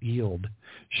might yield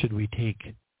should we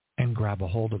take and grab a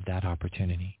hold of that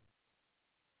opportunity.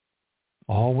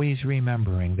 Always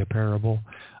remembering the parable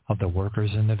of the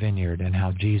workers in the vineyard and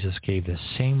how Jesus gave the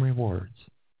same rewards,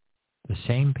 the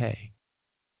same pay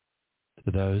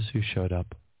to those who showed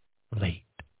up late.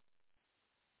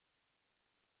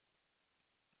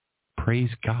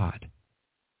 Praise God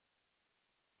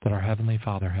that our Heavenly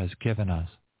Father has given us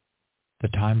the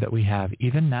time that we have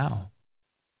even now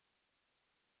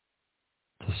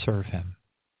to serve him.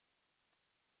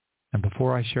 And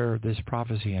before I share this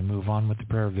prophecy and move on with the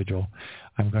prayer vigil,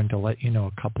 I'm going to let you know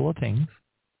a couple of things,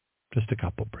 just a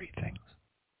couple brief things.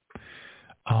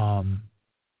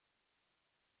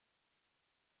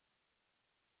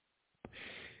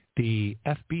 The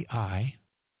FBI,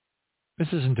 this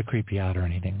isn't to creep you out or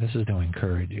anything. This is to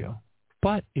encourage you.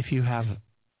 But if you have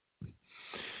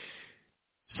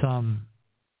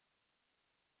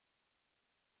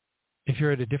if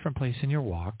you're at a different place in your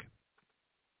walk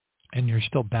and you're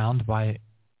still bound by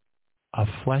a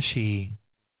fleshy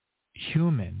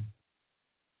human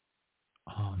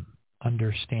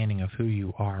understanding of who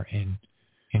you are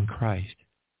in Christ,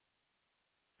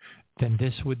 then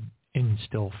this would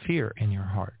instill fear in your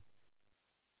heart.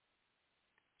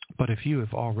 But if you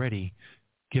have already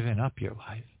given up your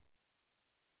life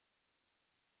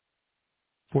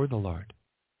for the Lord,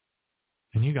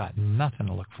 and you got nothing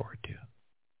to look forward to,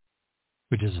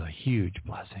 which is a huge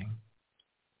blessing.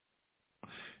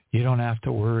 You don't have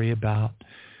to worry about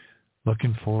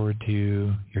looking forward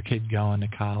to your kid going to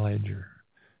college or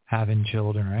having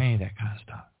children or any of that kind of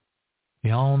stuff.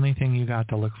 The only thing you got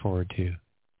to look forward to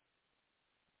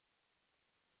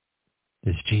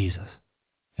is Jesus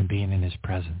and being in his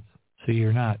presence. So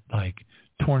you're not like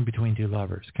torn between two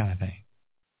lovers kind of thing.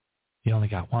 You only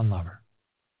got one lover.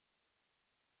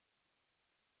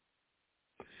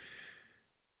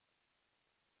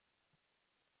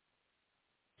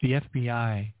 The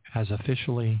FBI has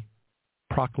officially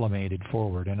proclamated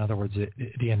forward. In other words,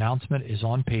 the announcement is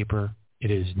on paper.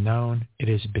 It is known. It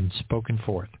has been spoken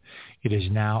forth. It is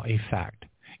now a fact.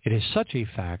 It is such a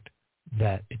fact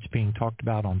that it's being talked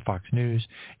about on Fox News.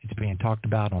 It's being talked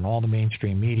about on all the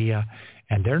mainstream media,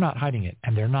 and they're not hiding it,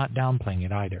 and they're not downplaying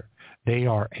it either. They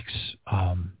are,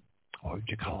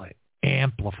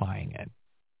 amplifying it.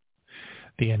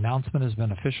 The announcement has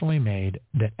been officially made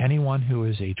that anyone who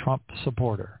is a Trump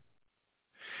supporter,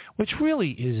 which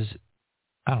really is,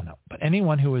 I don't know, but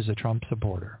anyone who is a Trump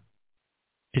supporter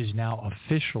is now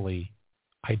officially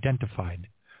identified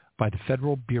by the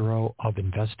Federal Bureau of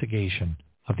Investigation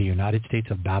of the United States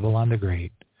of Babylon the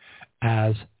Great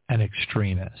as an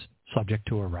extremist, subject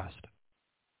to arrest.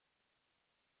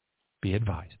 Be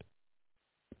advised.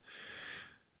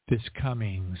 This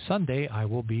coming Sunday, I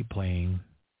will be playing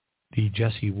the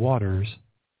Jesse Waters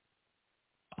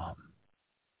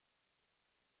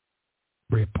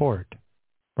report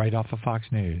right off of Fox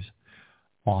News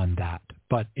on that.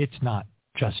 But it's not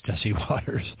just Jesse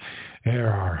Waters.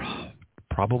 There are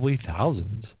probably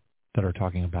thousands that are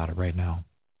talking about it right now.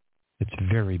 It's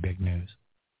very big news.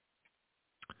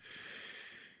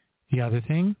 The other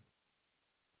thing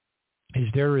is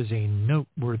there is a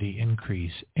noteworthy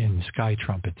increase in sky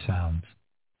trumpet sounds.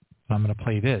 I'm going to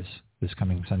play this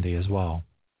coming Sunday as well.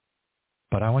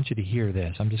 But I want you to hear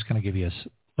this. I'm just going to give you a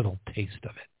little taste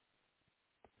of it.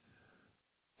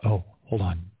 Oh, hold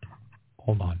on.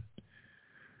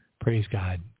 Praise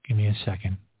God. Give me a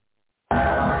second.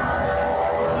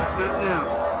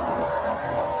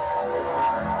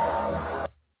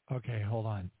 Okay, hold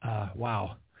on.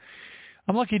 Wow.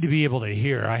 I'm lucky to be able to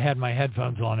hear. I had my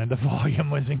headphones on and the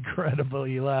volume was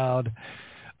incredibly loud.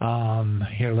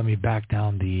 Here, let me back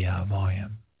down the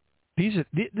volume.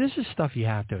 This is stuff you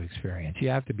have to experience. You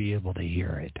have to be able to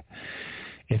hear it.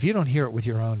 If you don't hear it with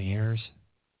your own ears,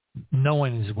 no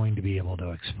one is going to be able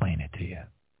to explain it to you.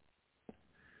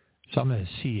 So I'm going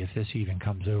to see if this even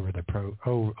comes over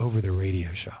the radio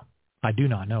show. I do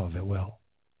not know if it will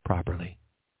properly.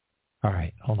 All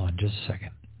right, hold on just a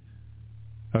second.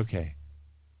 Okay,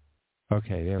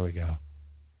 there we go.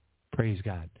 Praise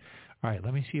God. All right,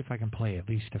 let me see if I can play at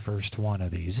least the first one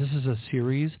of these. This is a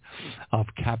series of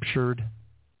captured.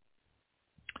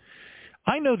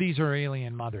 I know these are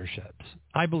alien motherships.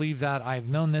 I believe that. I've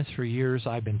known this for years.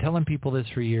 I've been telling people this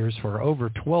for years. For over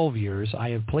 12 years, I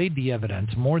have played the evidence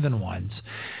more than once.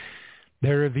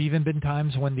 There have even been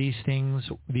times when these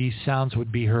sounds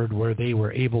would be heard where they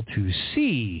were able to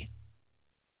see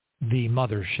the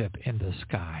mothership in the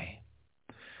sky.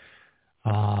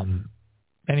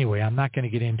 Anyway, I'm not going to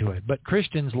get into it, but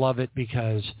Christians love it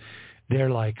because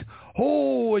they're like,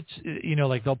 oh, it's,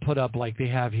 like they'll put up, like they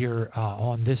have here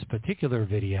on this particular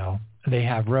video, they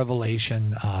have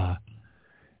Revelation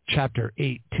chapter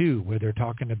 8:2, where they're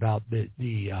talking about the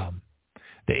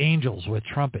angels with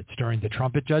trumpets during the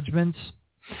trumpet judgments,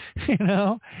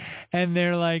 and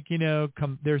they're like,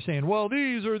 they're saying, well,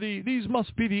 these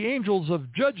must be the angels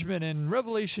of judgment in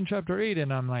Revelation chapter 8,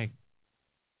 and I'm like,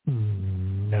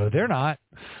 no, they're not.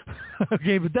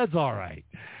 Okay, but that's all right.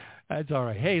 That's all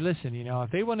right. Hey, listen,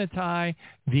 if they want to tie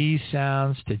these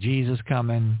sounds to Jesus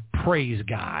coming, praise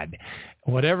God.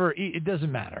 Whatever, it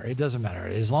doesn't matter. It doesn't matter.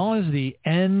 As long as the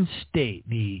end state,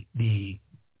 the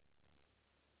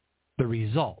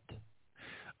result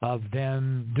of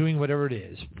them doing whatever it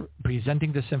is,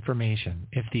 presenting this information,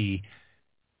 if the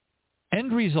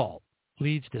end result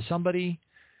leads to somebody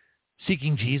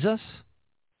seeking Jesus,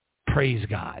 praise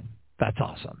God. That's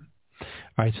awesome.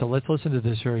 All right, so let's listen to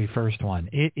this very first one.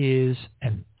 It is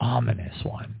an ominous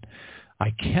one.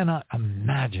 I cannot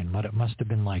imagine what it must have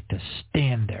been like to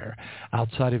stand there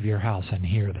outside of your house and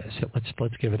hear this.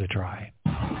 Let's give it a try.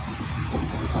 I'm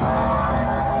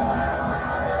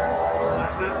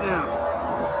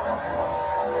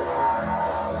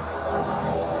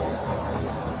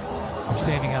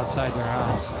standing outside their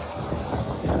house,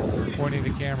 pointing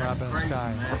the camera up in the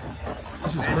sky.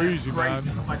 This is crazy, man.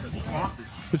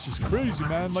 This is crazy,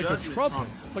 man. Like a trumpet.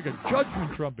 Like a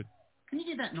judgment trumpet. Can you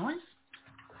do that noise?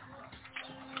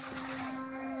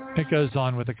 It goes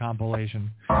on with the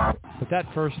compilation. But that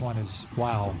first one is,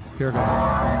 wow. Here it goes.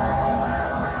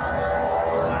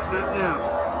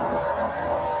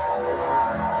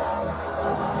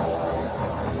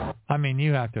 I mean,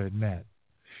 you have to admit.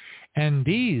 And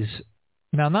these,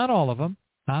 now not all of them,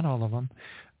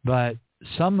 but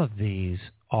some of these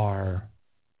are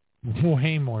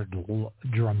way more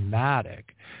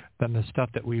dramatic than the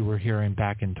stuff that we were hearing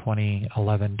back in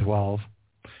 2011, 12.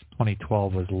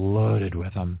 2012 was loaded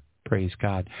with them, praise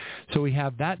God. So we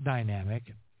have that dynamic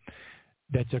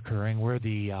that's occurring where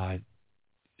the,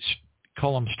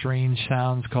 call them strange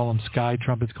sounds, call them sky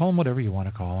trumpets, call them whatever you want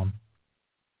to call them.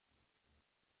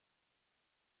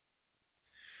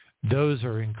 Those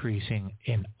are increasing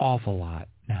an awful lot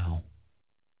now,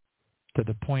 to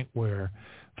the point where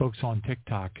folks on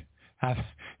TikTok have,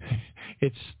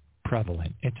 it's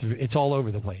prevalent. It's all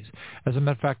over the place. As a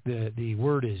matter of fact, the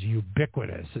word is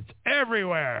ubiquitous. It's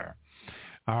everywhere.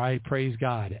 All right, praise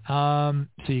God. So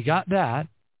you got that.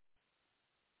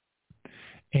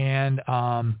 And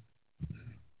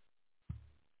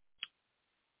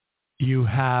you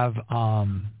have,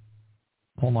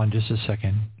 hold on just a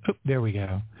second. Oop, there we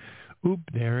go. Oop,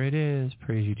 there it is.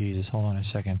 Praise you, Jesus. Hold on a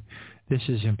second. This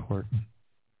is important.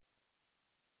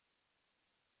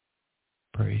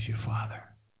 Praise you, Father.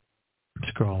 I'm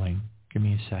scrolling. Give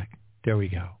me a sec. There we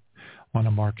go. I want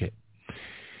to mark it.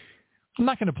 I'm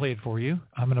not going to play it for you.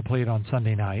 I'm going to play it on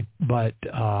Sunday night. But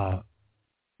the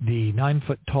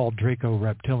 9-foot-tall Draco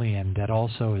reptilian that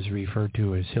also is referred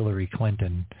to as Hillary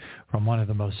Clinton, from one of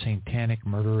the most satanic,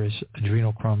 murderous,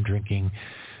 adrenochrome-drinking,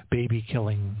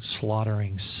 baby-killing,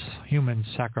 slaughtering, human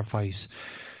sacrifice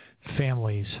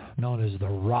families known as the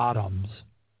Rodhams,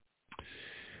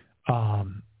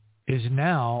 is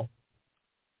now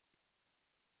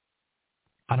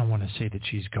I don't want to say that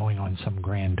she's going on some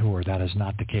grand tour. That is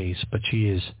not the case, but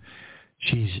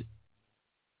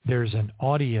there's an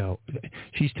audio.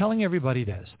 She's telling everybody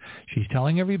this. She's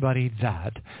telling everybody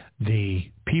that the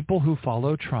people who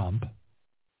follow Trump,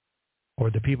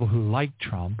 or the people who like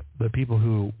Trump, the people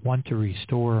who want to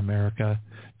restore America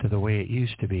to the way it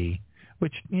used to be,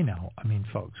 which,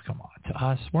 folks, come on. To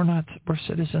us, we're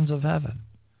citizens of heaven.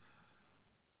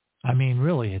 I mean,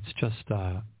 really, it's just,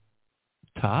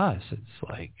 to us, it's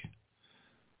like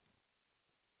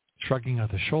shrugging of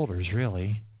the shoulders,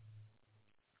 really.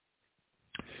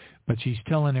 But she's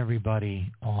telling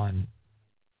everybody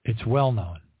it's well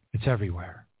known, it's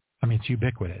everywhere. I mean, it's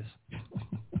ubiquitous.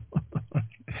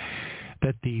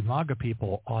 That the MAGA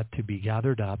people ought to be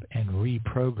gathered up and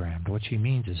reprogrammed. What she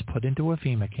means is put into a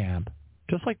FEMA camp,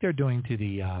 just like they're doing to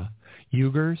the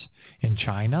Uyghurs in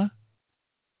China.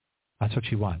 That's what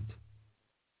she wants.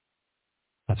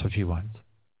 That's what she wants.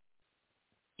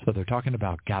 So they're talking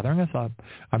about gathering us up.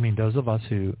 I mean, those of us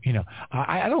who,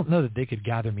 I don't know that they could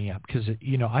gather me up because,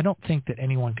 I don't think that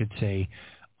anyone could say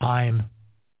I'm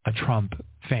a Trump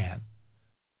fan.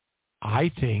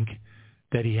 I think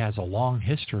that he has a long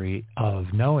history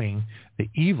of knowing the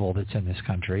evil that's in this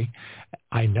country.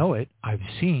 I know it. I've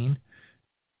seen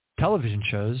television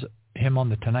shows, him on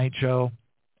the Tonight Show,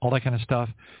 all that kind of stuff,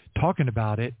 talking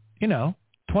about it,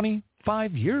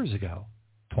 25 years ago,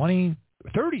 30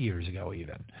 years ago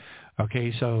even.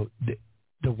 Okay, so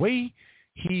the way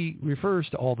he refers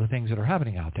to all the things that are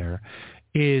happening out there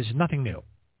is nothing new.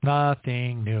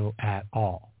 Nothing new at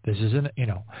all. This isn't,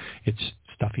 it's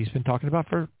stuff he's been talking about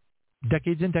for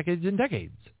decades and decades and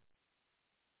decades.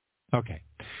 Okay.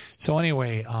 So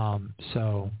anyway,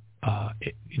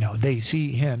 they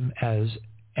see him as,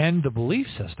 and the belief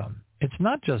system. It's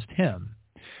not just him.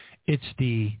 It's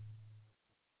the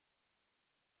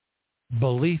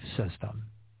belief system.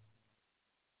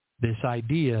 This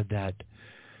idea that,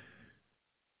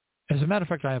 as a matter of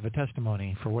fact, I have a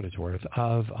testimony, for what it's worth,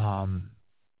 of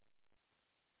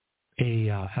and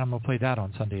I'm going to play that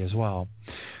on Sunday as well,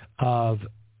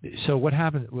 so what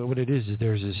happened, what it is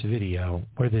there's this video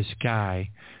where this guy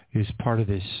who's part of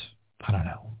this, I don't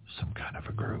know, some kind of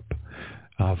a group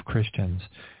of Christians,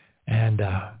 and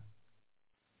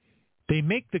they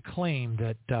make the claim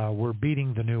that we're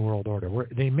beating the New World Order.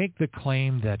 They make the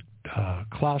claim that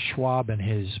Klaus Schwab and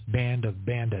his band of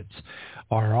bandits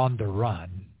are on the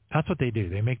run. That's what they do.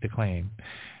 They make the claim.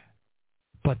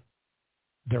 But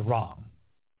they're wrong.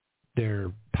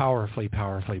 They're powerfully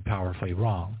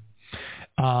wrong.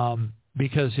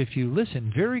 Because if you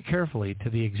listen very carefully to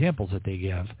the examples that they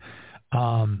give,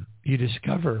 you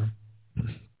discover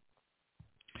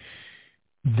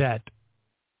that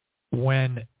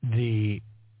when the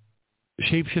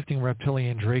shape-shifting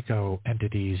reptilian Draco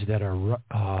entities that are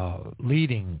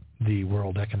leading the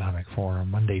World Economic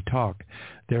Forum, when they talk,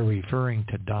 they're referring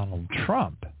to Donald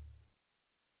Trump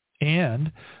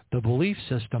and the belief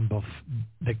system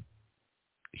that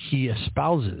he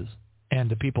espouses, and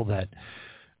the people that,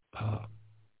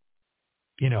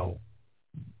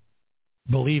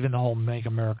 believe in the whole Make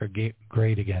America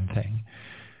Great Again thing.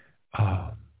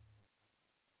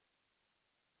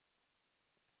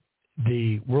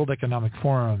 The World Economic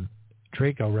Forum,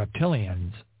 Draco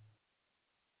reptilians,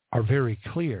 are very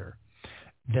clear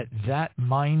that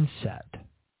mindset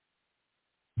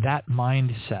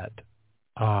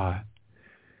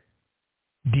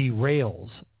derails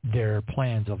their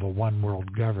plans of a one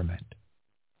world government.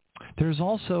 There's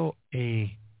also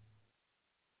an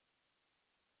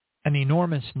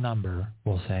enormous number,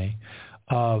 we'll say,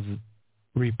 of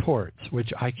reports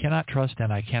which I cannot trust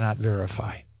and I cannot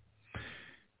verify.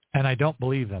 And I don't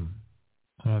believe them.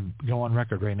 I'm going to go on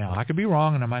record right now. I could be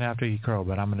wrong and I might have to eat crow,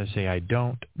 but I'm going to say I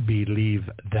don't believe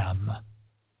them.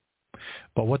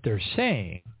 But what they're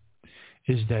saying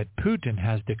is that Putin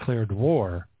has declared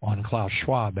war on Klaus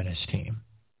Schwab and his team,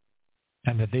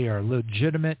 and that they are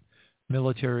legitimate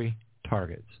military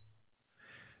targets.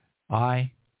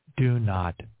 I do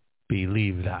not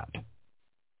believe that.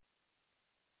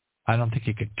 I don't think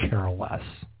he could care less.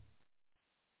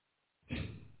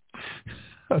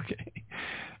 Okay.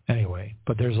 Anyway,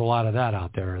 but there's a lot of that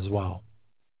out there as well.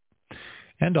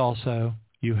 And also,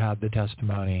 you have the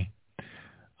testimony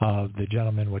of the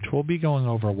gentleman, which we'll be going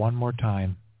over one more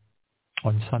time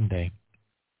on Sunday,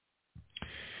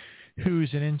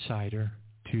 who's an insider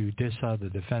to DISA, the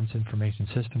Defense Information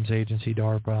Systems Agency,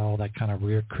 DARPA, all that kind of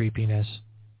weird creepiness.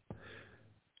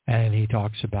 And he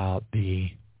talks about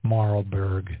the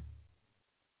Marlberg.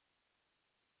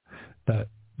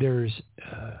 There's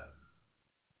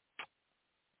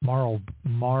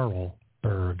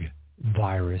Marlberg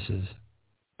viruses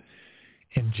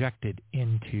injected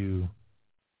into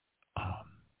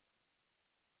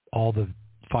all the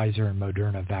Pfizer and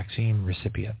Moderna vaccine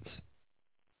recipients.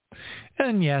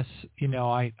 And yes,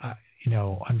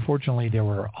 unfortunately, there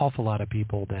were an awful lot of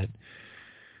people that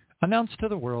announced to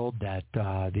the world that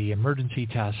the emergency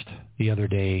test the other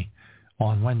day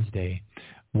on Wednesday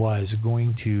was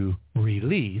going to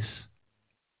release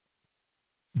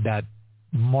that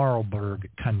Marburg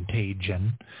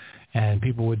contagion, and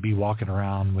people would be walking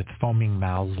around with foaming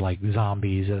mouths like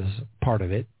zombies as part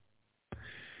of it.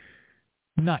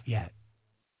 Not yet.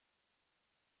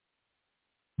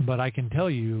 But I can tell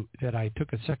you that I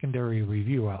took a secondary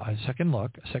review, a second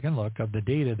look of the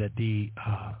data that the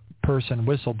person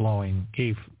whistleblowing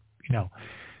gave.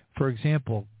 For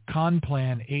example,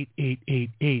 Conplan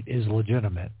 8888 is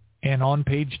legitimate. And on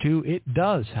page 2, it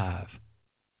does have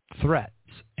threats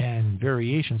and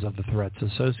variations of the threats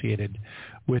associated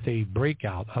with a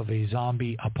breakout of a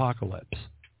zombie apocalypse.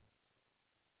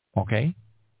 Okay?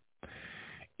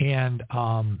 And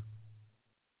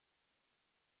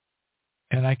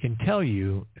I can tell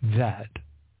you that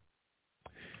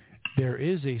there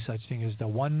is a such thing as the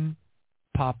 1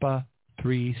 Papa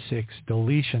 36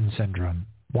 deletion syndrome.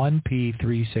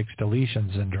 1P36 deletion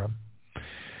syndrome.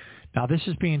 Now, this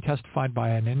is being testified by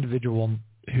an individual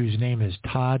whose name is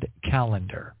Todd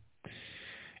Callender.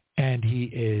 And he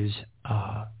is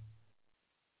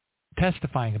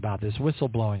testifying about this,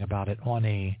 whistleblowing about it on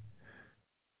a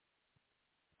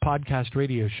podcast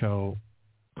radio show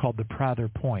called The Prather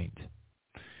Point.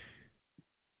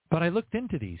 But I looked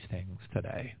into these things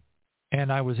today,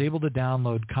 and I was able to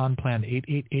download Conplan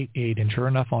 8888, and sure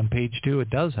enough, on page 2, it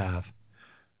does have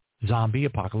zombie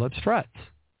apocalypse threats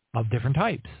of different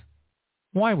types.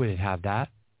 Why would it have that?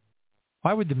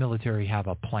 Why would the military have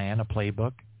a plan, a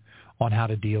playbook, on how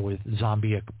to deal with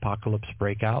zombie apocalypse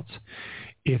breakouts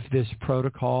if this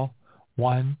protocol,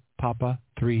 1 Papa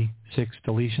 36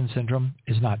 deletion syndrome,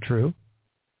 is not true?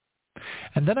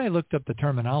 And then I looked up the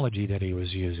terminology that he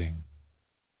was using.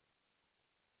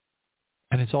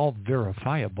 And it's all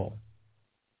verifiable.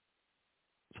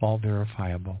 It's all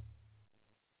verifiable.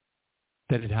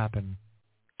 Did it happen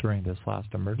during this last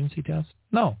emergency test?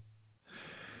 No.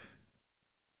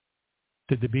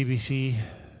 Did the BBC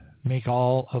make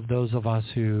all of those of us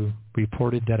who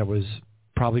reported that it was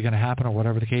probably going to happen or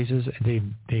whatever the case is,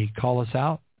 they call us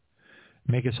out,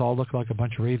 make us all look like a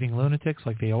bunch of raving lunatics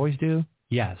like they always do?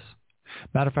 Yes.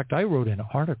 Matter of fact, I wrote an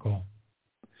article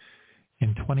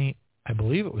in I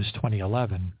believe it was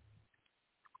 2011.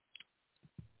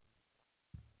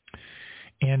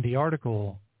 And the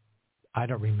article, I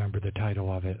don't remember the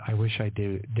title of it. I wish I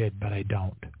did, but I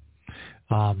don't.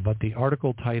 But the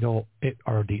article title,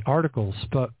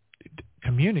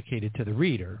 communicated to the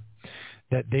reader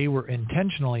that they were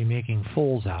intentionally making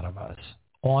fools out of us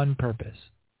on purpose.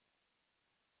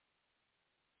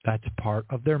 That's part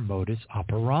of their modus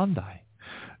operandi.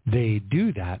 They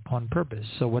do that on purpose.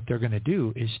 So what they're going to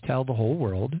do is tell the whole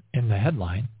world in the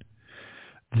headline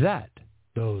that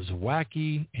those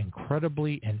wacky,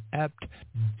 incredibly inept,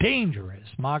 dangerous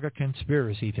MAGA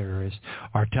conspiracy theorists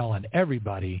are telling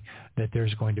everybody that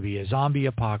there's going to be a zombie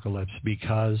apocalypse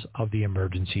because of the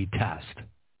emergency test.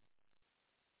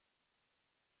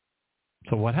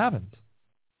 So what happens?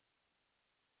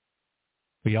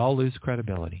 We all lose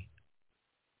credibility.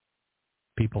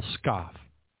 People scoff.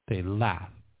 They laugh.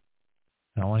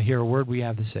 I don't want to hear a word we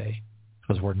have to say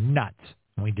because we're nuts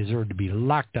and we deserve to be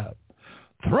locked up.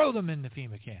 Throw them in the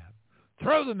FEMA camp.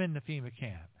 Throw them in the FEMA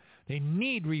camp. They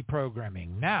need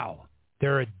reprogramming now.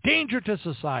 They're a danger to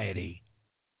society.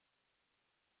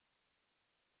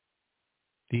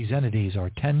 These entities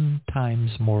are 10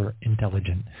 times more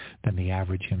intelligent than the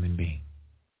average human being.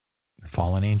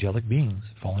 Fallen angelic beings,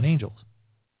 fallen angels.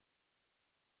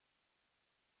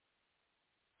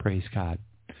 Praise God.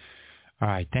 All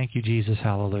right. Thank you, Jesus.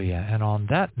 Hallelujah. And on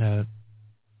that note,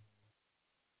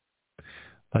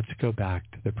 let's go back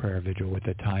to the prayer vigil with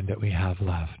the time that we have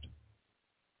left.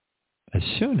 As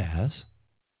soon as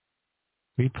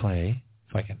we play,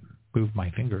 if I can move my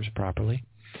fingers properly,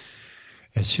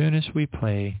 as soon as we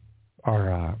play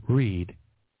or read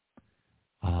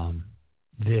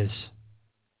this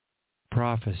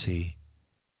prophecy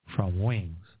from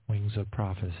Wings of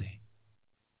Prophecy,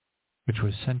 which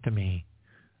was sent to me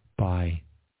by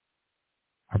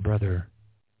our brother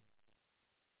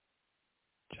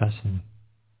Justin.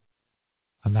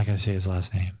 I'm not going to say his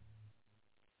last name.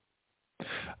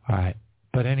 All right.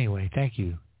 But anyway, thank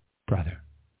you, brother,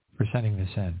 for sending this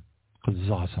in, because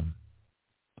it's awesome.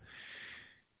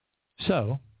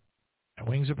 So,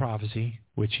 Wings of Prophecy,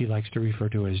 which he likes to refer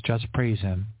to as Just Praise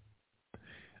Him,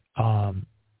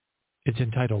 It's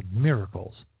entitled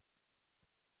Miracles.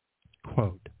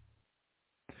 Quote,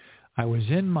 I was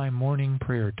in my morning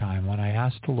prayer time when I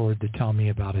asked the Lord to tell me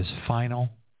about his final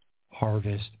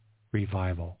harvest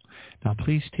revival. Now,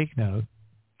 please take note.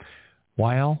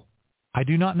 While I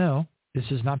do not know, this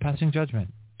is not passing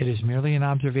judgment. It is merely an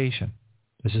observation.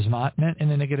 This is not meant in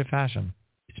a negative fashion.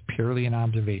 It's purely an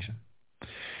observation.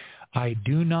 I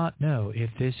do not know if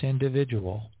this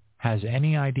individual has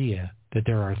any idea that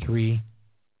there are 3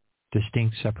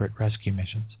 distinct separate rescue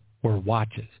missions or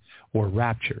watches or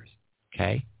raptures.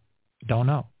 Okay? Don't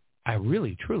know. I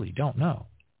really, truly don't know.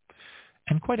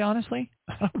 And quite honestly,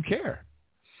 I don't care.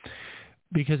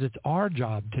 Because it's our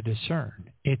job to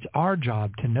discern. It's our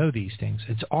job to know these things.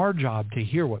 It's our job to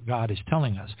hear what God is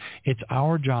telling us. It's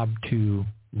our job to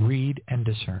read and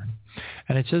discern.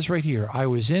 And it says right here, I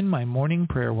was in my morning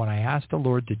prayer when I asked the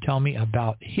Lord to tell me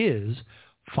about his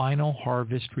final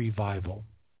harvest revival.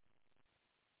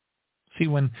 See,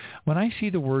 when I see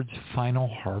the words final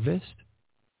harvest,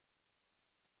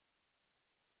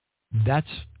 that's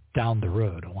down the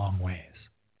road a long ways.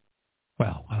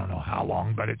 Well, I don't know how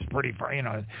long, but it's pretty far,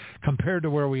 compared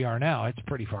to where we are now, it's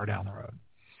pretty far down the road.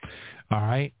 All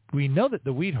right. We know that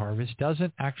the wheat harvest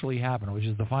doesn't actually happen, which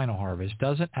is the final harvest,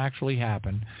 doesn't actually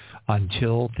happen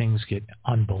until things get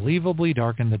unbelievably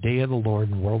dark in the day of the Lord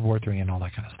and World War III and all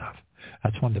that kind of stuff.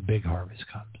 That's when the big harvest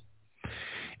comes.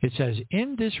 It says,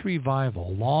 in this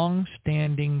revival,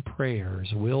 long-standing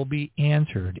prayers will be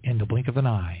answered in the blink of an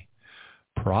eye.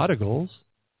 Prodigals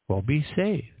will be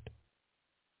saved.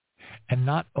 And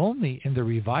not only in the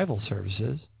revival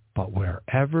services, but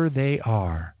wherever they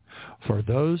are, for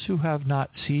those who have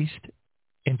not ceased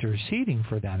interceding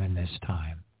for them in this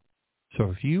time.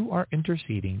 So if you are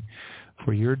interceding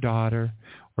for your daughter,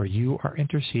 or you are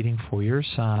interceding for your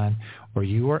son, or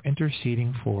you are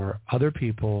interceding for other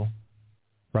people,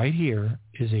 right here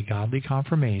is a godly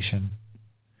confirmation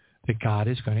that God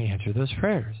is going to answer those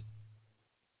prayers.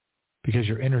 Because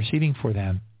you're interceding for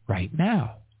them right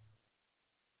now.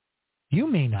 You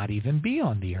may not even be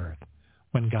on the earth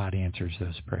when God answers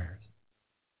those prayers.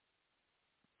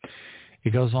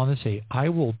 It goes on to say, I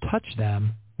will touch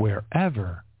them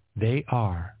wherever they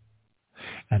are,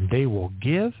 and they will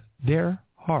give their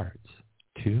hearts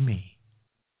to me,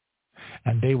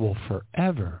 and they will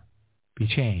forever be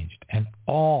changed, and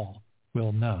all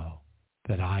will know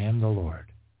that I am the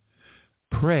Lord.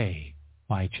 Pray,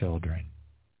 my children,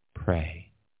 pray.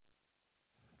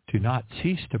 Do not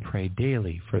cease to pray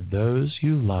daily for those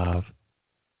you love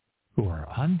who are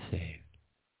unsaved,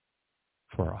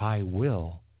 for I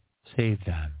will save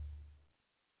them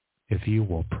if you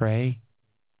will pray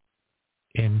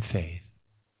in faith.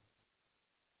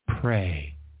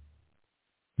 Pray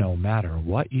no matter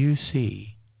what you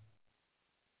see,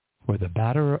 for the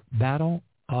battle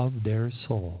of their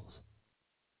souls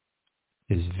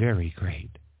is very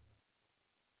great.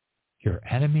 Your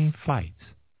enemy fights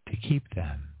to keep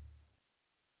them.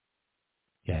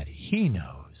 Yet he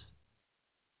knows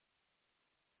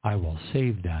I will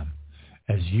save them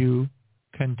as you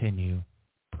continue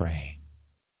praying.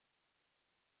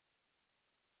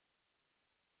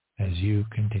 As you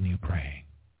continue praying.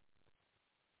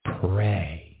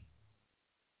 Pray.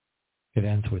 It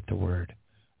ends with the word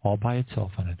all by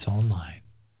itself on its own line.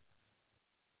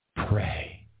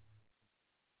 Pray.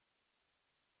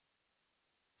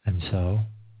 And so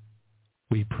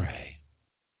we pray.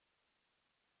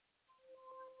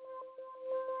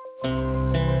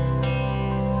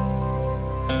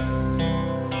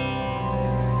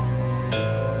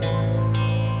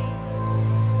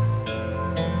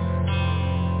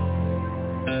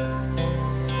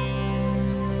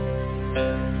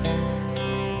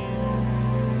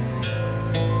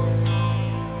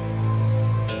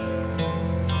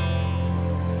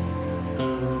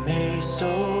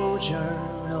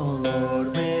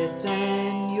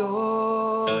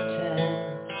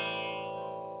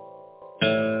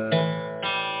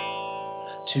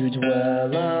 To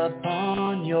dwell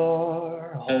upon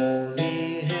your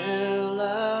holy hill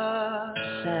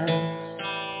ascent,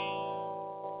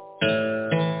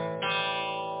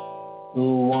 the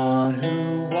one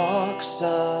who walks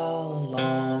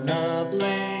along a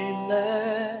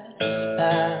blameless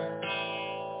path,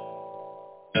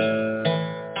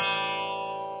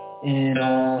 in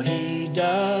all he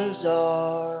does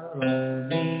are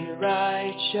only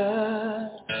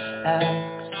righteous acts.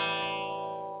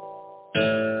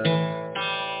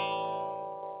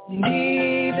 And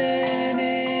even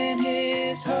in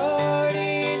his heart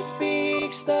he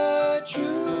speaks the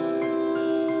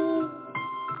truth.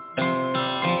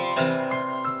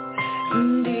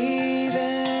 And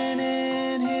even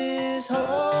in his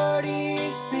heart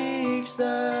he speaks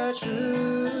the truth.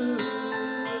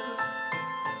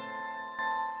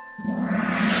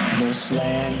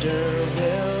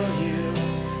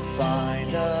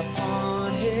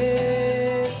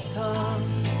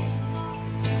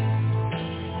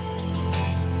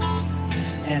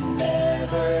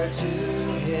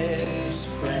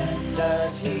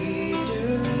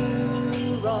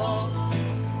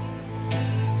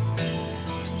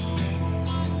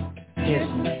 His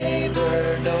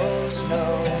neighbor knows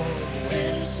no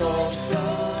insult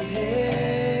from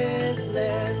his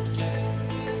lips.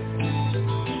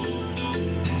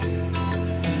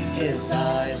 His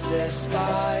eyes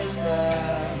despise the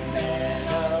man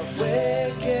of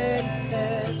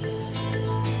wickedness,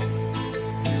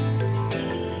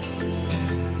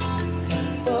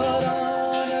 but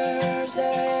honors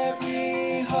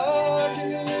every heart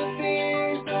who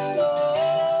fears the Lord.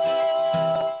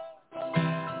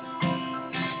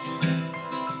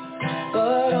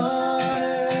 But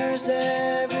honors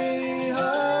every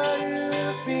heart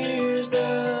who fears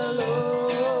the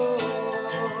Lord.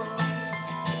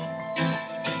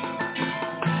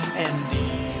 And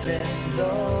even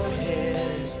though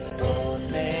his oath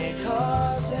may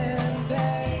cause him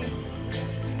pain,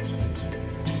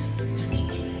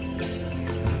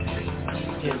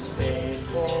 his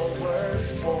faithful word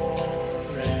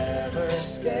forever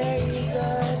stays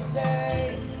the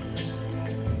same.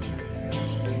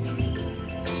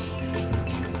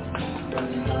 The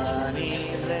money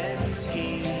lends he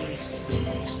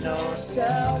seeks no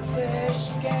selfish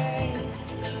gain.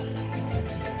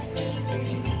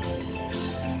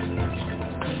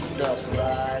 The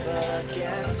bribe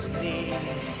against the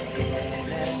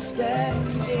innocent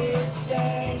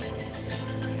disdain.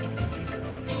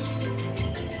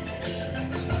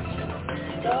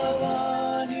 The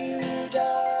one who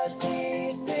does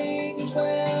these things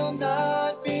will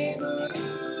not be moved.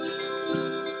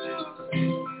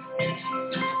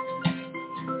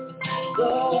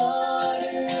 The one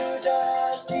who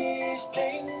does these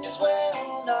things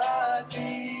will not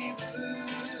be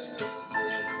moved.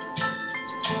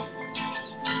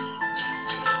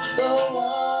 The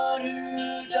one who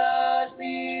does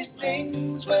these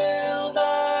things will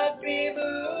not be moved.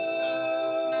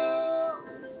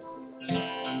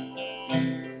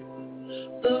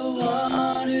 The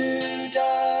one who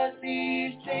does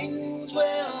these things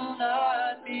will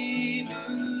not be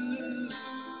moved.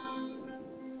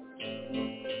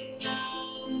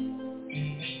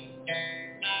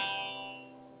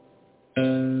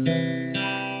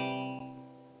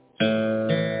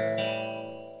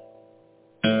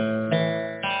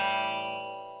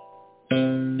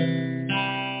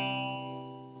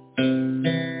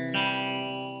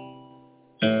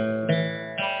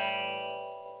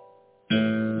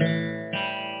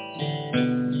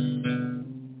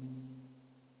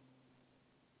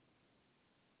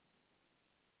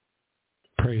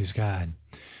 Praise God.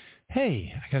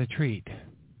 Hey, I got a treat.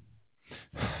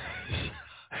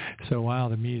 So while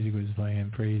the music was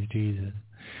playing, praise Jesus,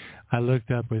 I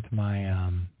looked up with my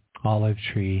Olive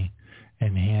Tree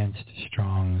Enhanced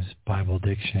Strong's Bible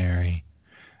Dictionary,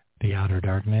 The Outer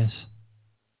Darkness,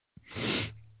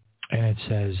 and it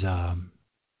says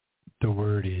the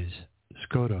word is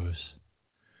skotos,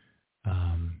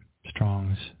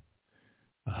 Strong's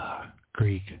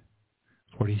Greek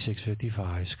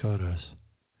 4655, skotos.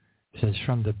 It says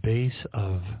from the base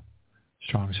of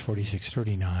Strong's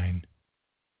 4639,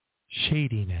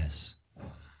 shadiness.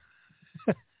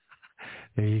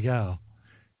 There you go.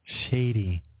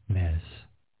 Shadiness.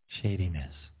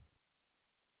 Shadiness.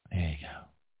 There you go.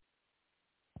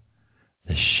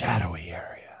 The shadowy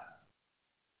area.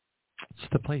 It's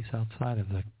the place outside of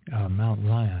the Mount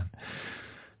Zion.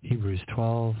 Hebrews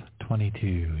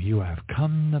 12:22. You have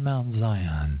come to Mount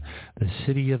Zion, the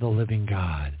city of the living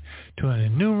God, to an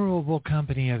innumerable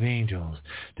company of angels,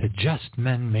 to just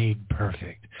men made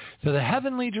perfect, to the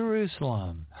heavenly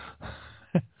Jerusalem.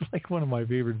 It's like one of my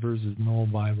favorite verses in the whole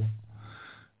Bible.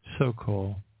 So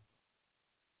cool.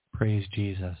 Praise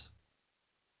Jesus.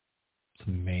 It's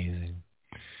amazing.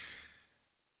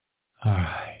 All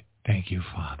right. Thank you,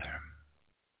 Father.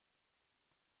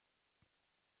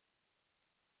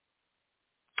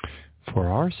 For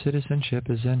our citizenship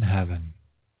is in heaven,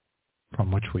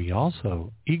 from which we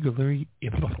also eagerly...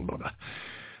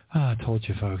 I told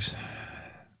you, folks.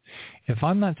 If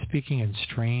I'm not speaking in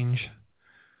strange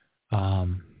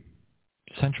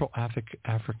Central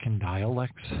African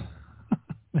dialects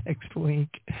next week,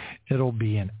 it'll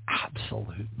be an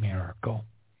absolute miracle.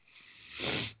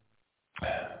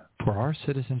 For our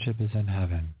citizenship is in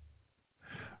heaven,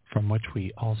 from which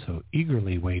we also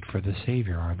eagerly wait for the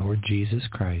Savior, our Lord Jesus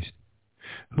Christ,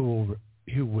 who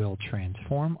will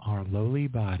transform our lowly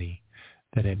body,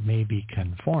 that it may be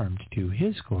conformed to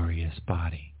his glorious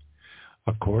body,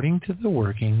 according to the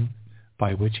working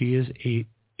by which he is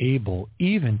able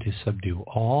even to subdue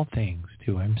all things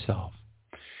to himself.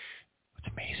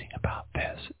 What's amazing about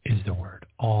this is the word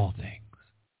all things.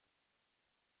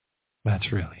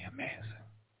 That's really amazing.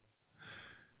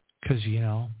 Because,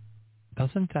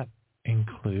 doesn't that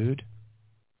include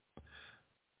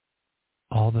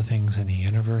all the things in the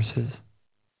universes,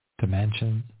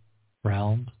 dimensions,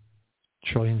 realms,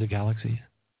 trillions of galaxies,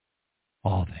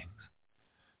 all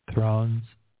things, thrones.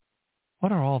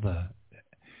 What are all the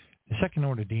second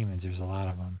order demons? There's a lot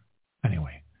of them.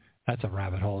 Anyway, that's a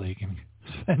rabbit hole that you can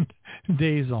spend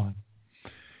days on.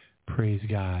 Praise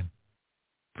God.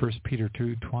 1 Peter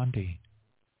 2:20.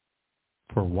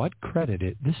 For what credit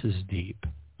it, this is deep,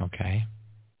 okay?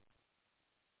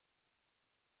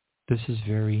 This is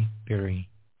very, very,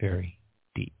 very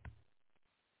deep.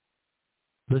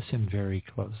 Listen very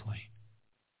closely.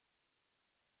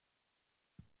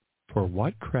 For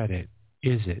what credit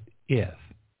is it if,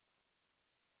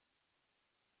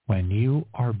 when you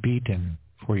are beaten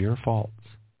for your faults,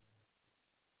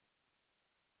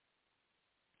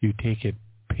 you take it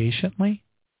patiently?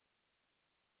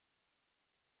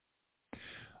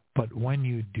 But when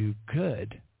you do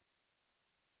good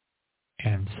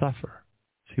and suffer,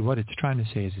 see what it's trying to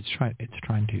say is it's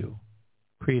trying to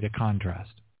create a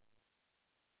contrast.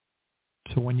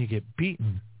 So when you get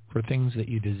beaten for things that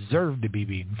you deserve to be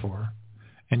beaten for,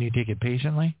 and you take it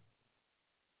patiently,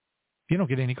 you don't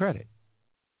get any credit.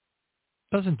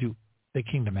 Doesn't do the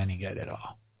kingdom any good at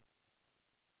all.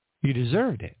 You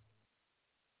deserved it.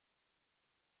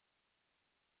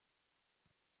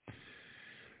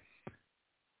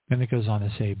 And it goes on to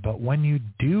say, but when you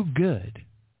do good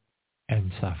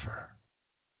and suffer,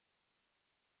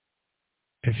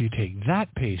 if you take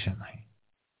that patiently,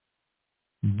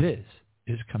 this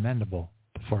is commendable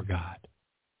before God.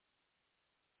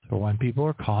 So when people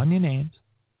are calling you names,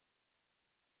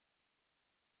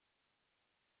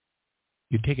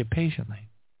 you take it patiently.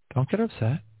 Don't get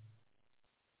upset.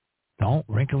 Don't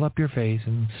wrinkle up your face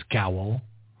and scowl.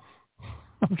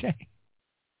 Okay?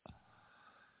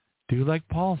 Do like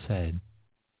Paul said.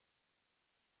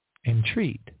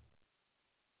 Entreat.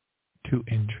 To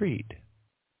entreat.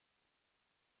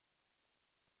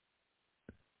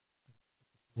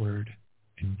 Word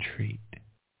entreat.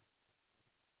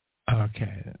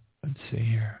 Okay, let's see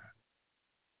here.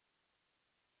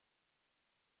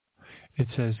 It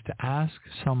says to ask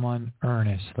someone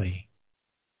earnestly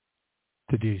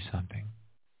to do something.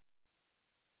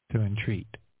 To entreat.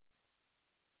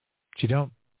 But you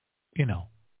don't,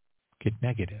 get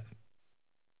negative.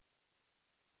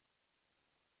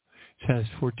 It says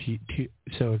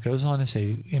so it goes on to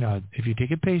say, if you take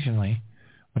it patiently,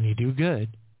 when you do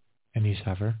good and you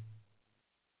suffer,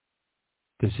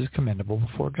 this is commendable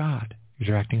before God.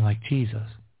 You're acting like Jesus.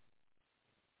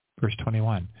 Verse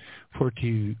 21, for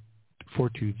to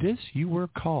this you were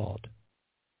called,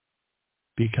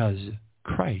 because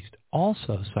Christ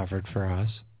also suffered for us,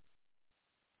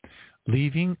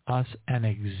 leaving us an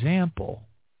example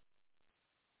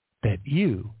that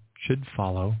you should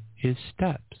follow his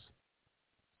steps.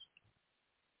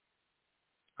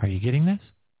 Are you getting this?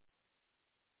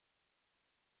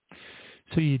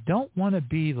 So you don't want to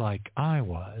be like I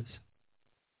was.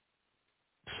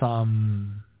 Let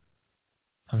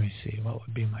me see, what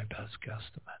would be my best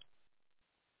guesstimate?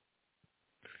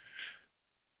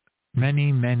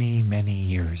 Many, many, many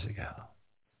years ago.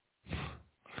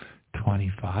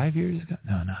 25 years ago?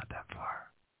 No, not that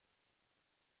far.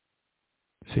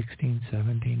 16,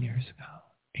 17 years ago.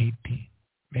 18.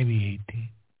 Maybe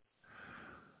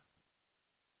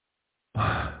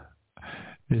 18.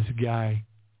 This guy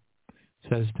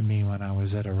says to me when I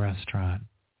was at a restaurant,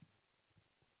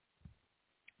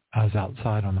 I was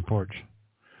outside on the porch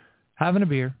having a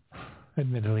beer,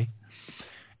 admittedly,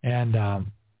 and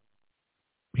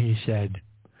he said,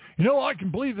 I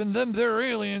can believe in them there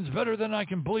aliens better than I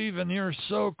can believe in your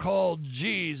so-called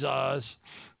Jesus.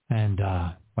 And,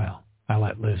 I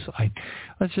let Liz,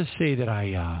 let's just say that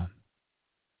I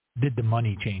did the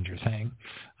money changer thing.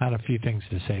 I had a few things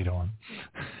to say to him.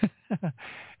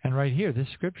 And right here, this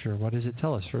scripture, what does it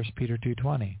tell us? 1 Peter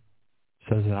 2:20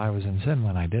 says that I was in sin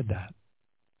when I did that.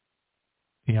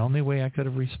 The only way I could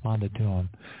have responded to him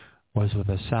was with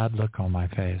a sad look on my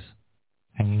face,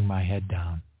 hanging my head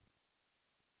down,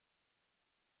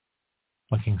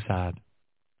 looking sad.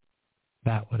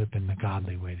 That would have been the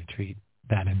godly way to treat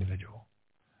that individual.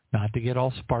 Not to get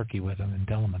all sparky with him and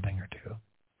tell him a thing or two,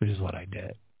 which is what I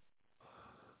did.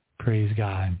 Praise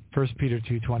God. 1 Peter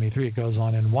 2:23, it goes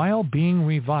on, and while being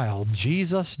reviled,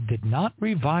 Jesus did not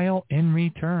revile in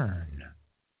return.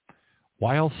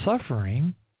 While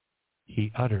suffering,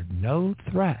 he uttered no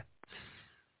threats,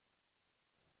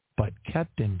 but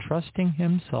kept entrusting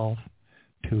himself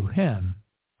to him,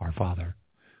 our Father,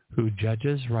 who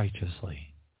judges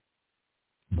righteously.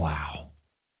 Wow.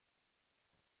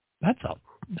 That's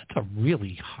a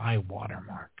really high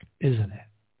watermark, isn't it?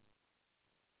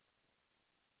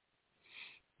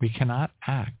 We cannot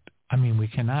act We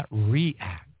cannot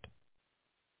react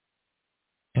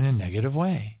in a negative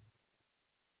way.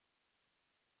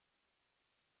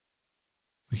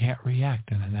 We can't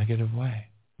react in a negative way.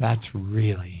 That's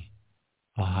really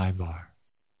a high bar.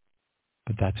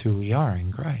 But that's who we are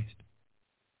in Christ.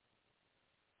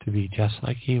 To be just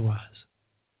like he was.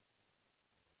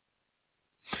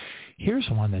 Here's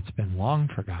one that's been long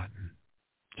forgotten.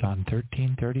 John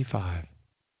 13:35.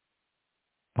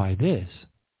 By this,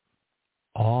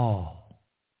 all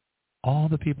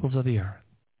the peoples of the earth,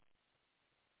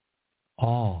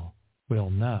 all will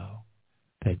know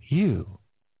that you,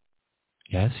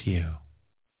 yes, you,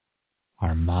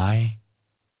 are my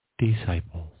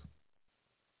disciples,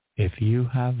 if you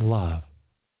have love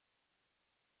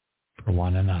for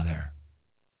one another.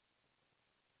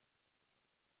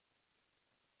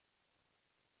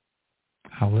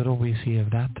 How little we see of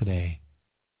that today.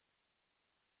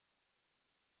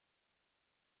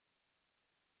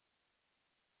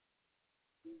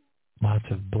 Lots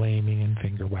of blaming and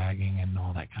finger wagging and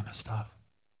all that kind of stuff.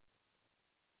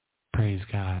 Praise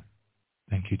God.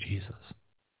 Thank you, Jesus.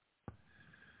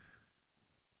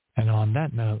 And on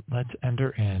that note, let's enter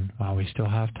in, while we still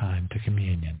have time, to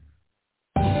communion.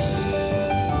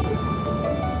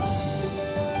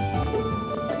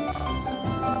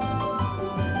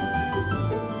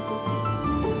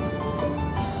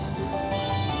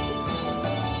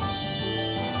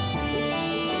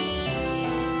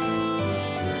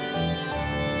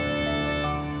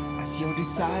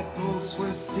 Disciples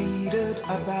were seated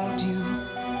about you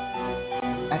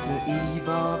at the eve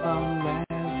of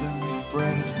unleavened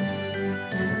bread.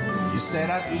 You said,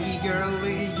 I've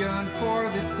eagerly yearned for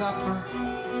this supper,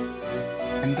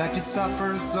 and that you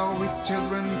suffer so his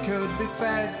children could be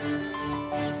fed.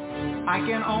 I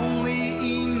can only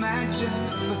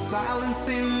imagine the silence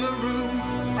in the room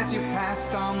as you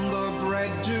passed on the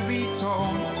bread to be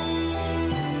torn.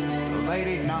 They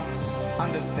did not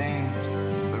understand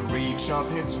reach of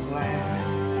his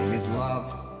plan. In his love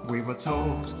we were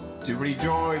told to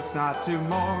rejoice, not to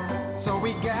mourn. So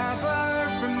we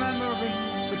gather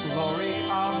remembering the glory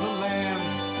of the Lamb,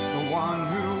 the one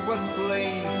who was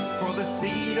slain for the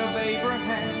seed of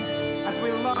Abraham. As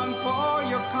we long for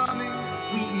your coming,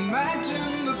 we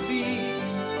imagine the feast,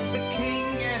 the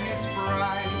King and his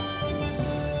bride.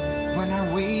 When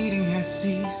our waiting has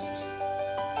ceased,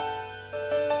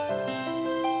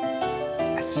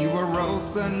 you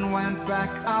arose and went back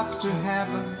up to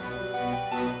heaven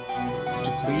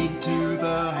to plead to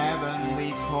the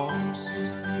heavenly courts.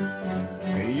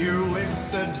 You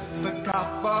lifted the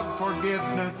cup of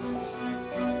forgiveness.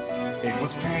 It was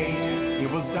paid,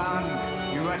 it was done.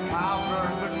 You had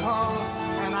covered the cost,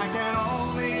 and I can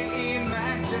only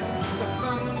imagine the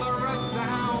thunderous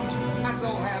sound as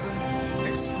though heaven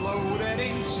exploded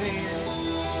in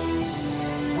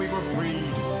cheers. We were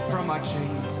freed from our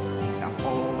chains.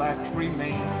 All that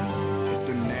remains is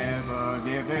to never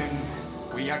give in.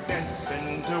 We are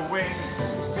destined to win.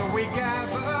 So we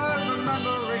gather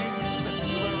remembering the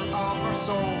healer of our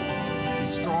soul,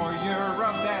 destroyer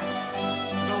of death,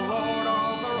 the Lord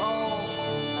over all,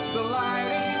 the light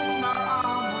in our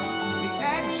armor, the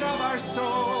edge of our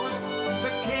sword,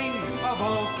 the King of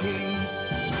all kings,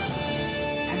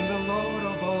 and the Lord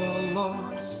of all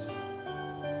lords.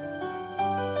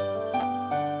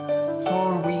 For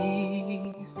we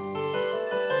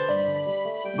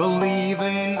believe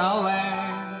in a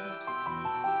land,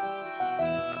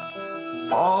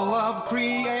 all of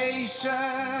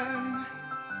creation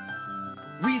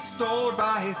restored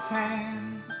by his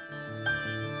hand.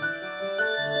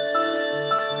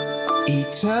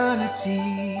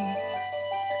 Eternity,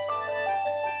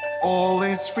 all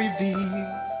is revealed.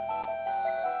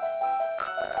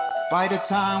 By the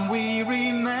time we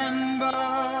remember,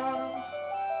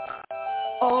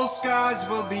 all scars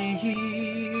will be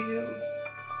healed.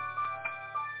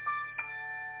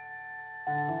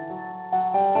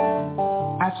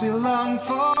 As we long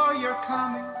for your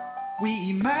coming, we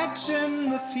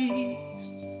imagine the feast,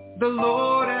 the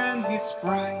Lord and his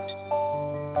bride.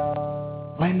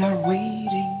 When our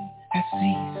waiting has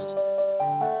ceased,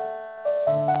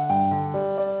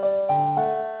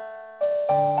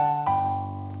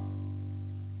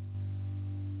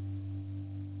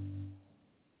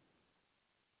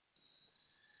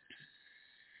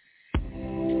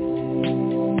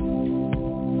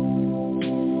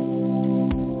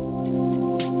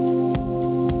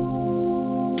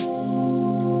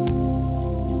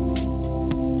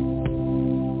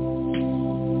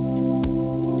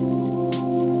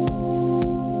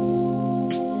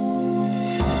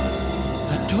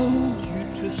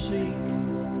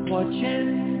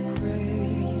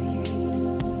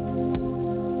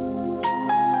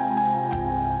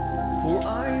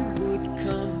 I would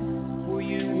come for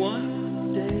you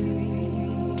one day.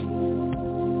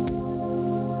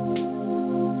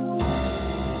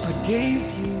 I gave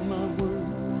you my word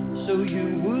so you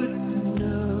would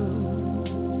know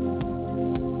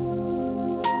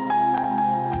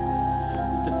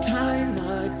the time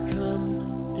I'd come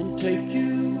and take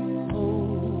you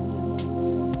home.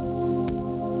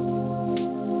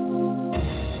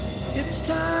 It's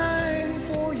time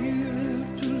for you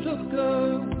to look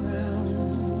around.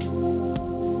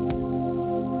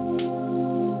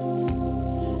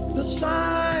 The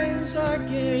signs I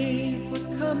gave were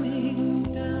coming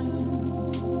down.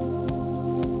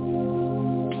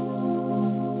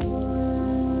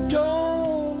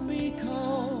 Don't be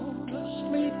caught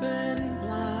asleep and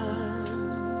blind.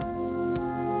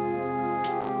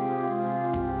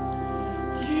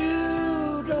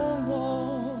 You don't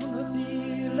want to be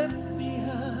left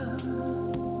behind.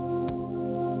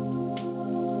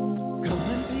 Come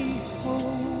and be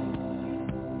whole.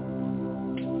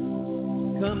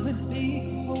 Come and be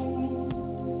whole.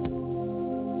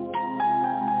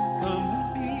 Come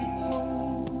and be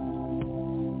whole.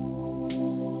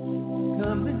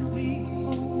 Come and be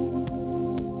whole.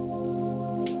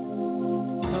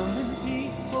 Come and be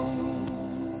whole.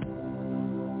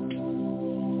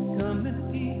 Come and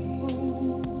be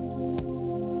whole.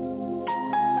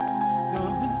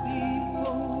 Come and be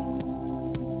whole.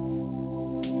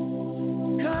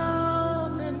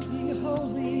 Come and be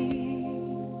holy.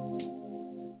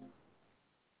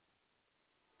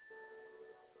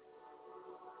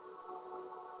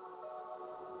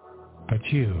 But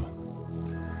you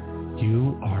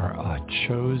are a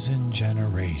chosen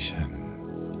generation,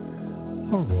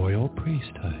 a royal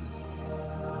priesthood,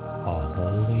 a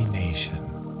holy nation,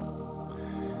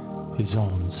 his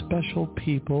own special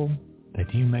people,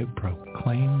 that you may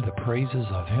proclaim the praises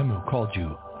of him who called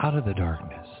you out of the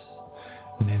darkness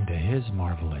and into his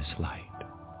marvelous light,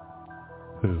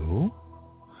 who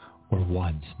were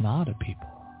once not a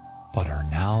people, but are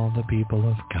now the people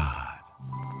of God,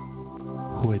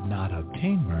 who had not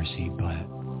obtained mercy, but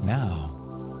now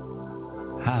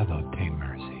have obtained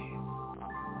mercy.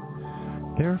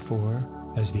 Therefore,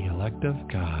 as the elect of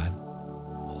God,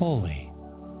 holy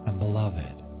and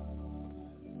beloved,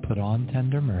 put on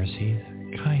tender mercies,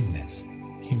 kindness,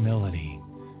 humility,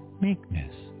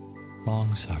 meekness,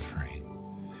 long-suffering,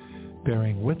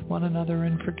 bearing with one another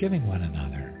and forgiving one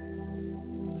another.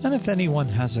 And if anyone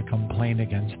has a complaint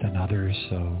against another,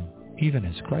 so even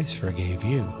as Christ forgave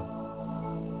you,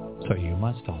 so you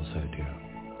must also do.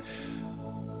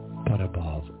 But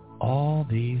above all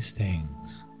these things,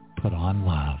 put on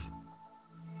love,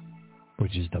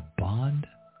 which is the bond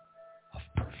of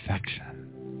perfection.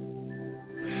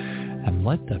 And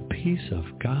let the peace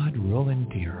of God rule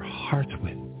into your hearts,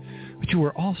 with which you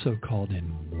were also called in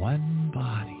one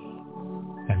body,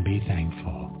 and be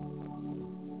thankful.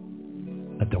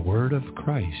 Let the word of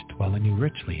Christ dwell in you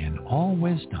richly in all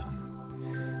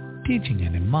wisdom, teaching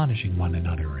and admonishing one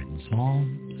another in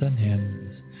psalms and hymns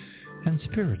and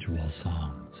spiritual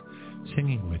songs,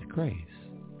 singing with grace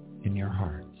in your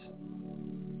hearts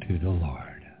to the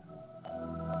Lord.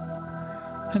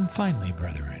 And finally,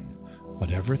 brethren,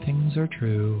 whatever things are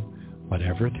true,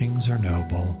 whatever things are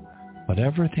noble,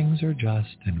 whatever things are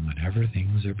just, and whatever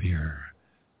things are pure,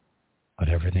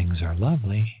 whatever things are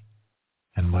lovely,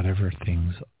 and whatever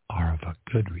things are of a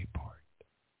good report.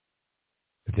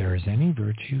 If there is any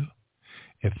virtue,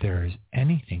 if there is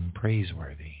anything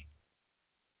praiseworthy,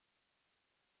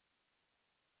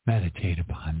 meditate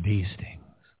upon these things.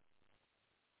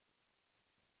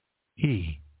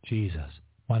 He, Jesus,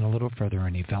 went a little further,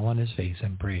 and he fell on his face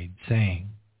and prayed, saying,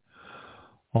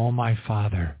 O my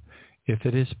Father, if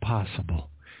it is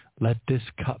possible, let this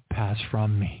cup pass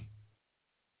from me.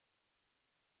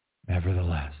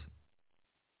 Nevertheless,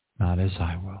 not as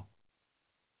I will,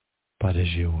 but as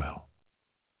you will.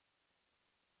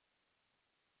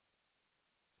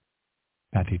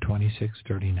 Matthew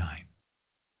 26:39.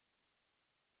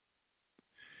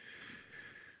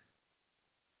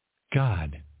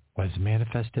 God was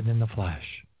manifested in the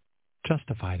flesh,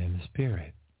 justified in the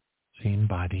Spirit, seen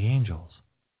by the angels,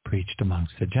 preached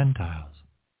amongst the Gentiles,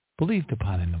 believed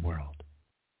upon in the world,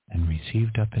 and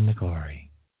received up into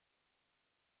glory.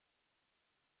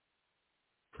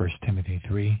 1 Timothy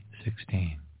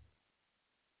 3:16.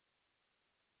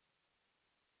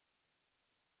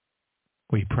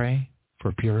 We pray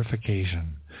for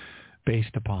purification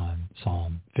based upon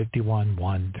Psalm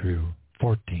 51:1 through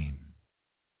 14.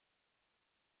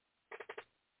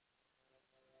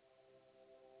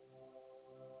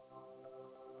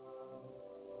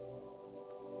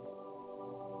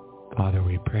 Father,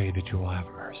 we pray that you will have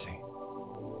mercy.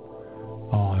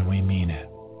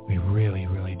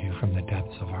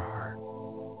 depths of our heart.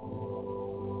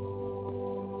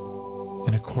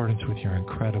 In accordance with your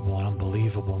incredible,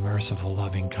 unbelievable, merciful,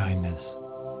 loving kindness,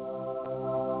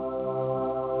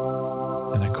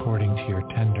 and according to your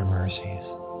tender mercies,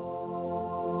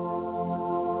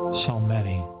 so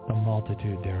many, the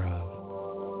multitude thereof,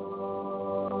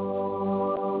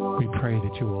 we pray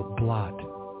that you will blot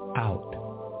out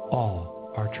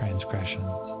all our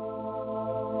transgressions.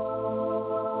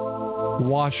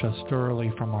 Wash us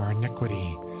thoroughly from our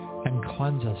iniquity and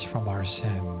cleanse us from our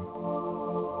sin.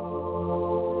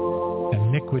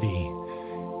 Iniquity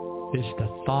is the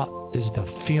thought, is the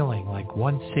feeling like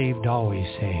once saved, always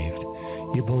saved.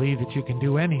 You believe that you can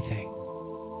do anything.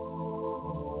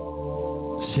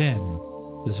 Sin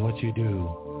is what you do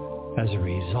as a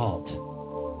result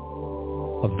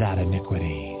of that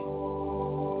iniquity.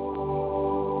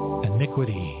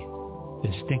 Iniquity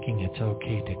is thinking it's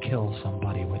okay to kill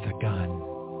somebody with a gun.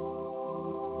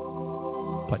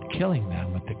 But killing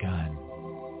them with the gun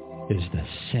is the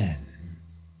sin.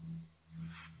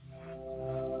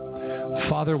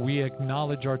 Father, we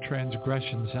acknowledge our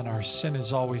transgressions and our sin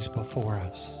is always before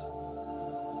us.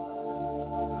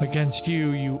 Against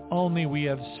you only we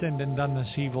have sinned and done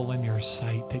this evil in your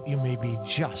sight, that you may be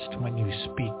just when you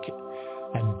speak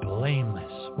and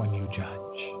blameless when you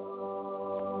judge.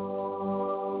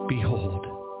 Behold,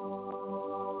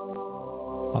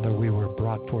 Father, we were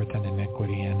brought forth in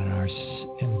iniquity, and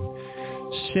in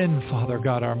sin, Father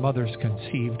God, our mothers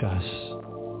conceived us.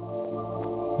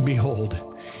 Behold,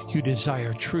 you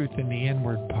desire truth in the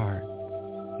inward part,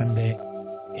 and the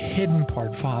hidden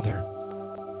part, Father,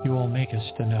 you will make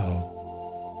us to know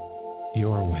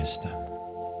your wisdom.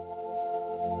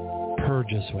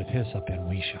 Purge us with hyssop, and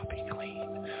we shall be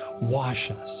clean. Wash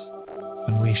us,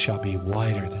 and we shall be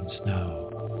whiter than snow.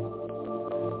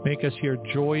 Make us your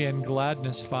joy and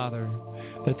gladness, Father,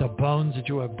 that the bones that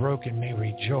you have broken may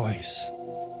rejoice.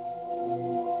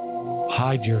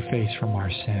 Hide your face from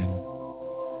our sin.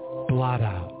 Blot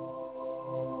out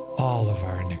all of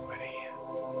our iniquity.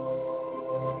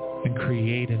 And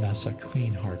create in us a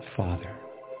clean heart, Father.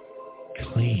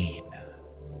 Clean.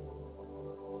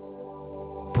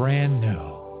 Brand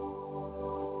new.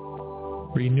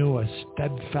 Renew a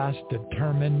steadfast,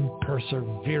 determined,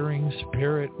 persevering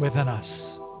spirit within us.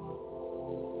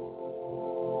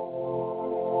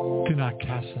 Do not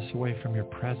cast us away from your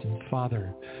presence,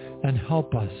 Father, and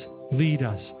help us, lead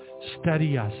us,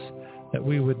 steady us, that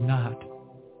we would not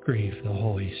grieve the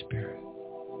Holy Spirit.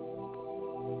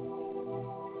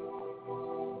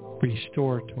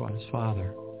 Restore to us,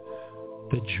 Father,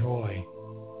 the joy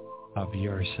of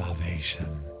your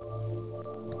salvation.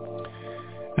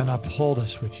 And uphold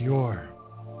us with your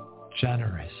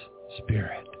generous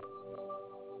spirit.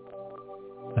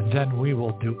 And then we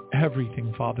will do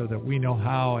everything, Father, that we know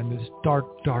how in this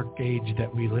dark, dark age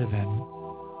that we live in,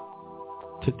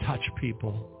 to touch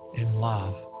people in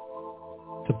love,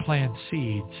 to plant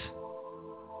seeds,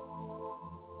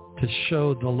 to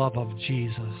show the love of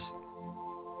Jesus,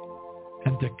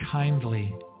 and to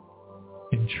kindly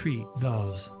entreat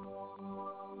those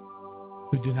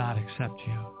who do not accept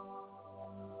you,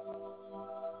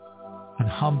 and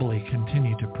humbly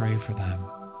continue to pray for them,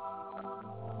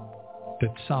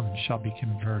 that some shall be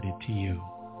converted to you.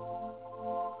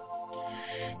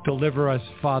 Deliver us,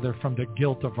 Father, from the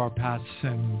guilt of our past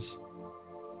sins,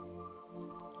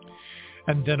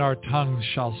 and then our tongues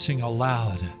shall sing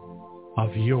aloud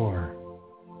of your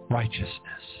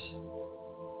righteousness.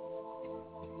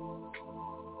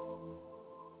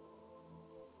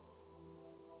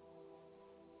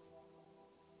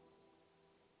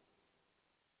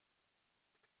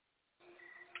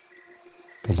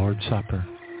 The Lord's Supper,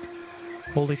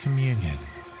 Holy Communion.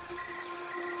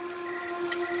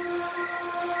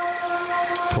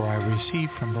 For I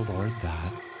received from the Lord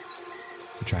that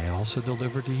which I also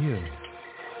delivered to you,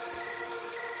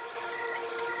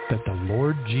 that the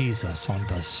Lord Jesus, on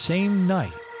the same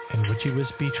night in which he was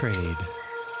betrayed,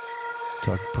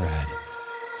 took bread.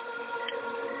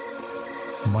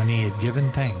 And when he had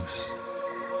given thanks,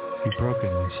 he broke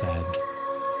it and said,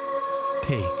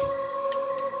 "Take,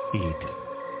 eat.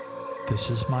 This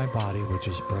is my body which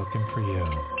is broken for you.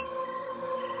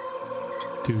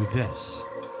 Do this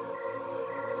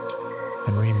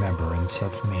in remembrance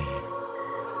of me."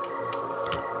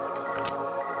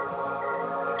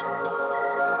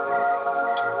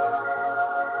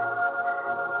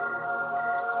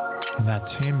 In that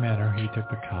same manner he took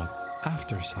the cup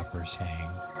after supper,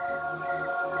 saying,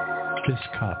 "This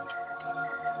cup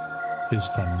is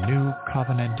the new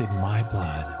covenant in my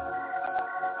blood.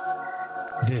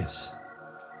 This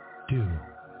do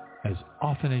as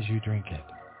often as you drink it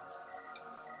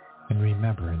in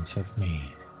remembrance of me.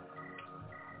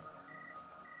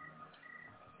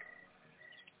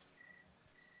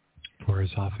 For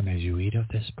as often as you eat of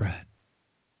this bread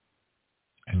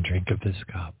and drink of this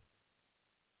cup,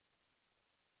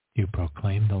 you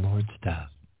proclaim the Lord's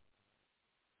death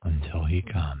until he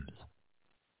comes.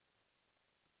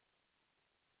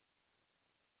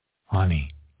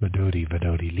 Ani Vadodi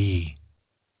Vadodi Li.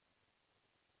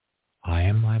 I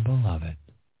am my beloved,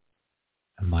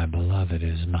 and my beloved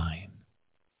is mine.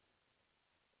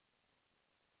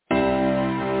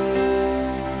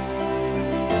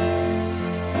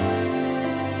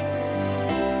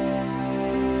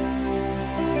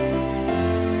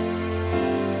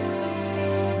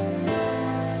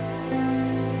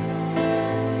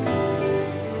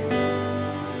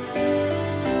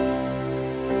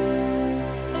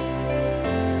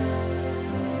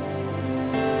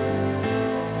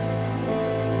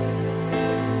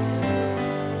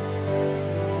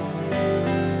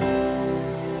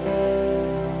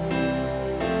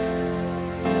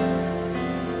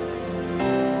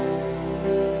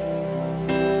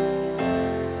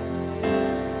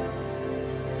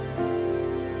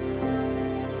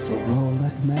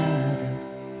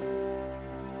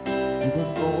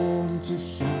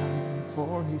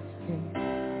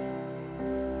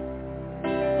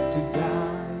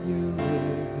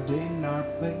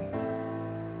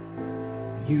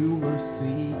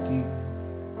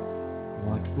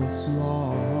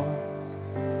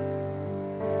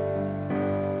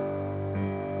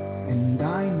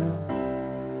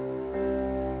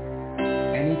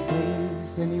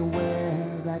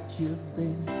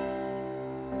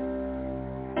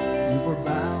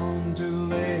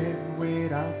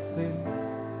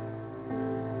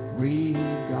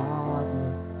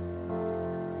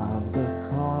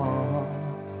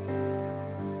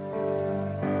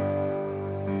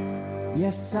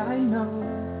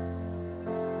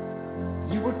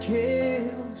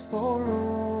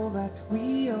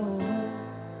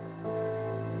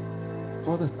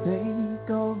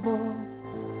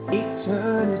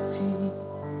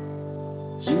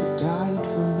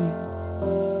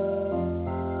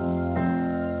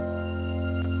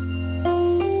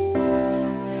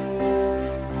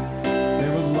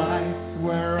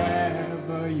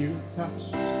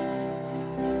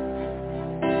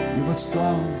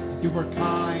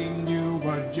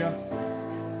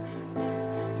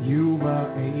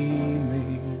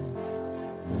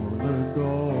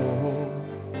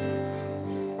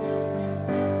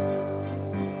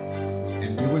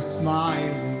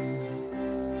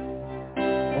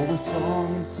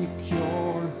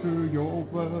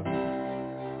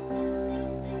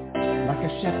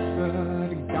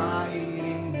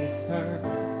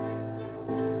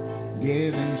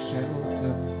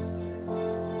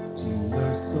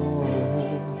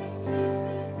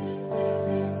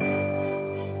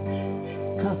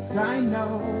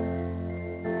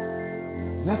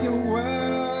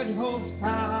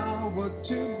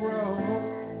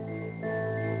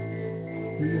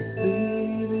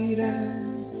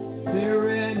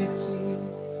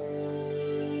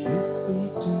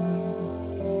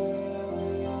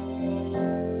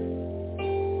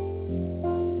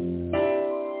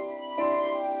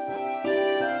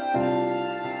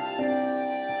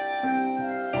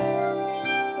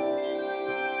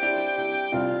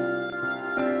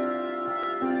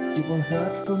 You were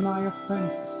hurt for my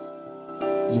offenses.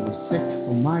 You were sick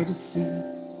for my disease.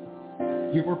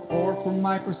 You were poor for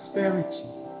my prosperity.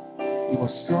 You are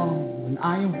strong when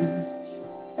I am weak.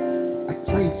 I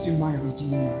praise you, my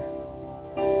Redeemer.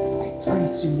 I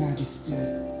praise you, Majesty.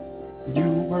 You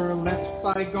were left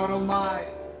by God Almighty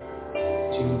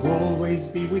to always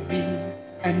be with me.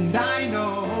 And I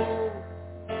know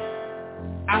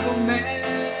I will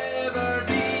never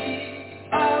be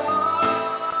alone.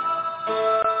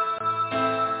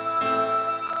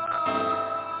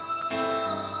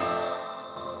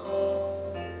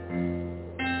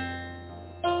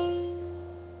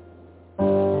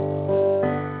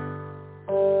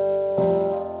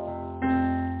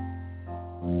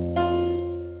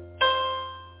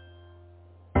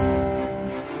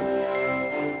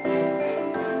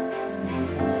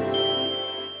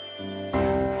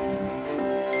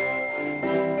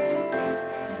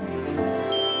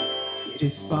 It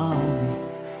is fun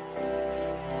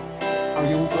how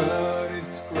your word is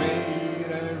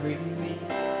greater in me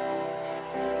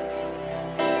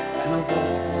than of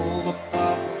all the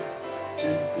power to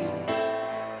be.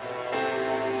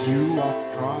 You are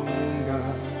stronger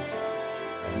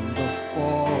than the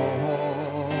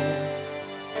fall.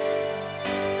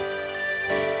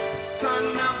 Son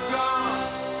of God,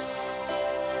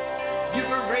 you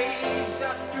were raised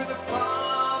up to the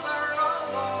Father.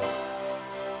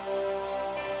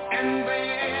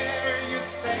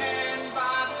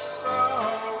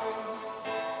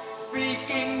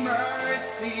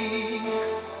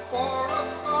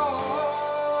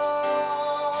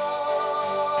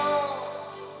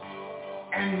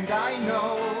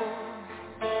 know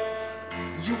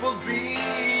you will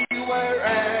be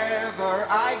wherever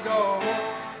I go.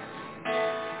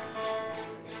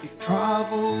 If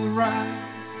trouble rise,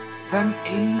 then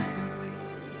easily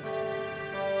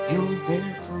you're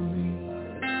there for me.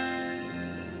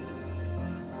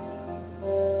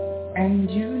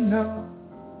 And you know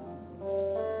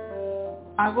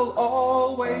I will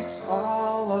always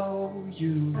follow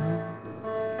you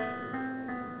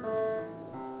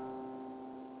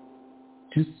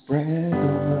to spread the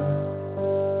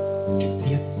word, to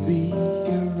be a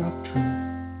seeker of truth.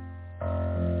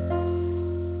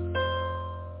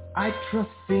 I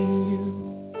trust in you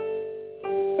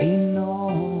in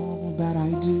all that I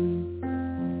do.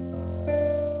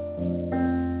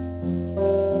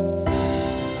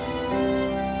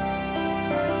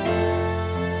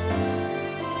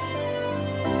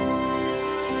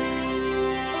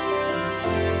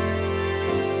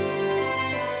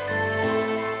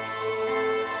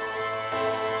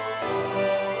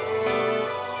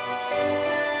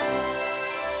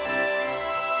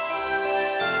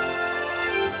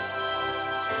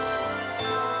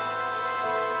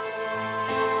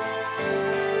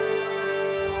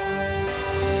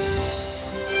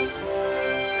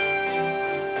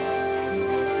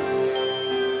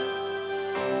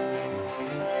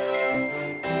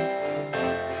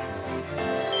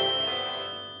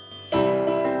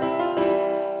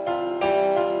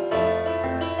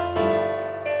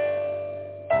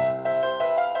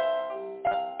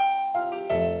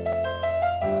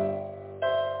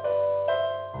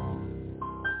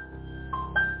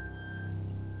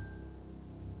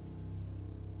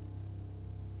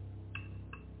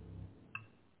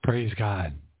 Praise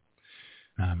God.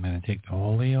 I'm going to take the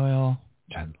holy oil.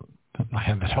 I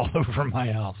have it all over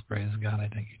my house. Praise God. I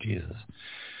thank you, Jesus.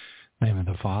 In the name of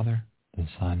the Father, the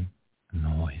Son, and the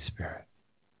Holy Spirit.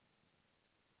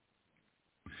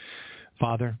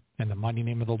 Father, in the mighty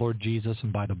name of the Lord Jesus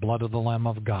and by the blood of the Lamb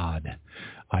of God,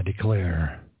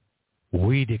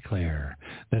 we declare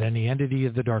that any entity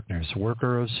of the darkness,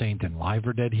 worker of Satan, live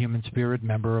or dead human spirit,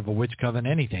 member of a witch coven,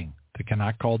 anything that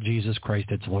cannot call Jesus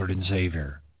Christ its Lord and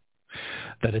Savior,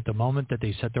 that at the moment that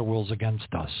they set their wills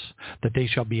against us, that they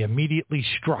shall be immediately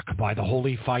struck by the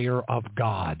holy fire of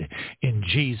God in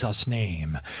Jesus'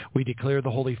 name. We declare the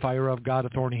holy fire of God, a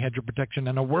thorny hedge of protection,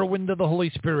 and a whirlwind of the Holy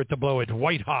Spirit to blow it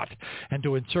white hot and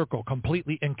to encircle,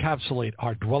 completely encapsulate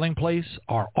our dwelling place,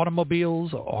 our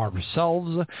automobiles,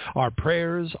 ourselves, our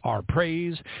prayers, our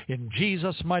praise, in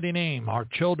Jesus' mighty name, our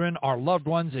children, our loved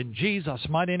ones, in Jesus'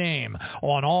 mighty name,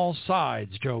 on all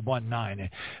sides, Job 1:9,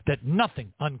 that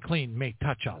nothing unclean may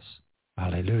touch us.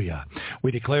 Hallelujah. We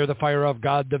declare the fire of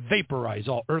God to vaporize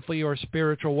all earthly or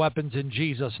spiritual weapons in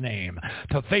Jesus' name,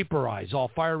 to vaporize all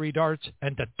fiery darts,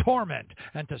 and to torment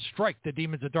and to strike the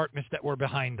demons of darkness that were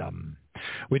behind them.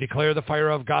 We declare the fire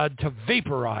of God to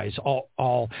vaporize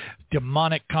all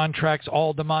demonic contracts,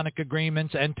 all demonic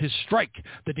agreements, and to strike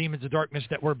the demons of darkness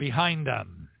that were behind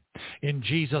them, in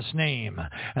Jesus' name,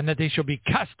 and that they shall be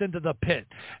cast into the pit.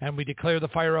 And we declare the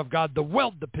fire of God to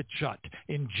weld the pit shut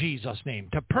in Jesus' name,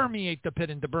 to permeate the pit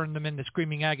and to burn them into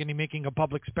screaming agony, making a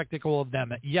public spectacle of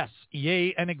them. Yes,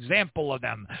 yea, an example of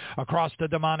them across the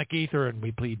demonic ether. And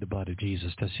we plead the blood of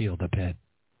Jesus to seal the pit.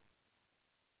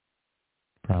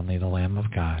 For only the Lamb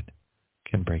of God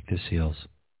can break the seals.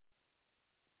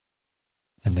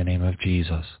 In the name of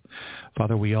Jesus.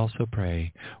 Father, we also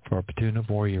pray for a platoon of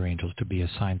warrior angels to be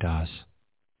assigned to us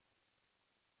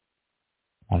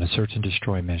on a search and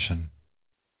destroy mission.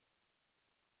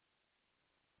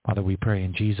 Father, we pray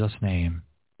in Jesus' name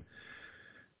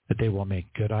that they will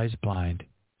make good eyes blind,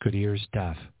 good ears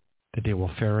deaf, that they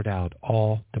will ferret out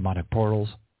all demonic portals,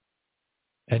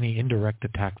 any indirect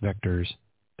attack vectors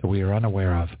that we are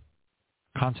unaware of,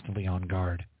 constantly on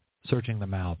guard, searching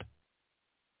them out,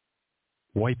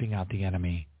 wiping out the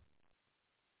enemy,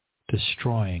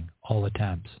 destroying all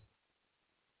attempts.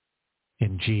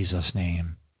 In Jesus'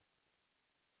 name.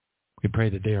 We pray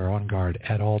that they are on guard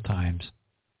at all times.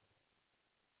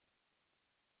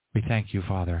 We thank you,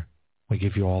 Father. We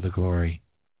give you all the glory.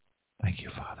 Thank you,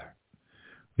 Father.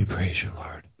 We praise you,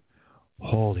 Lord.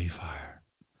 Holy fire.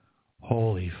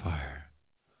 Holy fire.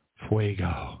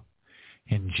 Fuego.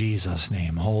 In Jesus'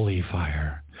 name, holy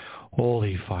fire.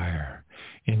 Holy fire.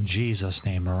 in Jesus'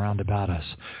 name around about us.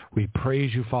 We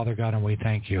praise you, Father God, and we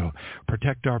thank you.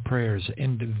 Protect our prayers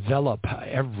and develop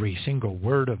every single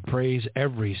word of praise,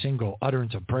 every single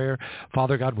utterance of prayer.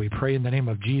 Father God, we pray in the name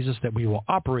of Jesus that we will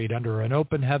operate under an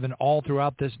open heaven all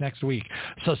throughout this next week.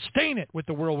 Sustain it with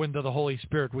the whirlwind of the Holy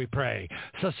Spirit, we pray.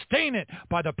 Sustain it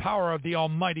by the power of the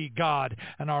Almighty God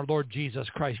and our Lord Jesus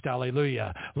Christ.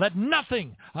 Hallelujah. Let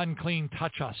nothing unclean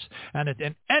touch us,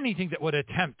 and anything that would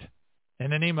attempt. In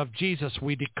the name of Jesus,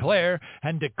 we declare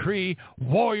and decree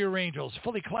warrior angels,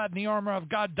 fully clad in the armor of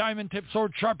God, diamond-tipped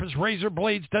sword, sharp as razor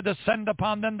blades, to descend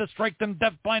upon them, to strike them,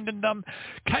 deaf, blind, and dumb,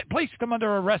 place them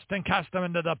under arrest, and cast them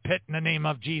into the pit in the name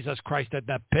of Jesus Christ, and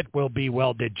the pit will be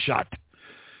welded shut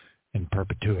in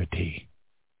perpetuity.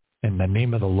 In the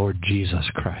name of the Lord Jesus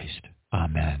Christ.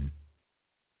 Amen.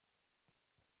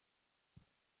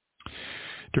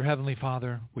 Dear Heavenly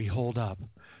Father, we hold up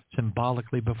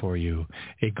symbolically before you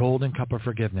a golden cup of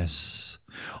forgiveness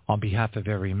on behalf of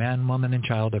every man, woman, and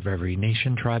child of every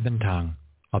nation, tribe, and tongue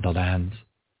of the lands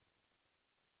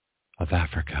of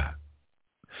Africa.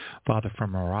 Father,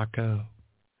 from Morocco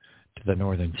to the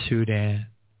northern Sudan,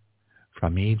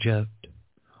 from Egypt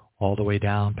all the way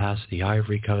down past the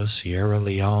Ivory Coast, Sierra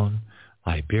Leone,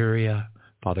 Liberia,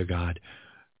 Father God,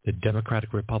 the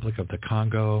Democratic Republic of the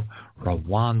Congo,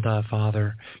 Rwanda,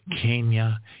 Father,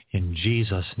 Kenya, in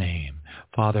Jesus' name.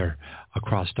 Father,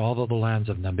 across all of the lands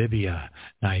of Namibia,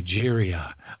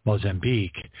 Nigeria,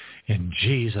 Mozambique, in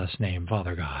Jesus' name,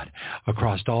 Father God,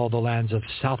 across all the lands of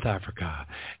South Africa.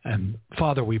 And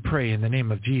Father, we pray in the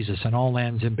name of Jesus and all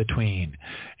lands in between,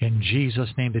 in Jesus'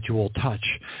 name, that you will touch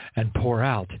and pour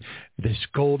out this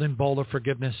golden bowl of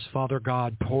forgiveness, Father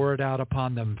God. Pour it out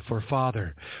upon them, for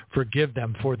Father, forgive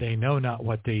them, for they know not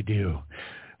what they do.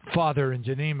 Father, in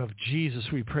the name of Jesus,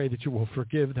 we pray that you will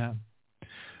forgive them,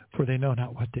 for they know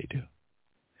not what they do.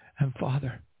 And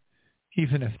Father,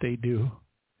 even if they do,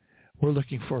 we're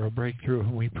looking for a breakthrough,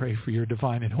 and we pray for your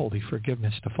divine and holy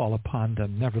forgiveness to fall upon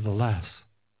them nevertheless,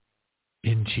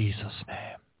 in Jesus'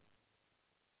 name.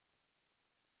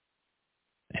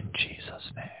 In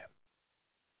Jesus' name.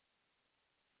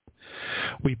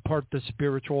 We part the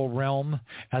spiritual realm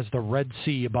as the Red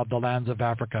Sea above the lands of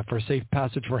Africa for safe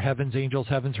passage for heaven's angels,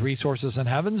 heaven's resources, and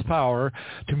heaven's power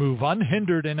to move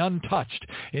unhindered and untouched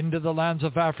into the lands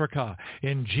of Africa.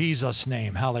 In Jesus'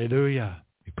 name, hallelujah.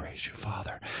 We praise you,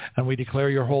 Father. And we declare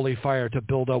your holy fire to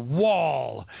build a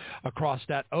wall across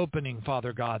that opening,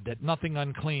 Father God, that nothing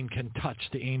unclean can touch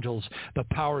the angels, the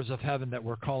powers of heaven that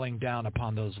we're calling down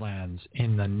upon those lands.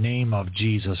 In the name of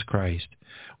Jesus Christ,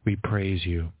 we praise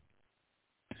you.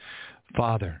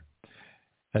 Father,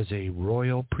 as a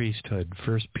royal priesthood,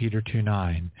 1 Peter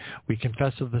 2:9, we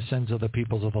confess of the sins of the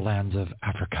peoples of the lands of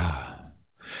Africa.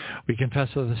 We confess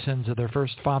of the sins of their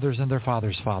first fathers and their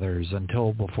fathers' fathers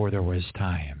until before there was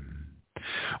time.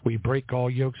 We break all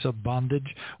yokes of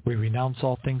bondage. We renounce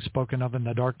all things spoken of in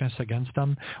the darkness against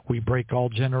them. We break all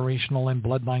generational and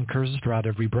bloodline curses throughout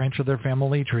every branch of their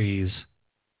family trees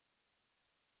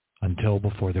until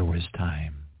before there was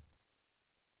time.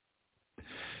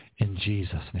 In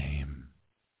Jesus' name.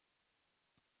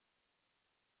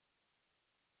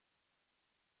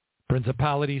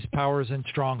 Principalities, powers, and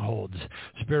strongholds,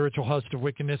 spiritual hosts of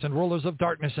wickedness, and rulers of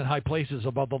darkness in high places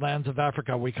above the lands of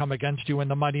Africa, we come against you in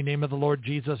the mighty name of the Lord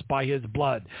Jesus by his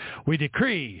blood. We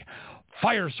decree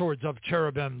fire swords of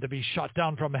cherubim to be shot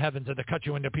down from the heavens and to cut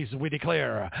you into pieces. We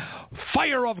declare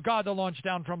fire of God to launch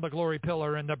down from the glory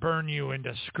pillar and to burn you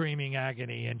into screaming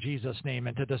agony in Jesus' name,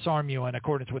 and to disarm you in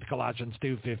accordance with Colossians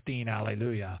 2:15.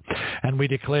 Hallelujah. And we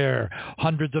declare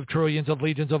hundreds of trillions of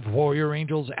legions of warrior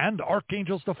angels and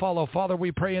archangels to follow. Father,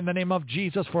 we pray in the name of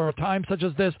Jesus for a time such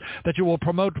as this that you will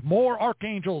promote more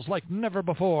archangels like never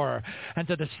before, and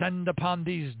to descend upon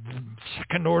these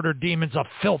second-order demons of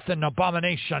filth and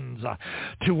abominations,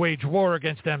 to wage war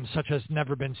against them such as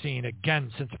never been seen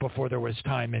again since before there was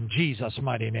time, in Jesus'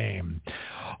 mighty name.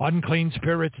 Unclean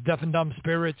spirits, deaf and dumb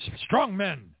spirits, strong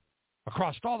men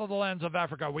across all of the lands of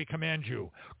Africa, we command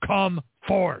you, come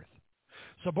forth.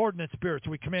 Subordinate spirits,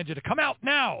 we command you to come out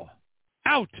now.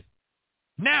 Out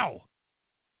now.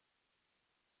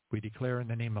 We declare in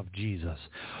the name of Jesus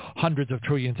hundreds of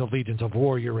trillions of legions of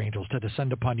warrior angels to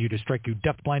descend upon you, to strike you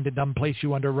deaf, blind, and dumb, place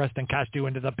you under arrest, and cast you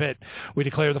into the pit. We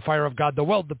declare the fire of God to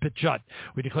weld the pit shut.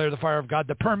 We declare the fire of God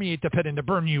to permeate the pit and to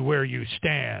burn you where you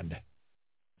stand.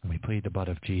 And we plead the blood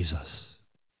of Jesus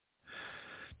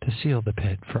to seal the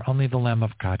pit, for only the Lamb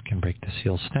of God can break the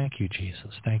seals. Thank you,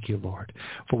 Jesus. Thank you, Lord.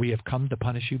 For we have come to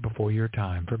punish you before your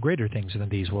time. For greater things than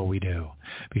these will we do,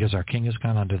 because our King has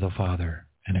gone unto the Father,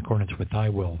 in accordance with thy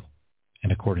will,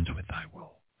 in accordance with thy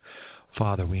will.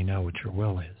 Father, we know what your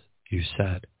will is. You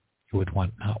said You would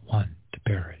want not one to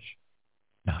perish,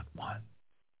 not one.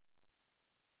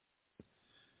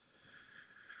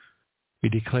 We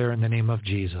declare in the name of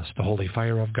Jesus, the holy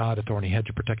fire of God, a thorny hedge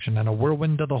of protection, and a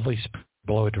whirlwind of the Holy Spirit,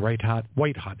 blow it white hot,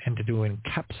 and to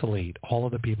encapsulate all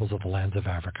of the peoples of the lands of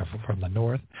Africa, from the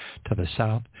north to the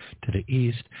south, to the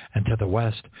east, and to the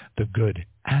west, the good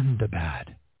and the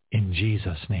bad, in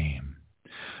Jesus' name.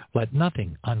 Let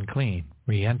nothing unclean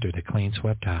re-enter the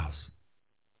clean-swept house.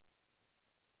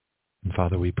 And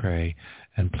Father, we pray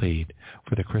and plead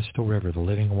for the crystal river, the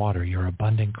living water, your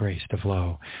abundant grace to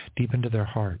flow deep into their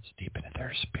hearts, deep into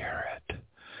their spirit.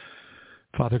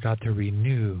 Father God, to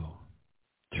renew,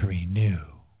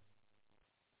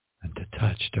 and to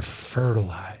touch, to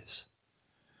fertilize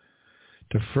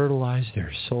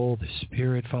their soul, the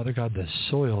spirit, Father God, the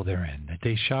soil therein, that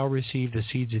they shall receive the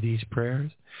seeds of these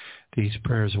prayers. These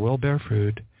prayers will bear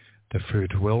fruit. The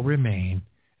fruit will remain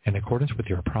in accordance with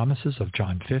your promises of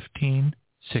John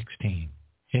 15:16,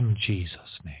 in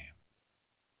Jesus' name.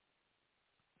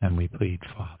 And we plead,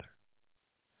 Father,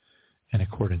 in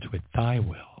accordance with thy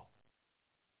will,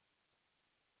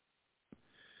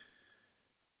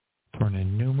 for an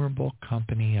innumerable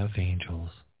company of angels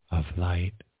of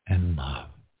light and love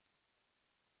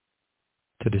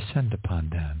to descend upon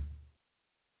them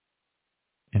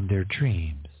in their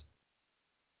dreams,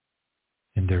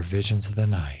 in their visions of the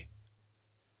night.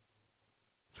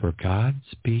 For God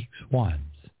speaks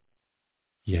once,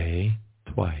 yea,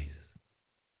 twice,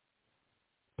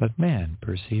 but man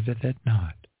perceiveth it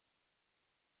not.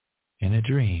 In a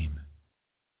dream,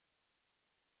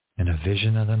 in a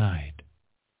vision of the night,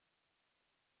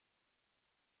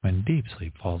 when deep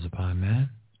sleep falls upon men,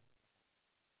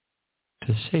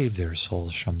 to save their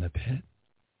souls from the pit,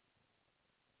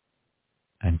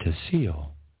 and to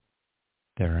seal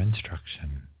their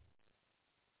instruction.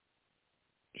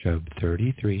 Job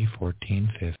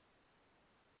 33:14-15,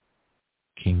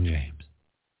 King James.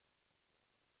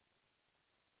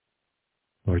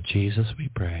 Lord Jesus, we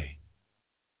pray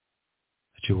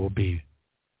that you will be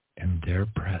in their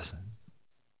presence.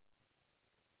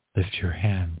 Lift your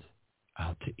hands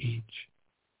out to each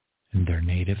in their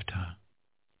native tongue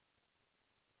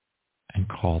and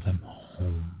call them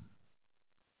home.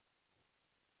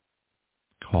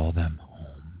 Call them home.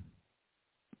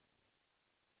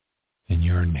 In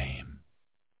your name.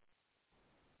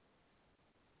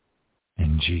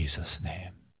 In Jesus'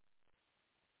 name.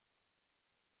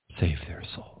 Save their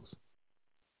souls.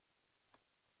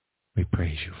 We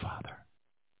praise you, Father.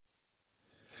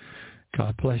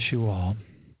 God bless you all.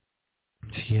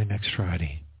 See you next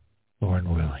Friday, Lord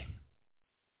willing.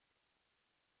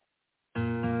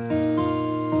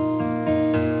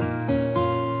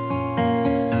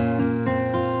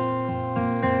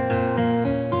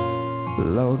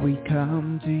 Lord, we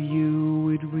come to you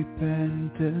with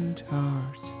repentant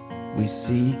heart. We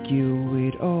seek you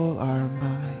with all our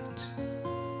might.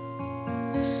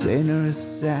 Sinners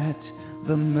at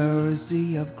the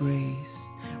mercy of grace,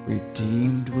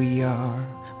 redeemed we are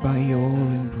by your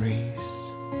embrace.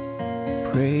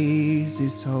 Praise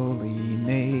his holy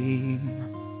name.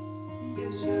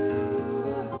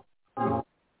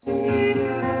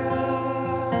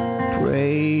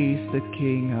 Praise the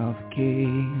King of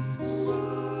Kings.